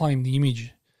they claimed the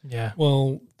image. Yeah.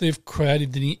 Well, they've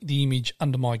created the image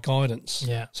under my guidance.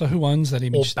 Yeah. So who owns that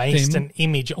image? Or based an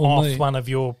image off one of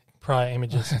your prior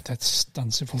images. That's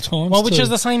done several times. Well, which is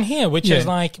the same here, which is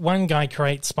like one guy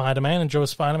creates Spider-Man and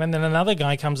draws Spider-Man, then another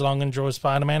guy comes along and draws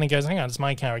Spider-Man and goes, hang on, it's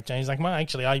my character. And he's like, well,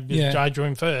 actually, I drew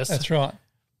him first. That's right.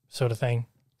 Sort of thing.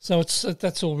 So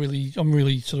that's all really, I'm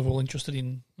really sort of all interested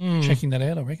in checking that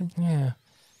out, I reckon. Yeah.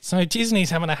 So Disney's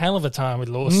having a hell of a time with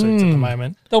lawsuits at the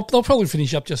moment. They'll probably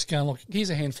finish up just going, look, here's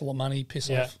a handful of money,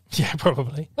 piss off. Yeah,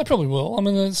 probably. They probably will. I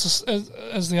mean, it's just,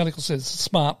 as the article says, it's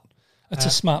smart. It's a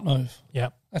smart move. Yeah.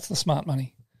 That's the smart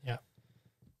money. Yeah.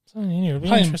 So, it'll be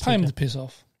pay interesting. them to piss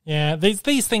off. Yeah,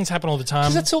 these things happen all the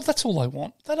time. Because that's all they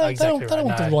want. They don't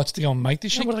want the rights to go and make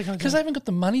this shit because they haven't got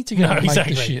the money to go and make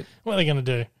this shit. What are they going to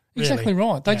do? Really? Exactly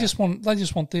right. They just want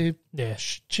their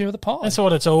share of the pie. That's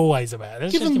what it's always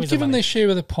about. Give them their share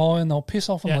of the pie and they'll piss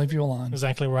off and leave you alone.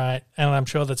 Exactly right. And I'm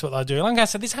sure that's what they'll do. Like I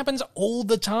said, this happens all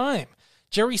the time.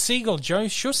 Jerry Siegel, Joe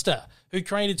Shuster, who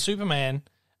created Superman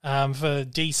for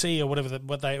DC or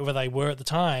whatever they were at the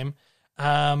time,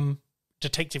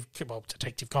 Detective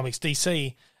Comics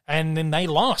DC, and then they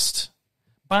lost.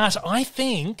 But I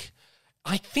think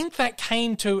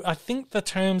the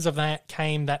terms of that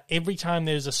came that every time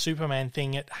there's a Superman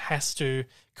thing, it has to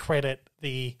credit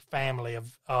the family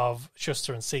of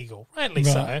Shuster and Siegel, rightly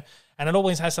so. And it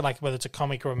always has to, like, whether it's a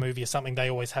comic or a movie or something, they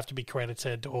always have to be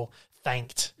credited or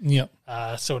thanked,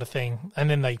 sort of thing. And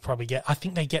then they probably get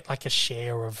like a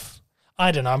share of,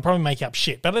 I don't know, I'm probably making up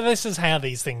shit, but this is how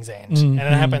these things end, and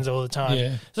it happens all the time.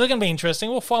 Yeah. So it's going to be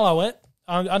interesting. We'll follow it.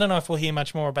 I don't know if we'll hear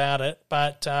much more about it,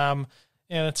 but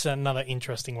that's another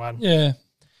interesting one. Yeah.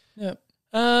 Yeah.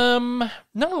 Not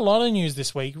a lot of news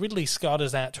this week. Ridley Scott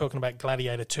is out talking about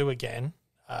Gladiator 2 again.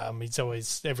 It's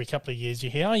always, every couple of years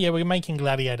you hear, we're making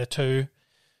Gladiator 2.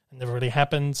 It never really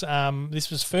happened. This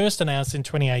was first announced in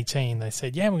 2018. They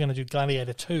said, yeah, we're going to do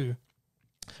Gladiator 2.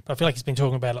 But I feel like he's been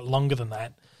talking about it longer than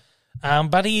that.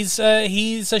 But he's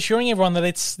assuring everyone that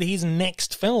it's his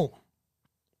next film.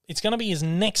 It's going to be his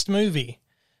next movie.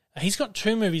 He's got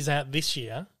 2 movies out this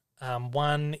year.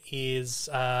 One is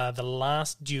The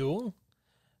Last Duel,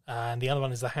 and the other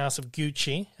one is The House of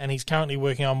Gucci. And he's currently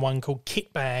working on one called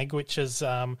Kit Bag, which is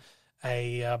a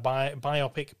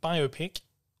biopic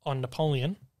on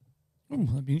Napoleon. Ooh,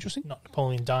 that'd be interesting. Not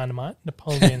Napoleon Dynamite,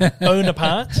 Napoleon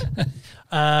Bonaparte.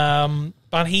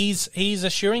 But he's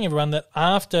assuring everyone that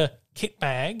after Kit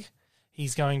Bag,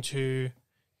 he's going to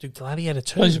do Gladiator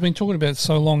 2. Well, he's been talking about it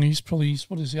so long. He's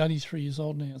 83 years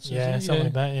old now. Yeah, something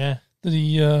like that, yeah. That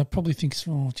he probably thinks,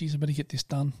 oh, geez, I better get this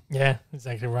done. Yeah,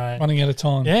 exactly right. Running out of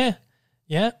time. Yeah.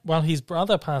 Yeah, well, his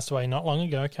brother passed away not long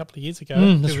ago, a couple of years ago.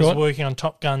 That's he was right. working on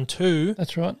Top Gun 2.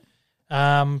 That's right.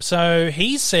 So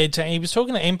he said, he was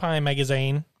talking to Empire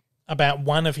magazine about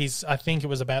one of his, I think it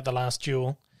was about The Last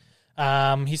Duel.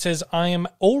 He says, I'm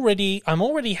already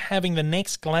having the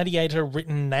next Gladiator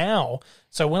written now.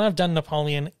 So when I've done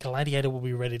Napoleon, Gladiator will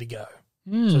be ready to go.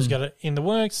 So he's got it in the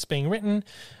works, it's being written.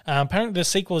 Apparently the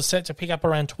sequel is set to pick up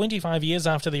around 25 years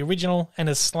after the original and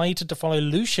is slated to follow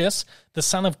Lucius, the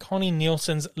son of Connie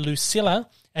Nielsen's Lucilla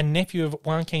and nephew of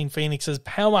Joaquin Phoenix's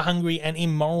power-hungry and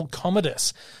immoral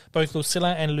Commodus. Both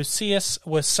Lucilla and Lucius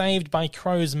were saved by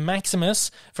Crow's Maximus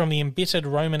from the embittered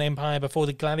Roman Empire before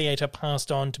the Gladiator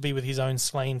passed on to be with his own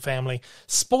slain family.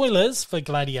 Spoilers for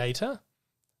Gladiator.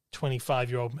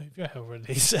 25-year-old movie, however old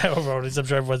it is. I'm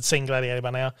sure everyone's seen Gladiator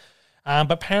by now.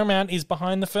 But Paramount is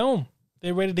behind the film.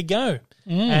 They're ready to go.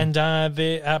 And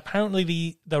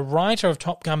apparently the writer of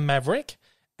Top Gun Maverick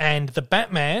and the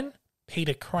Batman,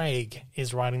 Peter Craig,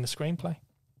 is writing the screenplay.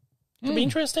 Could be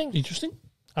interesting. Interesting.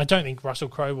 I don't think Russell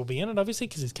Crowe will be in it, obviously,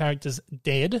 because his character's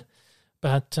dead.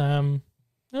 But it'll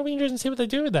be interesting to see what they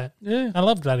do with that. Yeah. I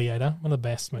love Gladiator. One of the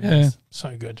best movies. Yeah.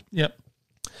 So good. Yep.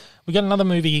 We got another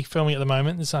movie filming at the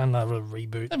moment. It's another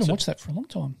reboot. I haven't watched that for a long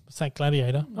time. It's that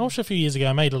Gladiator. I watched it a few years ago.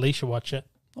 I made Alicia watch it.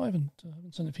 I haven't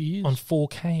seen it for years. On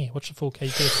 4K. Watch the 4K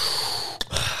disc.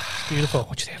 It's beautiful.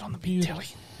 Watch that on the big telly.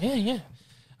 Yeah, yeah.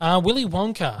 Willy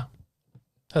Wonka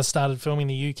has started filming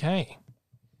the UK.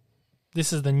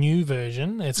 This is the new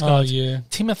version. It's got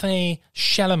Timothy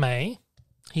Chalamet.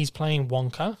 He's playing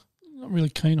Wonka. Not really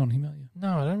keen on him, are you?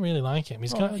 No, I don't really like him.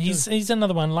 He's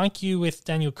another one, like you with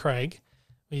Daniel Craig,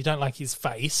 where you don't like his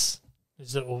face.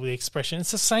 Is it all the expression?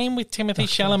 It's the same with Timothy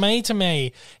Chalamet to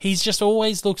me. He's just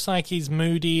always looks like he's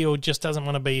moody or just doesn't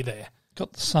want to be there.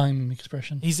 Got the same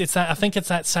expression. I think it's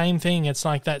that same thing. It's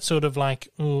like that sort of like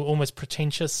almost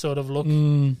pretentious sort of look.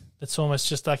 That's almost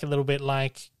just like a little bit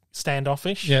like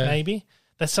standoffish, maybe.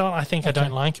 That's all I think I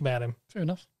don't like about him. Fair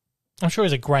enough. I'm sure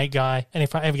he's a great guy, and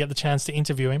if I ever get the chance to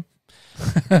interview him,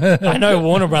 I know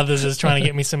Warner Brothers is trying to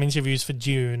get me some interviews for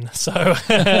June. So,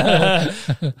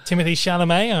 Timothy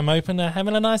Chalamet, I'm open to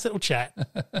having a nice little chat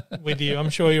with you. I'm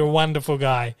sure you're a wonderful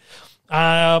guy.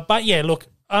 But yeah, look,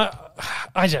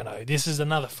 I don't know. This is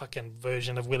another fucking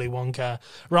version of Willy Wonka.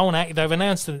 They've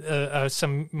announced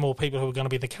some more people who are going to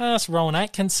be the cast. Rowan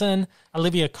Atkinson,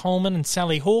 Olivia Colman, and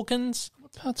Sally Hawkins.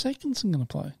 What part's Atkinson going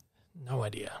to play? No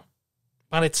idea.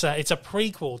 But it's a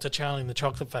prequel to Charlie and the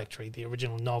Chocolate Factory, the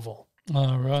original novel.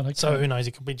 Oh, right. Okay. So who knows?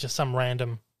 It could be just some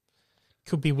random...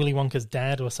 Could be Willy Wonka's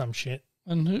dad or some shit.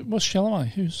 And what's Chalamet?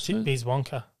 He's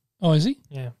Wonka. Oh, is he?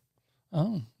 Yeah.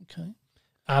 Oh, okay.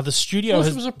 The studio if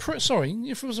it was a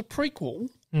prequel,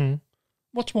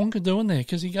 what's Wonka doing there?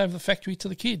 Because he gave the factory to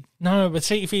the kid. No, but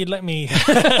see, if he'd let me...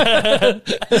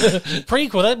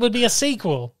 Prequel, that would be a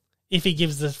sequel. If he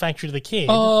gives the factory to the kid.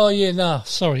 Oh, yeah, no.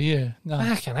 Sorry, yeah. No.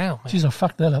 Fucking hell, man. Jeez, I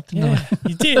fucked that up, didn't I?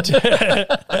 You did.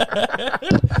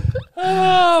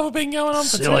 We've been going on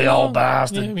for too long. Silly old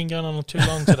bastard. Yeah, we've been going on too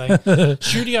long today.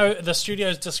 The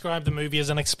studios described the movie as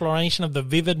an exploration of the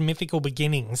vivid mythical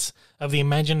beginnings of the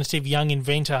imaginative young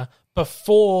inventor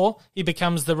before he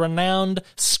becomes the renowned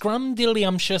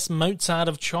scrumdiddlyumptious Mozart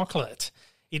of chocolate.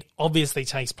 It obviously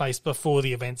takes place before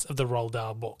the events of the Roald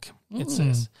Dahl book, it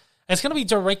says. It's going to be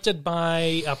directed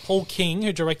by Paul King,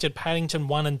 who directed Paddington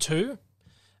 1 and 2.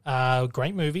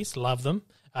 Great movies, love them.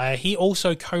 He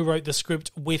also co-wrote the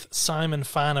script with Simon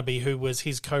Farnaby, who was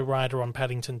his co-writer on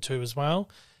Paddington 2 as well.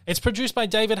 It's produced by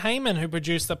David Heyman, who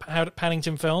produced the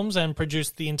Paddington films and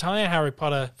produced the entire Harry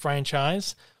Potter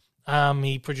franchise.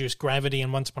 He produced Gravity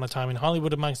and Once Upon a Time in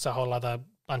Hollywood, amongst a whole other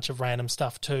bunch of random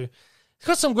stuff too. It's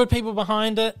got some good people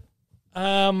behind it.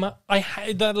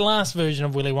 The last version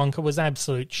of Willy Wonka was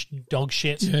absolute dog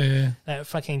shit. Yeah. That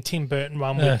fucking Tim Burton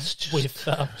one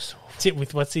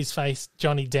with what's his face,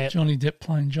 Johnny Depp. Johnny Depp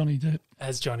playing Johnny Depp.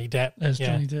 As Johnny Depp.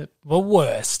 Johnny Depp. The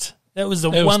worst. That was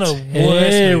one of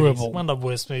the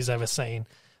worst movies I've ever seen.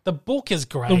 The book is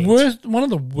great. One of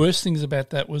the worst things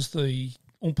about that was the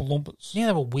Oompa Loompas. Yeah,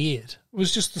 they were weird. It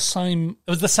was just the same.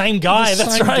 It was the same guy. The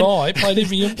that's same right. guy played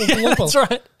every Oompa Loompa. That's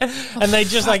right. And they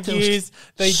just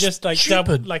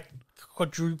stupid.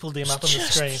 Quadrupled him up on the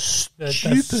screen. The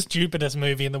stupidest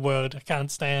movie in the world. I can't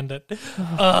stand it. But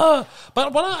I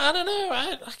don't know.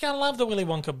 I kind of love the Willy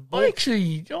Wonka book. I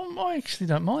actually don't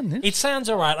mind this. It sounds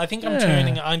all right. I think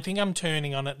I'm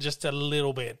turning on it just a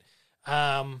little bit.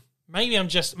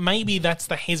 Maybe that's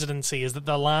the hesitancy, is that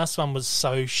the last one was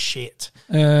so shit.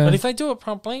 But if they do it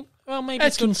properly, well, maybe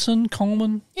Atkinson,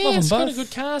 Coleman, yeah, it's got a good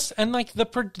cast, and like the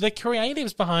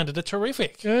creatives behind it are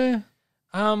terrific. Yeah.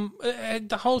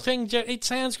 The whole thing, it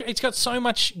sounds great. It's got so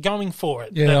much going for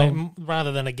it,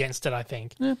 rather than against it, I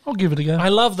think. Yeah, I'll give it a go. I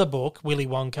love the book, Willy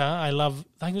Wonka. I think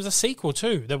there was a sequel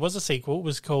too. There was a sequel. It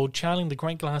was called Charlie and the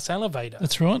Great Glass Elevator.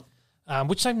 That's right.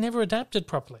 Which they've never adapted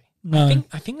properly. No.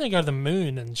 I think they go to the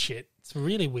moon and shit. It's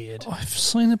really weird. I've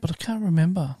seen it, but I can't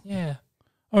remember. Yeah.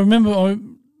 I remember,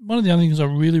 one of the only things I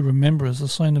really remember is the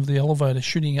scene of the elevator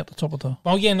shooting at the top of the...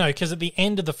 Well, yeah, no, because at the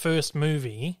end of the first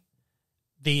movie,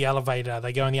 they go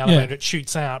in the elevator, it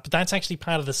shoots out, but that's actually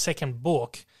part of the second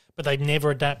book, but they've never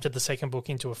adapted the second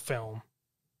book into a film.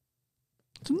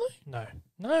 Didn't they?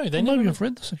 No, they maybe never. I've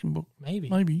read the second book.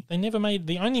 Maybe. They never made...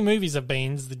 The only movies have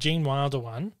been the Gene Wilder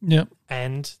one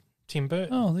and Tim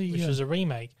Burton, which was a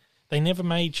remake. They never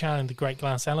made Charlie and the Great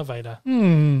Glass Elevator,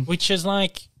 which is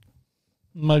like...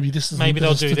 Maybe this is... Maybe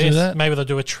they'll do this. Maybe they'll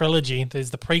do a trilogy.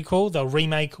 There's the prequel. They'll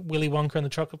remake Willy Wonka and the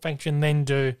Chocolate Factory and then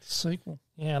do... Sequel.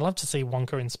 Yeah, I'd love to see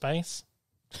Wonka in space.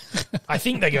 I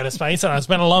think they go to space, and it's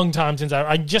been a long time since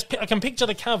I can picture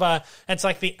the cover. It's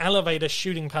like the elevator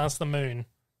shooting past the moon.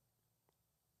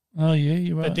 Oh, yeah,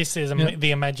 you're right. But this is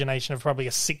the imagination of probably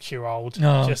a 6-year-old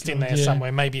in there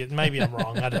somewhere. Maybe I'm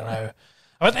wrong. I don't know.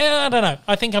 But I don't know.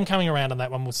 I think I'm coming around on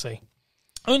that one. We'll see.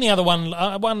 Only other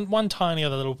one tiny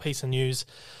other little piece of news.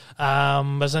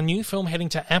 There's a new film heading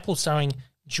to Apple starring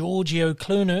George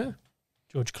Clooney,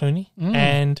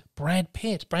 and Brad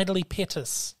Pitt, Bradley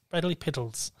Pittles.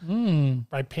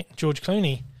 Brad Pitt, George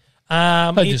Clooney.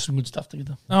 They do some good stuff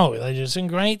together. Oh, they do some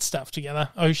great stuff together.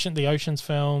 The Ocean's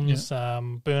films,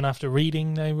 Burn After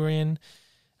Reading they were in,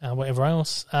 whatever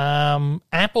else.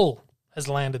 Apple has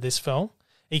landed this film.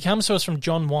 He comes to us from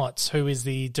John Watts, who is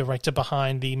the director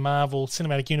behind the Marvel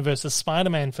Cinematic Universe's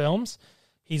Spider-Man films.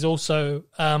 He's also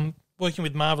working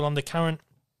with Marvel on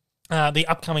the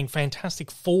upcoming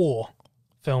Fantastic Four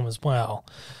film as well.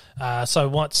 So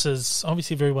Watts is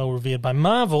obviously very well revered by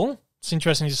Marvel. It's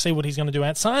interesting to see what he's going to do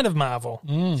outside of Marvel.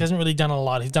 He hasn't really done a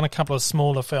lot. He's done a couple of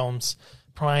smaller films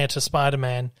prior to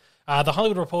Spider-Man. The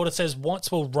Hollywood Reporter says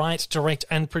Watts will write, direct,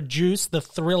 and produce the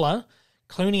thriller.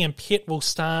 Clooney and Pitt will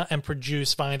star and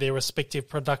produce via their respective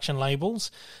production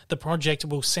labels. The project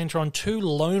will centre on 2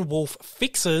 lone wolf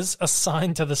fixers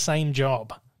assigned to the same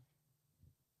job.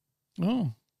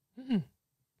 Oh.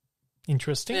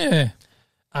 Interesting. Yeah.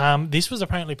 This was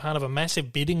apparently part of a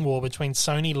massive bidding war between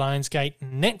Sony, Lionsgate,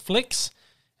 and Netflix,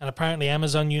 and apparently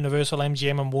Amazon, Universal,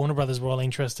 MGM, and Warner Brothers were all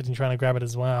interested in trying to grab it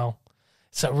as well.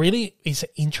 So really, it's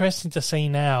interesting to see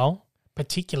now,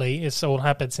 particularly, it's all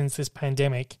happened since this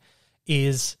pandemic,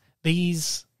 is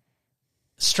these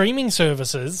streaming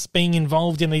services being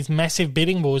involved in these massive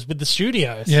bidding wars with the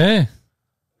studios. Yeah.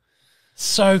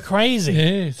 So crazy. Yeah,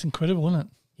 it's incredible, isn't it?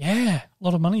 Yeah. A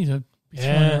lot of money to be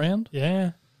thrown around.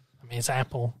 Yeah. I mean, it's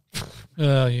Apple.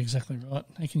 Oh, you're exactly right.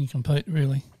 How can you compete,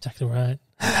 really? Exactly right.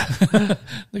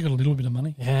 They got a little bit of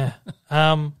money. Yeah.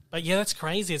 But yeah, that's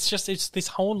crazy. It's this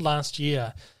whole last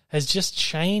year has just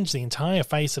changed the entire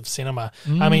face of cinema.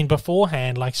 I mean,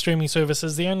 beforehand, like streaming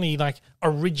services, the only like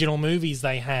original movies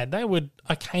they had, they would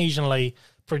occasionally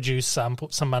produce some,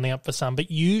 put some money up for some, but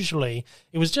usually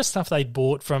it was just stuff they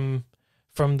bought from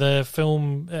the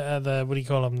film,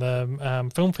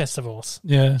 the film festivals.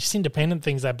 Yeah. Just independent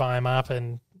things, they buy them up.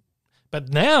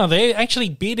 But now they're actually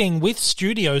bidding with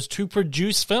studios to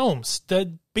produce films.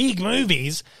 The big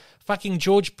movies, fucking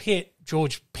George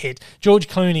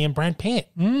Clooney and Brad Pitt.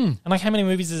 And like, how many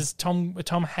movies has Tom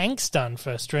Hanks done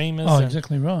for streamers? Oh,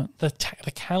 exactly right.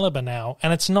 The caliber now.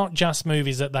 And it's not just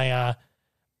movies that they are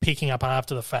picking up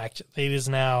after the fact. It is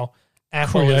now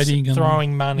Apple is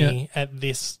throwing money at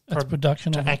this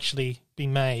production to actually be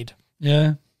made.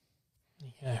 Yeah.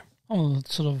 Yeah. I'm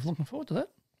sort of looking forward to that.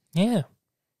 Yeah.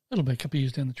 It'll be a couple of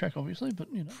years down the track, obviously,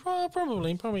 but, you know.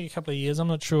 Probably a couple of years. I'm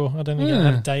not sure. I don't think I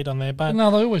have a date on there. But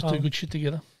no, they always do good shit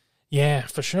together. Yeah,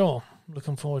 for sure.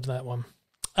 Looking forward to that one.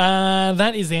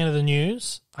 That is the end of the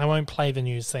news. I won't play the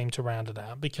news theme to round it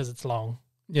out because it's long.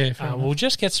 Yeah, fair enough. We'll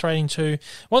just get straight into,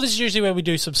 well, this is usually where we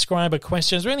do subscriber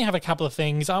questions. We only have a couple of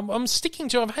things. I'm sticking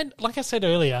to, I've had, like I said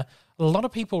earlier, a lot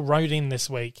of people wrote in this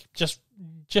week, just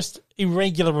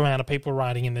irregular amount of people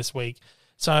writing in this week.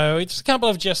 So it's a couple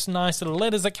of just nice little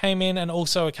letters that came in and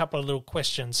also a couple of little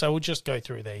questions. So we'll just go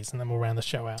through these and then we'll round the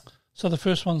show out. So the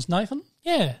first one's Nathan.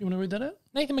 Yeah. You want to read that out?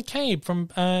 Nathan McCabe from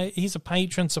he's a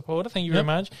patron supporter. Thank you very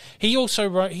much. He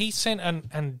also sent an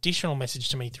additional message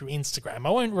to me through Instagram. I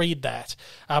won't read that,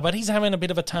 but he's having a bit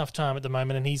of a tough time at the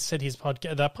moment, and he said the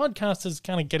podcast is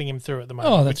kind of getting him through at the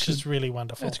moment, which is really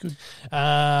wonderful. That's good.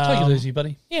 Take it easy,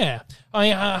 buddy. Yeah,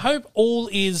 I hope all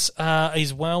is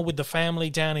well with the family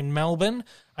down in Melbourne.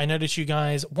 I noticed you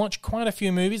guys watch quite a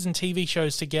few movies and TV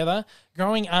shows together.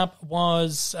 Growing up,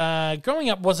 was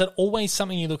it always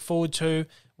something you look forward to?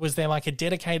 Was there like a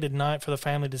dedicated night for the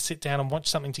family to sit down and watch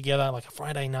something together, like a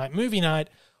Friday night movie night?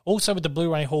 Also with the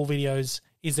Blu-ray haul videos,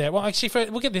 is there... Well, actually,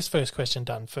 we'll get this first question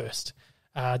done first.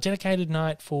 Dedicated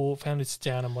night for family to sit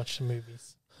down and watch some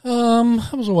movies.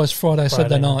 It was always Friday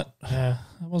Saturday night. Yeah.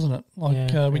 Wasn't it?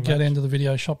 Like we'd go down to the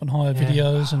video shop and hire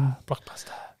videos and... Blockbuster.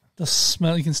 The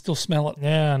smell, you can still smell it.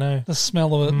 Yeah, I know. The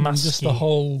smell of it Musky. and just the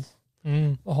whole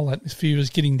atmosphere was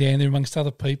getting down there amongst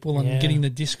other people and getting the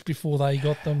disc before they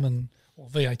got them and...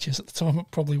 VHS at the time it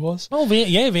probably was. Oh,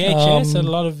 VHS, a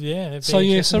lot of,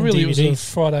 VHS so really DVDs. it was a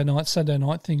Friday night, Saturday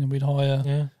night thing, and we'd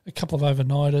hire a couple of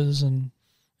overnighters and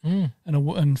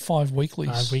 5 weeklies.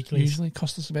 5 weeklies. Usually it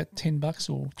cost us about $10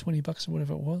 or $20 or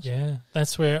whatever it was. Yeah,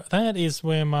 that is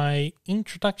where my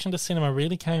introduction to cinema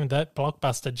really came, that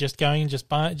Blockbuster,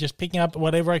 just picking up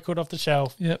whatever I could off the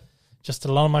shelf. Yep. Just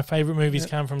a lot of my favourite movies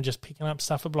come from just picking up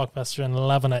stuff at Blockbuster and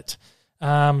loving it.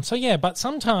 But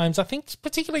sometimes I think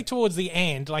particularly towards the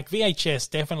end, like VHS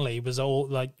definitely was all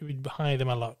like we'd hire them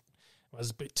a lot. I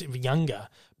was a bit younger,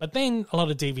 but then a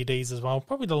lot of DVDs as well.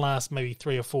 Probably the last maybe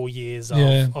 3 or 4 years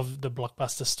of the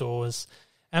Blockbuster stores,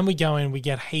 and we go in, we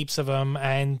get heaps of them,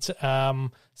 and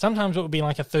sometimes it would be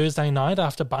like a Thursday night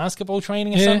after basketball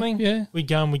training or something. Yeah, we'd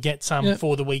go and we get some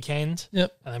for the weekend,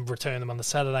 and then return them on the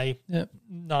Saturday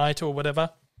night or whatever,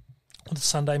 or the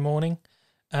Sunday morning.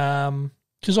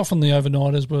 Because often the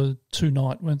overnighters were 2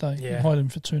 night, weren't they? Yeah. You hired them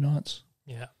for 2 nights.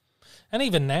 Yeah. And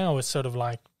even now it's sort of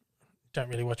like, don't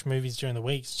really watch movies during the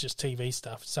week. It's just TV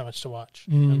stuff. So much to watch.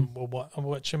 And we'll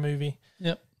watch a movie.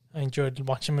 Yep. I enjoyed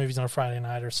watching movies on a Friday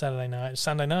night or a Saturday night or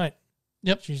Sunday night.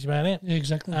 Yep. That's usually about it. Yeah,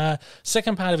 exactly.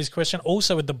 Second part of his question,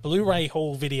 also with the Blu-ray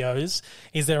haul videos,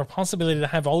 is there a possibility to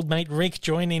have old mate Rick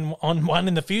join in on one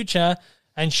in the future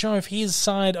and show his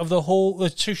side of the haul,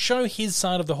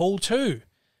 too?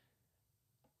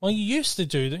 Well, you used to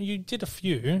do that. You did a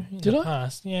few in the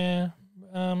past. Yeah.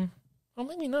 Well,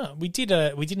 maybe not. We did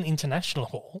an international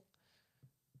haul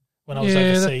when I was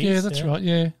overseas. That's right.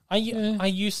 Yeah. I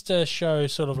used to show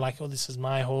sort of like, this is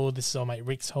my haul, this is old mate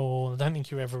Rick's haul. I don't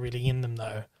think you're ever really in them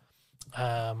though.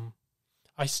 I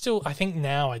think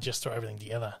now I just throw everything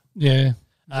together. Yeah.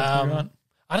 Exactly right.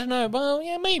 I don't know. Well,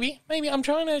 yeah, maybe. I'm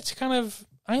trying to kind of.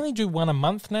 I only do one a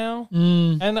month now,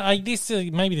 and this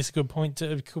is a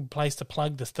good place to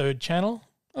plug the third channel.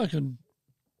 I could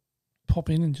pop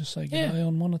in and just say g'day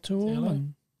on one or two of them,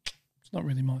 and it's not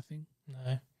really my thing.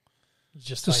 No,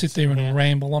 just to sit there and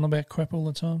ramble on about crap all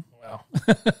the time.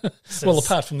 Well,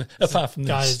 apart from this,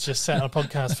 guys just sat on a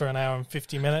podcast for an hour and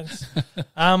 50 minutes.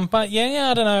 But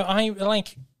I don't know. I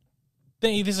like.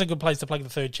 This is a good place to plug the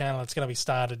third channel. It's going to be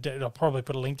started. I'll probably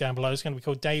put a link down below. It's going to be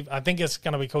called Dave. I think it's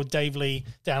going to be called Dave Lee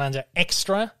Down Under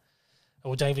Extra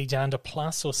or Dave Lee Down Under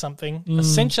Plus or something.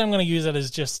 Essentially, I'm going to use it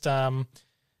as just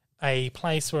a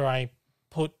place where I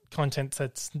put content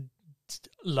that's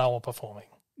lower performing.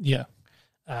 Yeah.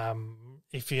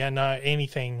 If you know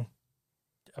anything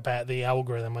about the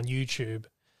algorithm on YouTube,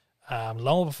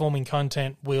 lower performing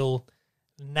content will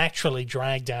naturally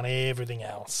drag down everything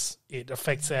else. It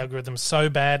affects the algorithm so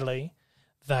badly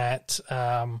that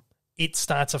it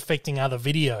starts affecting other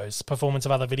videos, performance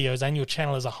of other videos, and your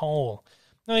channel as a whole.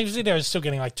 Now, these videos are still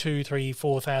getting like 2,000, 3,000,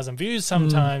 4,000 views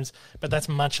sometimes, but that's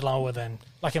much lower than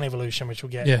like an Evolution, which will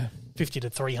get 50 to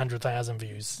 300,000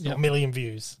 views, or a million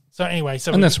views. So anyway,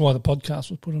 that's why the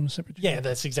podcast was put on a separate channel. Yeah,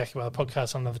 that's exactly why the podcast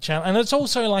is on another channel. And it's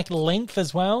also like length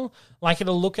as well. Like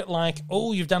it'll look at like,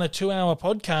 oh, you've done a 2-hour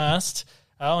podcast.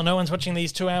 Oh, no one's watching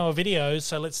these 2-hour videos,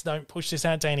 so don't push this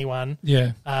out to anyone.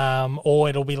 Yeah. Or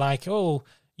it'll be like, oh,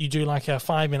 you do like a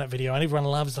 5-minute video, and everyone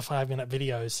loves the 5-minute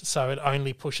videos, so it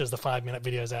only pushes the 5-minute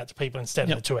videos out to people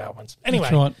instead of the 2-hour ones. Anyway,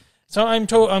 that's right. So I'm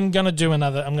going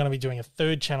to be doing a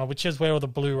third channel, which is where all the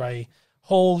Blu-ray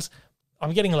hauls.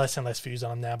 I'm getting less and less views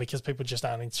on them now because people just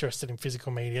aren't interested in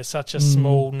physical media. It's such a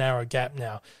small, narrow gap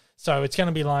now. So it's going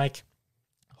to be like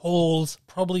hauls,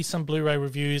 probably some Blu-ray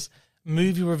reviews,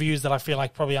 movie reviews that I feel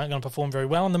like probably aren't going to perform very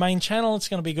well on the main channel. It's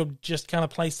going to be a good just kind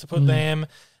of place to put them.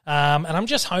 And I'm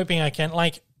just hoping I can,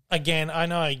 like, again, I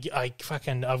know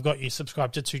I've got you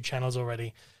subscribed to 2 channels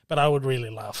already, but I would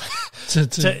really love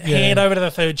to head over to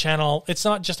the 3rd channel. It's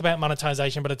not just about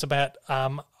monetization, but it's about,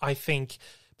 I think,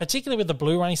 particularly with the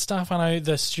Blu-ray stuff, I know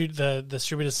the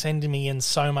distributor's sending me in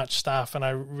so much stuff, and I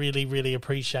really, really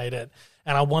appreciate it.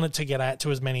 And I want it to get out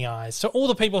to as many eyes. So all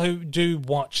the people who do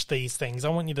watch these things, I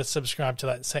want you to subscribe to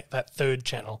that 3rd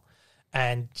channel,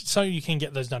 and so you can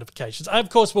get those notifications. I, of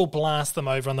course, will blast them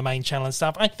over on the main channel and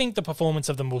stuff. I think the performance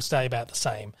of them will stay about the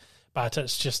same, but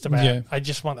it's just about I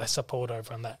just want that support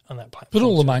over on that platform. But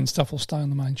all the main stuff will stay on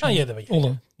the main channel. Oh, yeah, there we go.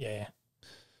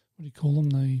 What do you call them?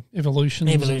 The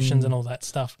evolutions and all that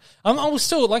stuff. I will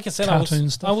still, like I said,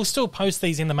 I will still post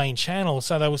these in the main channel,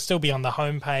 so they will still be on the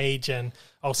homepage, and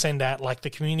I'll send out like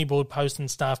the community board posts and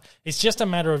stuff. It's just a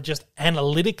matter of just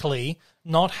analytically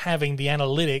not having the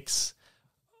analytical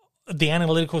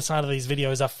side of these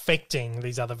videos affecting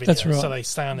these other videos. That's right. So they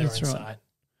stay on their own side.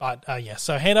 But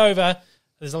so head over.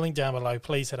 There's a link down below.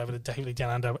 Please head over to Daily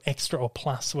Down Under Extra or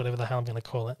Plus, whatever the hell I'm going to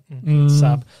call it.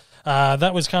 Sub.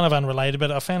 That was kind of unrelated,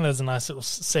 but I found there's a nice little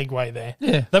segue there.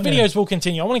 Yeah, the videos will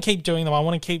continue. I want to keep doing them. I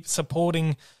want to keep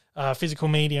supporting physical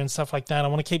media and stuff like that. I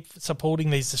want to keep supporting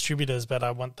these distributors, but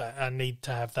I need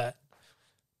to have that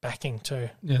backing too.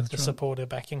 Yeah, that's the supporter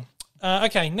backing.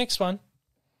 Okay, next one.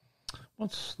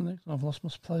 What's the next one? I've lost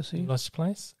my place here. Lost your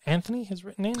place? Anthony has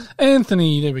written in.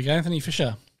 Anthony, there we go. Anthony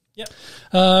Fisher. Yep.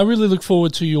 I really look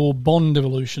forward to your Bond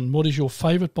evolution. What is your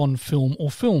favourite Bond film or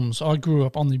films? I grew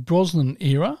up on the Brosnan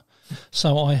era,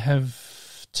 so I have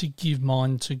to give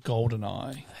mine to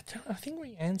GoldenEye. I think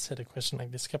we answered a question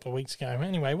like this a couple of weeks ago.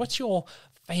 Anyway, what's your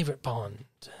favourite Bond?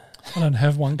 I don't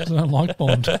have one because I don't like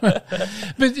Bond. But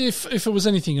if it was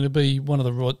anything, it would be one of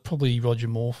the probably Roger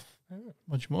Moore.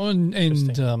 Roger Moore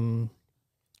and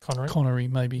Connery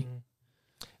maybe.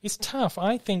 It's tough.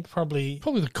 I think probably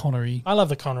the Connery. I love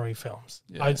the Connery films.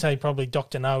 Yeah. I'd say probably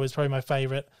Dr. No is probably my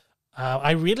favourite.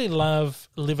 I really love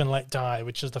Live and Let Die,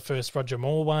 which is the first Roger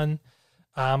Moore one.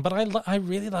 But I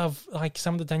really love like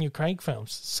some of the Daniel Craig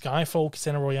films. Skyfall,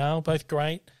 Casino Royale, both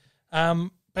great.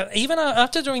 But even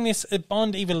after doing this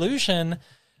Bond Evolution,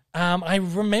 I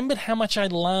remembered how much I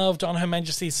loved On Her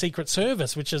Majesty's Secret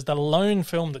Service, which is the lone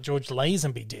film that George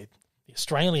Lazenby did, the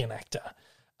Australian actor.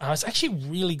 It's actually a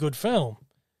really good film.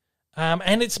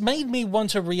 And it's made me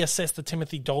want to reassess the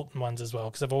Timothy Dalton ones as well,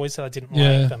 because I've always said I didn't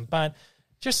like them. But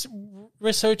just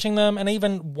researching them and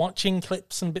even watching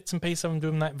clips and bits and pieces of them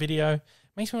doing that video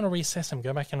makes me want to reassess them,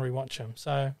 go back and rewatch them.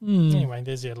 So anyway,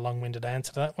 there's your long-winded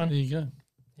answer to that one. There you go.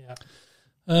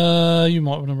 Yeah. You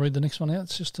might want to read the next one out.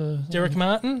 It's just Derek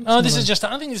Martin. I think it's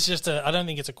just I don't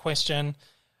think it's a question.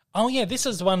 Oh yeah, this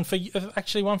is one for you.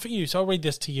 Actually, one for you. So I'll read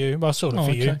this to you. Well, sort of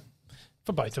for you.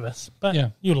 For both of us.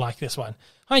 But you'll like this one.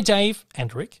 Hi, Dave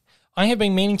and Rick. I have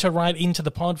been meaning to write into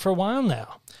the pod for a while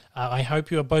now. I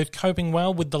hope you are both coping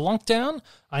well with the lockdown.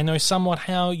 I know somewhat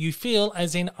how you feel,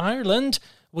 as in Ireland,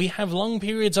 we have long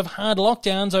periods of hard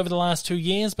lockdowns over the last 2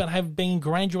 years, but have been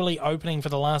gradually opening for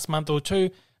the last month or two,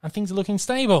 and things are looking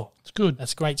stable. It's good.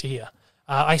 That's great to hear.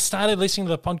 I started listening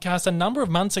to the podcast a number of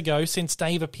months ago since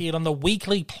Dave appeared on the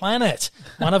Weekly Planet,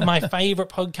 one of my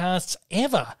favourite podcasts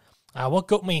ever. What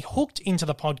got me hooked into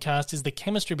the podcast is the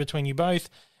chemistry between you both,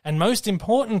 and most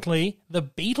importantly, the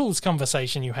Beatles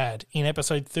conversation you had in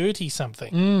episode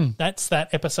 30-something. That's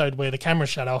that episode where the camera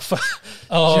shut off. That's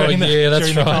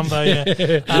right. Combo,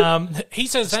 he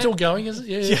says that, still going, is it?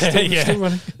 Yeah, still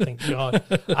running. Thank God.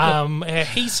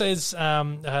 He says,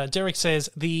 Derek says,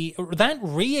 that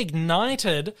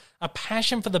reignited a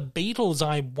passion for the Beatles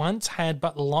I once had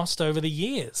but lost over the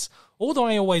years, although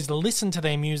I always listened to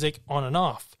their music on and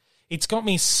off. It's got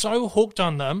me so hooked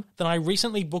on them that I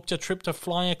recently booked a trip to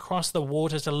fly across the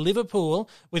water to Liverpool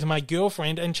with my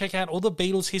girlfriend and check out all the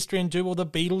Beatles history and do all the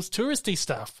Beatles touristy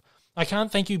stuff. I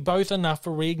can't thank you both enough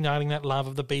for reigniting that love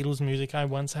of the Beatles music I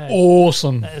once had.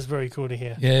 Awesome. That is very cool to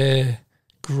hear. Yeah,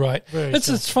 great.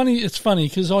 It's funny. It's funny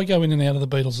because I go in and out of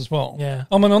the Beatles as well. Yeah.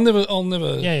 I mean, I'll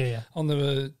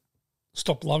never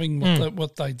stop loving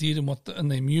what they did and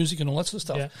their music and all that sort of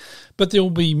stuff. Yeah. But there'll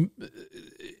be.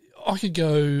 I could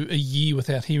go a year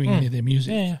without hearing any of their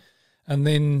music, and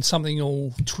then something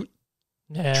will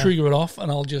trigger it off,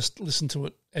 and I'll just listen to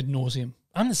it ad nauseum.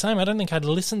 I'm the same. I don't think I'd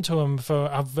listened to them for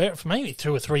maybe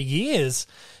 2 or 3 years,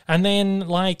 and then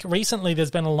like recently, there's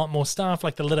been a lot more stuff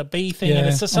like the Let It Be thing, and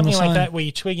it's just something like that where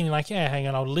you twig and you're like, hang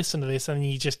on, I'll listen to this, and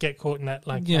you just get caught in that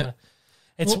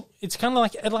it's kind of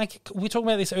like we were talking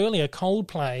about this earlier.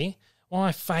 Coldplay, one of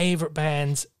my favourite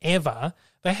bands ever.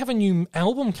 They have a new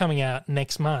album coming out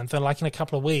next month, or like in a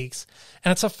couple of weeks,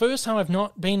 and it's the first time I've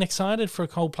not been excited for a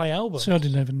Coldplay album. So I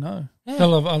didn't even know. Yeah. I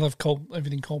love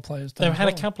everything Coldplay has done. They've had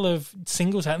a couple of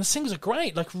singles out, and the singles are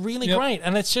great, like really great.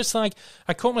 And it's just like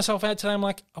I caught myself out today. I'm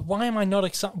like, why am I not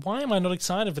excited? Why am I not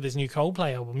excited for this new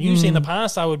Coldplay album? Usually in the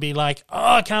past, I would be like,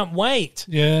 oh, I can't wait.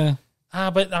 Yeah.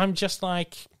 But I'm just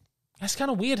like, it's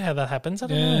kind of weird how that happens. I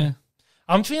don't know.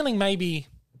 I'm feeling maybe.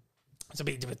 It's a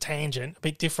bit of a tangent, a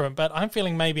bit different, but I'm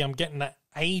feeling maybe I'm getting that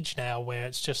age now where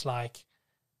it's just like,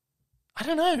 I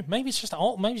don't know, maybe it's just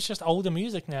old, maybe it's just older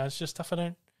music now. It's just stuff I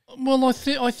don't. Well,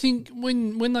 I think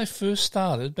when they first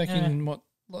started back in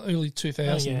early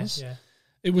 2000s,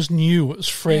 it was new, it was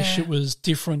fresh, it was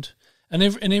different. And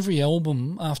every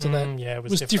album after that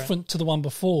was different to the one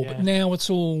before. Yeah. But now it's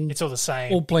all the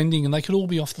same, all blending, and they could all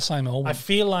be off the same album. I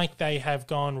feel like they have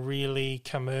gone really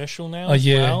commercial now. Oh,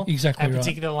 yeah, well. exactly. And right.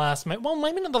 particularly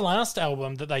maybe not the last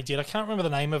album that they did. I can't remember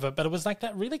the name of it, but it was like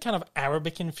that really kind of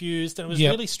Arabic infused, and it was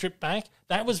really stripped back.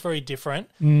 That was very different.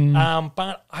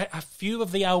 But a few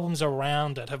of the albums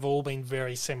around it have all been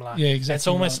very similar. Yeah, exactly. It's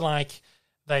almost like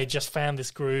they just found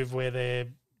this groove where they're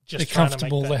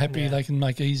comfortable, they're happy, they can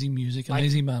make easy music and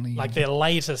easy money. Like their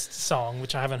latest song,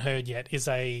 which I haven't heard yet, is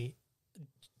a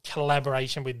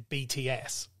collaboration with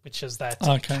BTS, which is that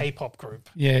K-pop group.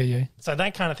 Yeah. So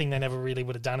that kind of thing they never really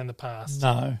would have done in the past.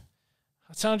 No.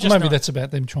 So maybe that's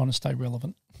about them trying to stay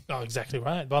relevant. Oh, exactly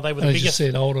right. Well, they were the As biggest.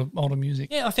 you said, older music.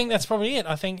 Yeah, I think that's probably it.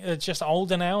 I think it's just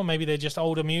older now, and maybe they're just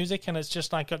older music, and it's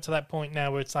just like got to that point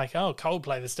now where it's like, oh,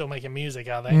 Coldplay, they're still making music,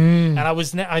 are they? And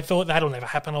I thought that'll never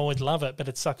happen. I always love it, but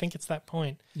I think it's that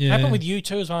point. Yeah. It happened with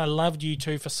U2 as well. I loved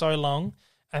U2 for so long,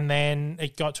 and then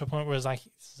it got to a point where it was like,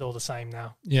 this is all the same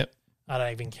now. Yep. I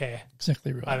don't even care.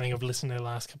 Exactly right. I don't think I've listened to the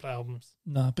last couple of albums.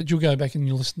 No, but you'll go back and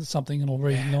you'll listen to something and it'll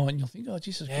reignite and you'll think, oh,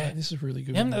 Jesus Christ, this is really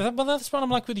good. Yeah, well, that's what I'm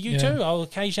like with you too. I'll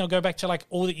occasionally go back to like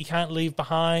All That You Can't Leave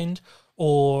Behind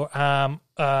or How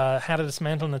to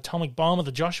Dismantle an Atomic Bomb or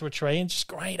The Joshua Tree, and just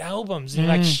great albums. And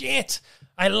you're like, shit,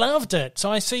 I loved it.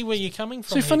 So I see where you're coming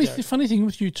from. So the funny thing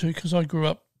with you too, because I grew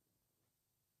up,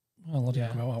 well, I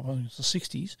didn't grow up. It was the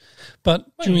 60s, but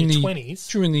during the 20s,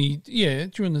 during the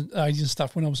 80s and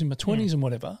stuff, when I was in my 20s and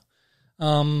whatever,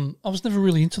 I was never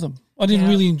really into them. I didn't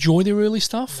really enjoy their early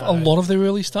stuff. A lot of their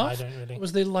early stuff. I don't really. It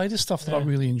was their latest stuff that I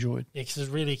really enjoyed. Yeah, because it was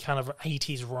really kind of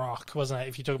 80s rock, wasn't it?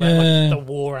 If you talk about like the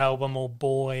War album or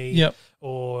Boy,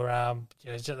 or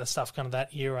the stuff kind of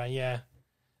that era,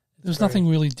 There was nothing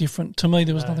really different to me.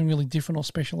 There was nothing really different or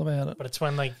special about it. But it's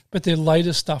when but their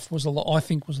latest stuff was a lot. I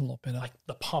think was a lot better. Like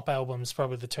the pop album's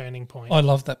probably the turning point. I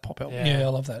love that pop album. Yeah, I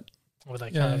love that. Where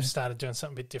they kind of started doing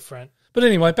something a bit different. But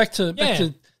anyway, back to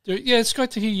it's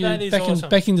great to hear you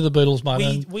back into the Beatles,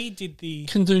 mate. We did the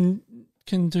can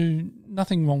do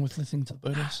nothing wrong with listening to the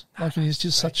Beatles. Like it is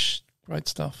just such great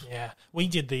stuff. Yeah, we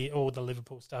did all the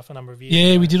Liverpool stuff a number of years.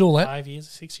 Yeah, ago. we did all that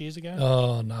 6 years ago.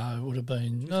 Oh no, it would have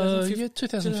been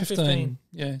 2015.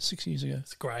 Yeah, 6 years ago.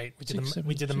 It's great.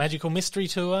 We did the Magical Mystery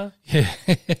Tour. Yeah,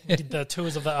 we did the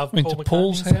tours of went to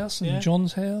Paul's house and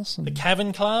John's house and the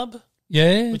Cavern Club.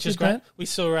 Yeah, which is great. That. We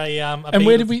saw a and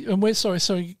where did we? And where?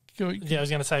 Sorry. Yeah, I was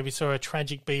going to say we saw a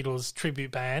Tragic Beatles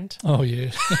tribute band. Oh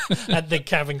yeah, at the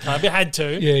Cavern Club. You had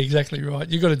to. Yeah, exactly right.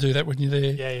 You got to do that when you're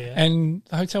there. Yeah. And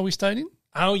the hotel we stayed in.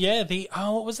 Oh yeah,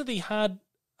 what was it? The Hard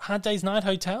Day's Night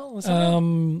Hotel. Was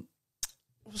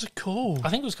what was it called? I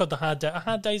think it was called the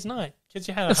Hard Day's Night because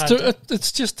you had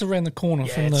it's just around the corner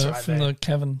from the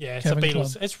Cavern. Yeah, it's Cavern the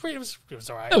Beatles. Club. It was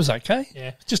all right. It was okay.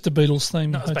 Yeah, just a Beatles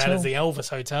theme. Not as bad as the Elvis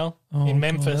Hotel in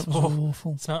Memphis. God, that was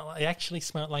awful. It actually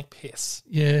smelled like piss.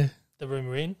 Yeah, the room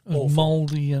we're in. It was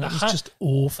mouldy and it was just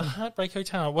awful. The Heartbreak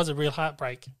Hotel. It was a real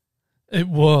heartbreak. It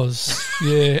was,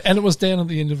 yeah, and it was down at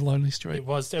the end of Lonely Street. It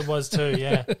was too,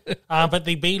 yeah. But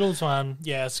the Beatles one,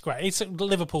 it's great.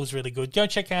 Liverpool's really good. Go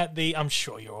check out I'm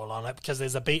sure you're all on it because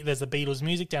there's the Beatles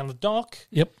music down the dock.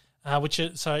 Yep. Which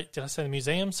is did I say the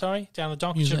museum? Sorry, down the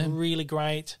dock, which is really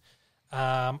great.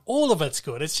 All of it's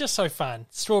good. It's just so fun.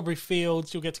 Strawberry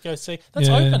Fields, you'll get to go see. That's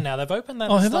open now. They've opened that.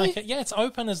 Oh, have they? It's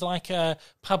open as like a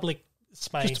public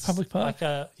space, just a public park.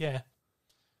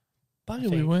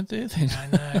 Bugger, we weren't there then. I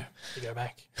know. To go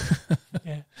back.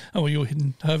 Yeah. Oh, well, you're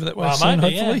heading over that way soon,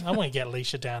 hopefully. Yeah. I want to get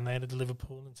Alicia down there to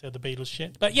Liverpool and see the Beatles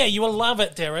shit. But yeah, you will love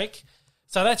it, Derek.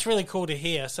 So that's really cool to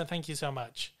hear. So thank you so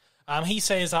much. He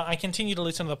says, I continue to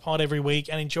listen to the pod every week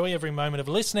and enjoy every moment of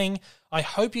listening. I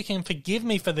hope you can forgive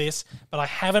me for this, but I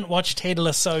haven't watched Ted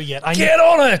Lasso yet. Get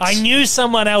on it! I knew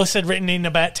someone else had written in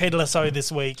about Ted Lasso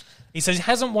this week. He says he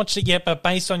hasn't watched it yet, but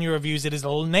based on your reviews, it is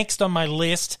next on my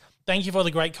list. Thank you for the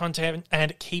great content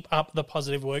and keep up the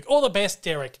positive work. All the best,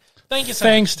 Derek. Thank you so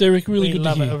Thanks, much. Derek. Really We good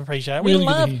love to it. hear. We appreciate it. Really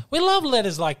good to hear. We love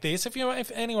letters like this.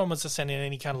 If anyone wants to send in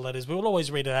any kind of letters, we will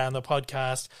always read it out on the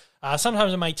podcast.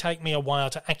 Sometimes it may take me a while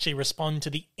to actually respond to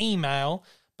the email,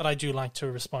 but I do like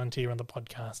to respond to you on the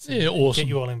podcast. Yeah, awesome. Get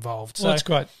you all involved. Well, that's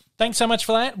great. Thanks so much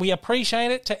for that. We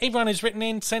appreciate it. To everyone who's written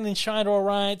in, sending Shite all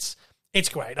rights. It's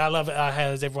great. I love it.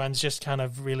 As everyone's just kind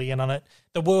of really in on it.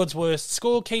 The world's worst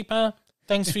scorekeeper.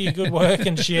 Thanks for your good work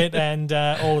and shit and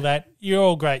all that. You're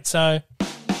all great. So,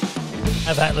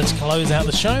 at that, let's close out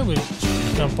the show.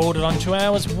 We've gone forward on 2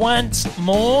 hours once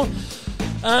more.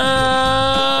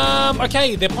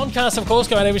 Okay, the podcasts, of course,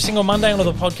 go out every single Monday on all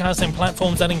the podcasting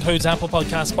platforms. That includes Apple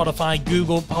Podcasts, Spotify,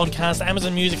 Google Podcasts,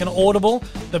 Amazon Music, and Audible.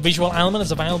 The visual element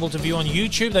is available to view on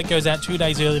YouTube. That goes out 2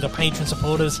 days early to Patreon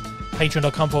supporters.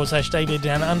 Patreon.com/David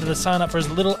Down Under to sign up for as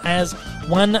little as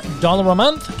 $1 a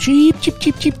month. Cheap.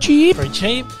 Very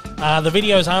cheap. The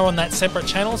videos are on that separate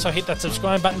channel, so hit that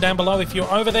subscribe button down below if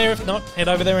you're over there. If not, head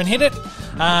over there and hit it.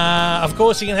 Of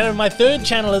course, you can head over to my third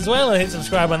channel as well and hit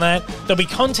subscribe on that. There'll be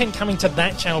content coming to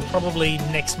that channel probably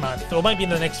next month, or maybe in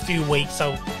the next few weeks.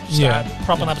 I'll start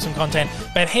propping up some content.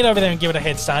 But head over there and give it a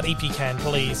head start if you can,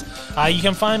 please. You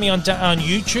can find me on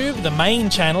YouTube. The main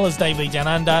channel is Dave Lee Down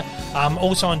Under.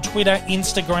 Also on Twitter,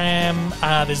 Instagram.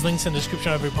 There's links in the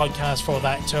description of every podcast for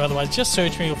that too. Otherwise, just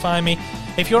search me, you'll find me.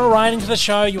 If you're writing to the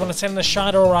show, you want to send a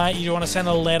Shite all right, you want to send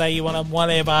a letter, you want to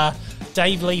whatever,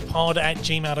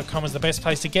 daveleepod@gmail.com is the best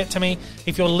place to get to me.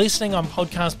 If you're listening on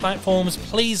podcast platforms,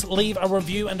 please leave a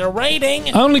review and a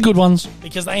rating. Only good ones.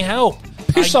 Because they help.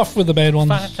 Piss off with the bad ones.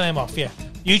 Fuck them off, yeah.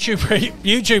 YouTube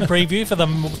preview for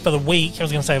the week. I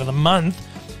was going to say for the month.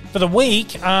 For the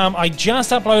week, I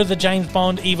just uploaded the James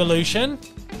Bond Evolution.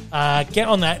 Get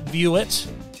on that, view it.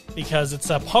 Because it's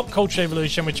a pop culture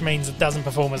evolution, which means it doesn't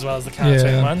perform as well as the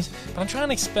cartoon ones. But I'm trying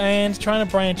to expand, trying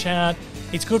to branch out.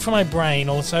 It's good for my brain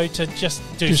also to just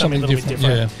do something a little bit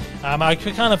different. Yeah. I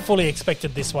kind of fully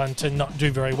expected this one to not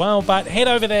do very well, but head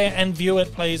over there and view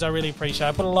it, please. I really appreciate it.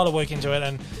 I put a lot of work into it,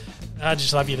 and I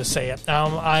just love you to see it.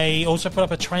 I also put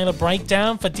up a trailer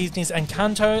breakdown for Disney's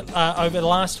Encanto over the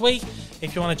last week.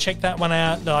 If you want to check that one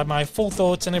out, my full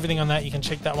thoughts and everything on that, you can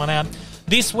check that one out.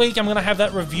 This week, I'm going to have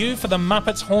that review for the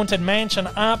Muppets Haunted Mansion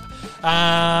up.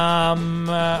 I'm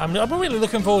really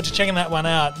looking forward to checking that one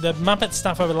out. The Muppet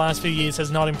stuff over the last few years has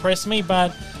not impressed me,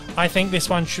 but I think this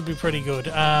one should be pretty good.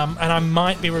 And I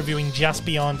might be reviewing Just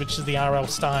Beyond, which is the R.L.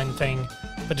 Stein thing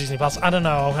for Disney+. I don't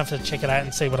know. I'll have to check it out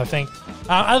and see what I think.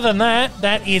 Other than that,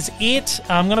 that is it.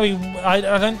 I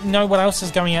don't know what else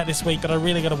is going out this week, but I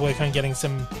really got to work on getting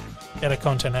some better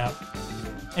content out.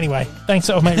 Anyway, thanks,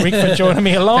 old mate Rick, for joining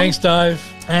me along. Thanks, Dave.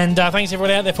 And thanks,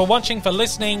 everybody out there, for watching, for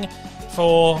listening,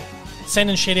 for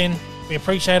sending shit in. We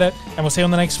appreciate it. And we'll see you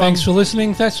on the next one. Thanks for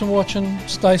listening. Thanks for watching.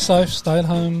 Stay safe. Stay at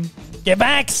home. Get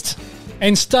vaxxed.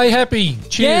 And stay happy.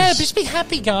 Cheers. Yeah, just be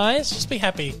happy, guys. Just be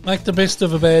happy. Make the best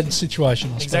of a bad situation,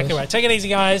 I suppose. Exactly right. Take it easy,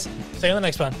 guys. See you on the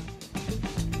next one.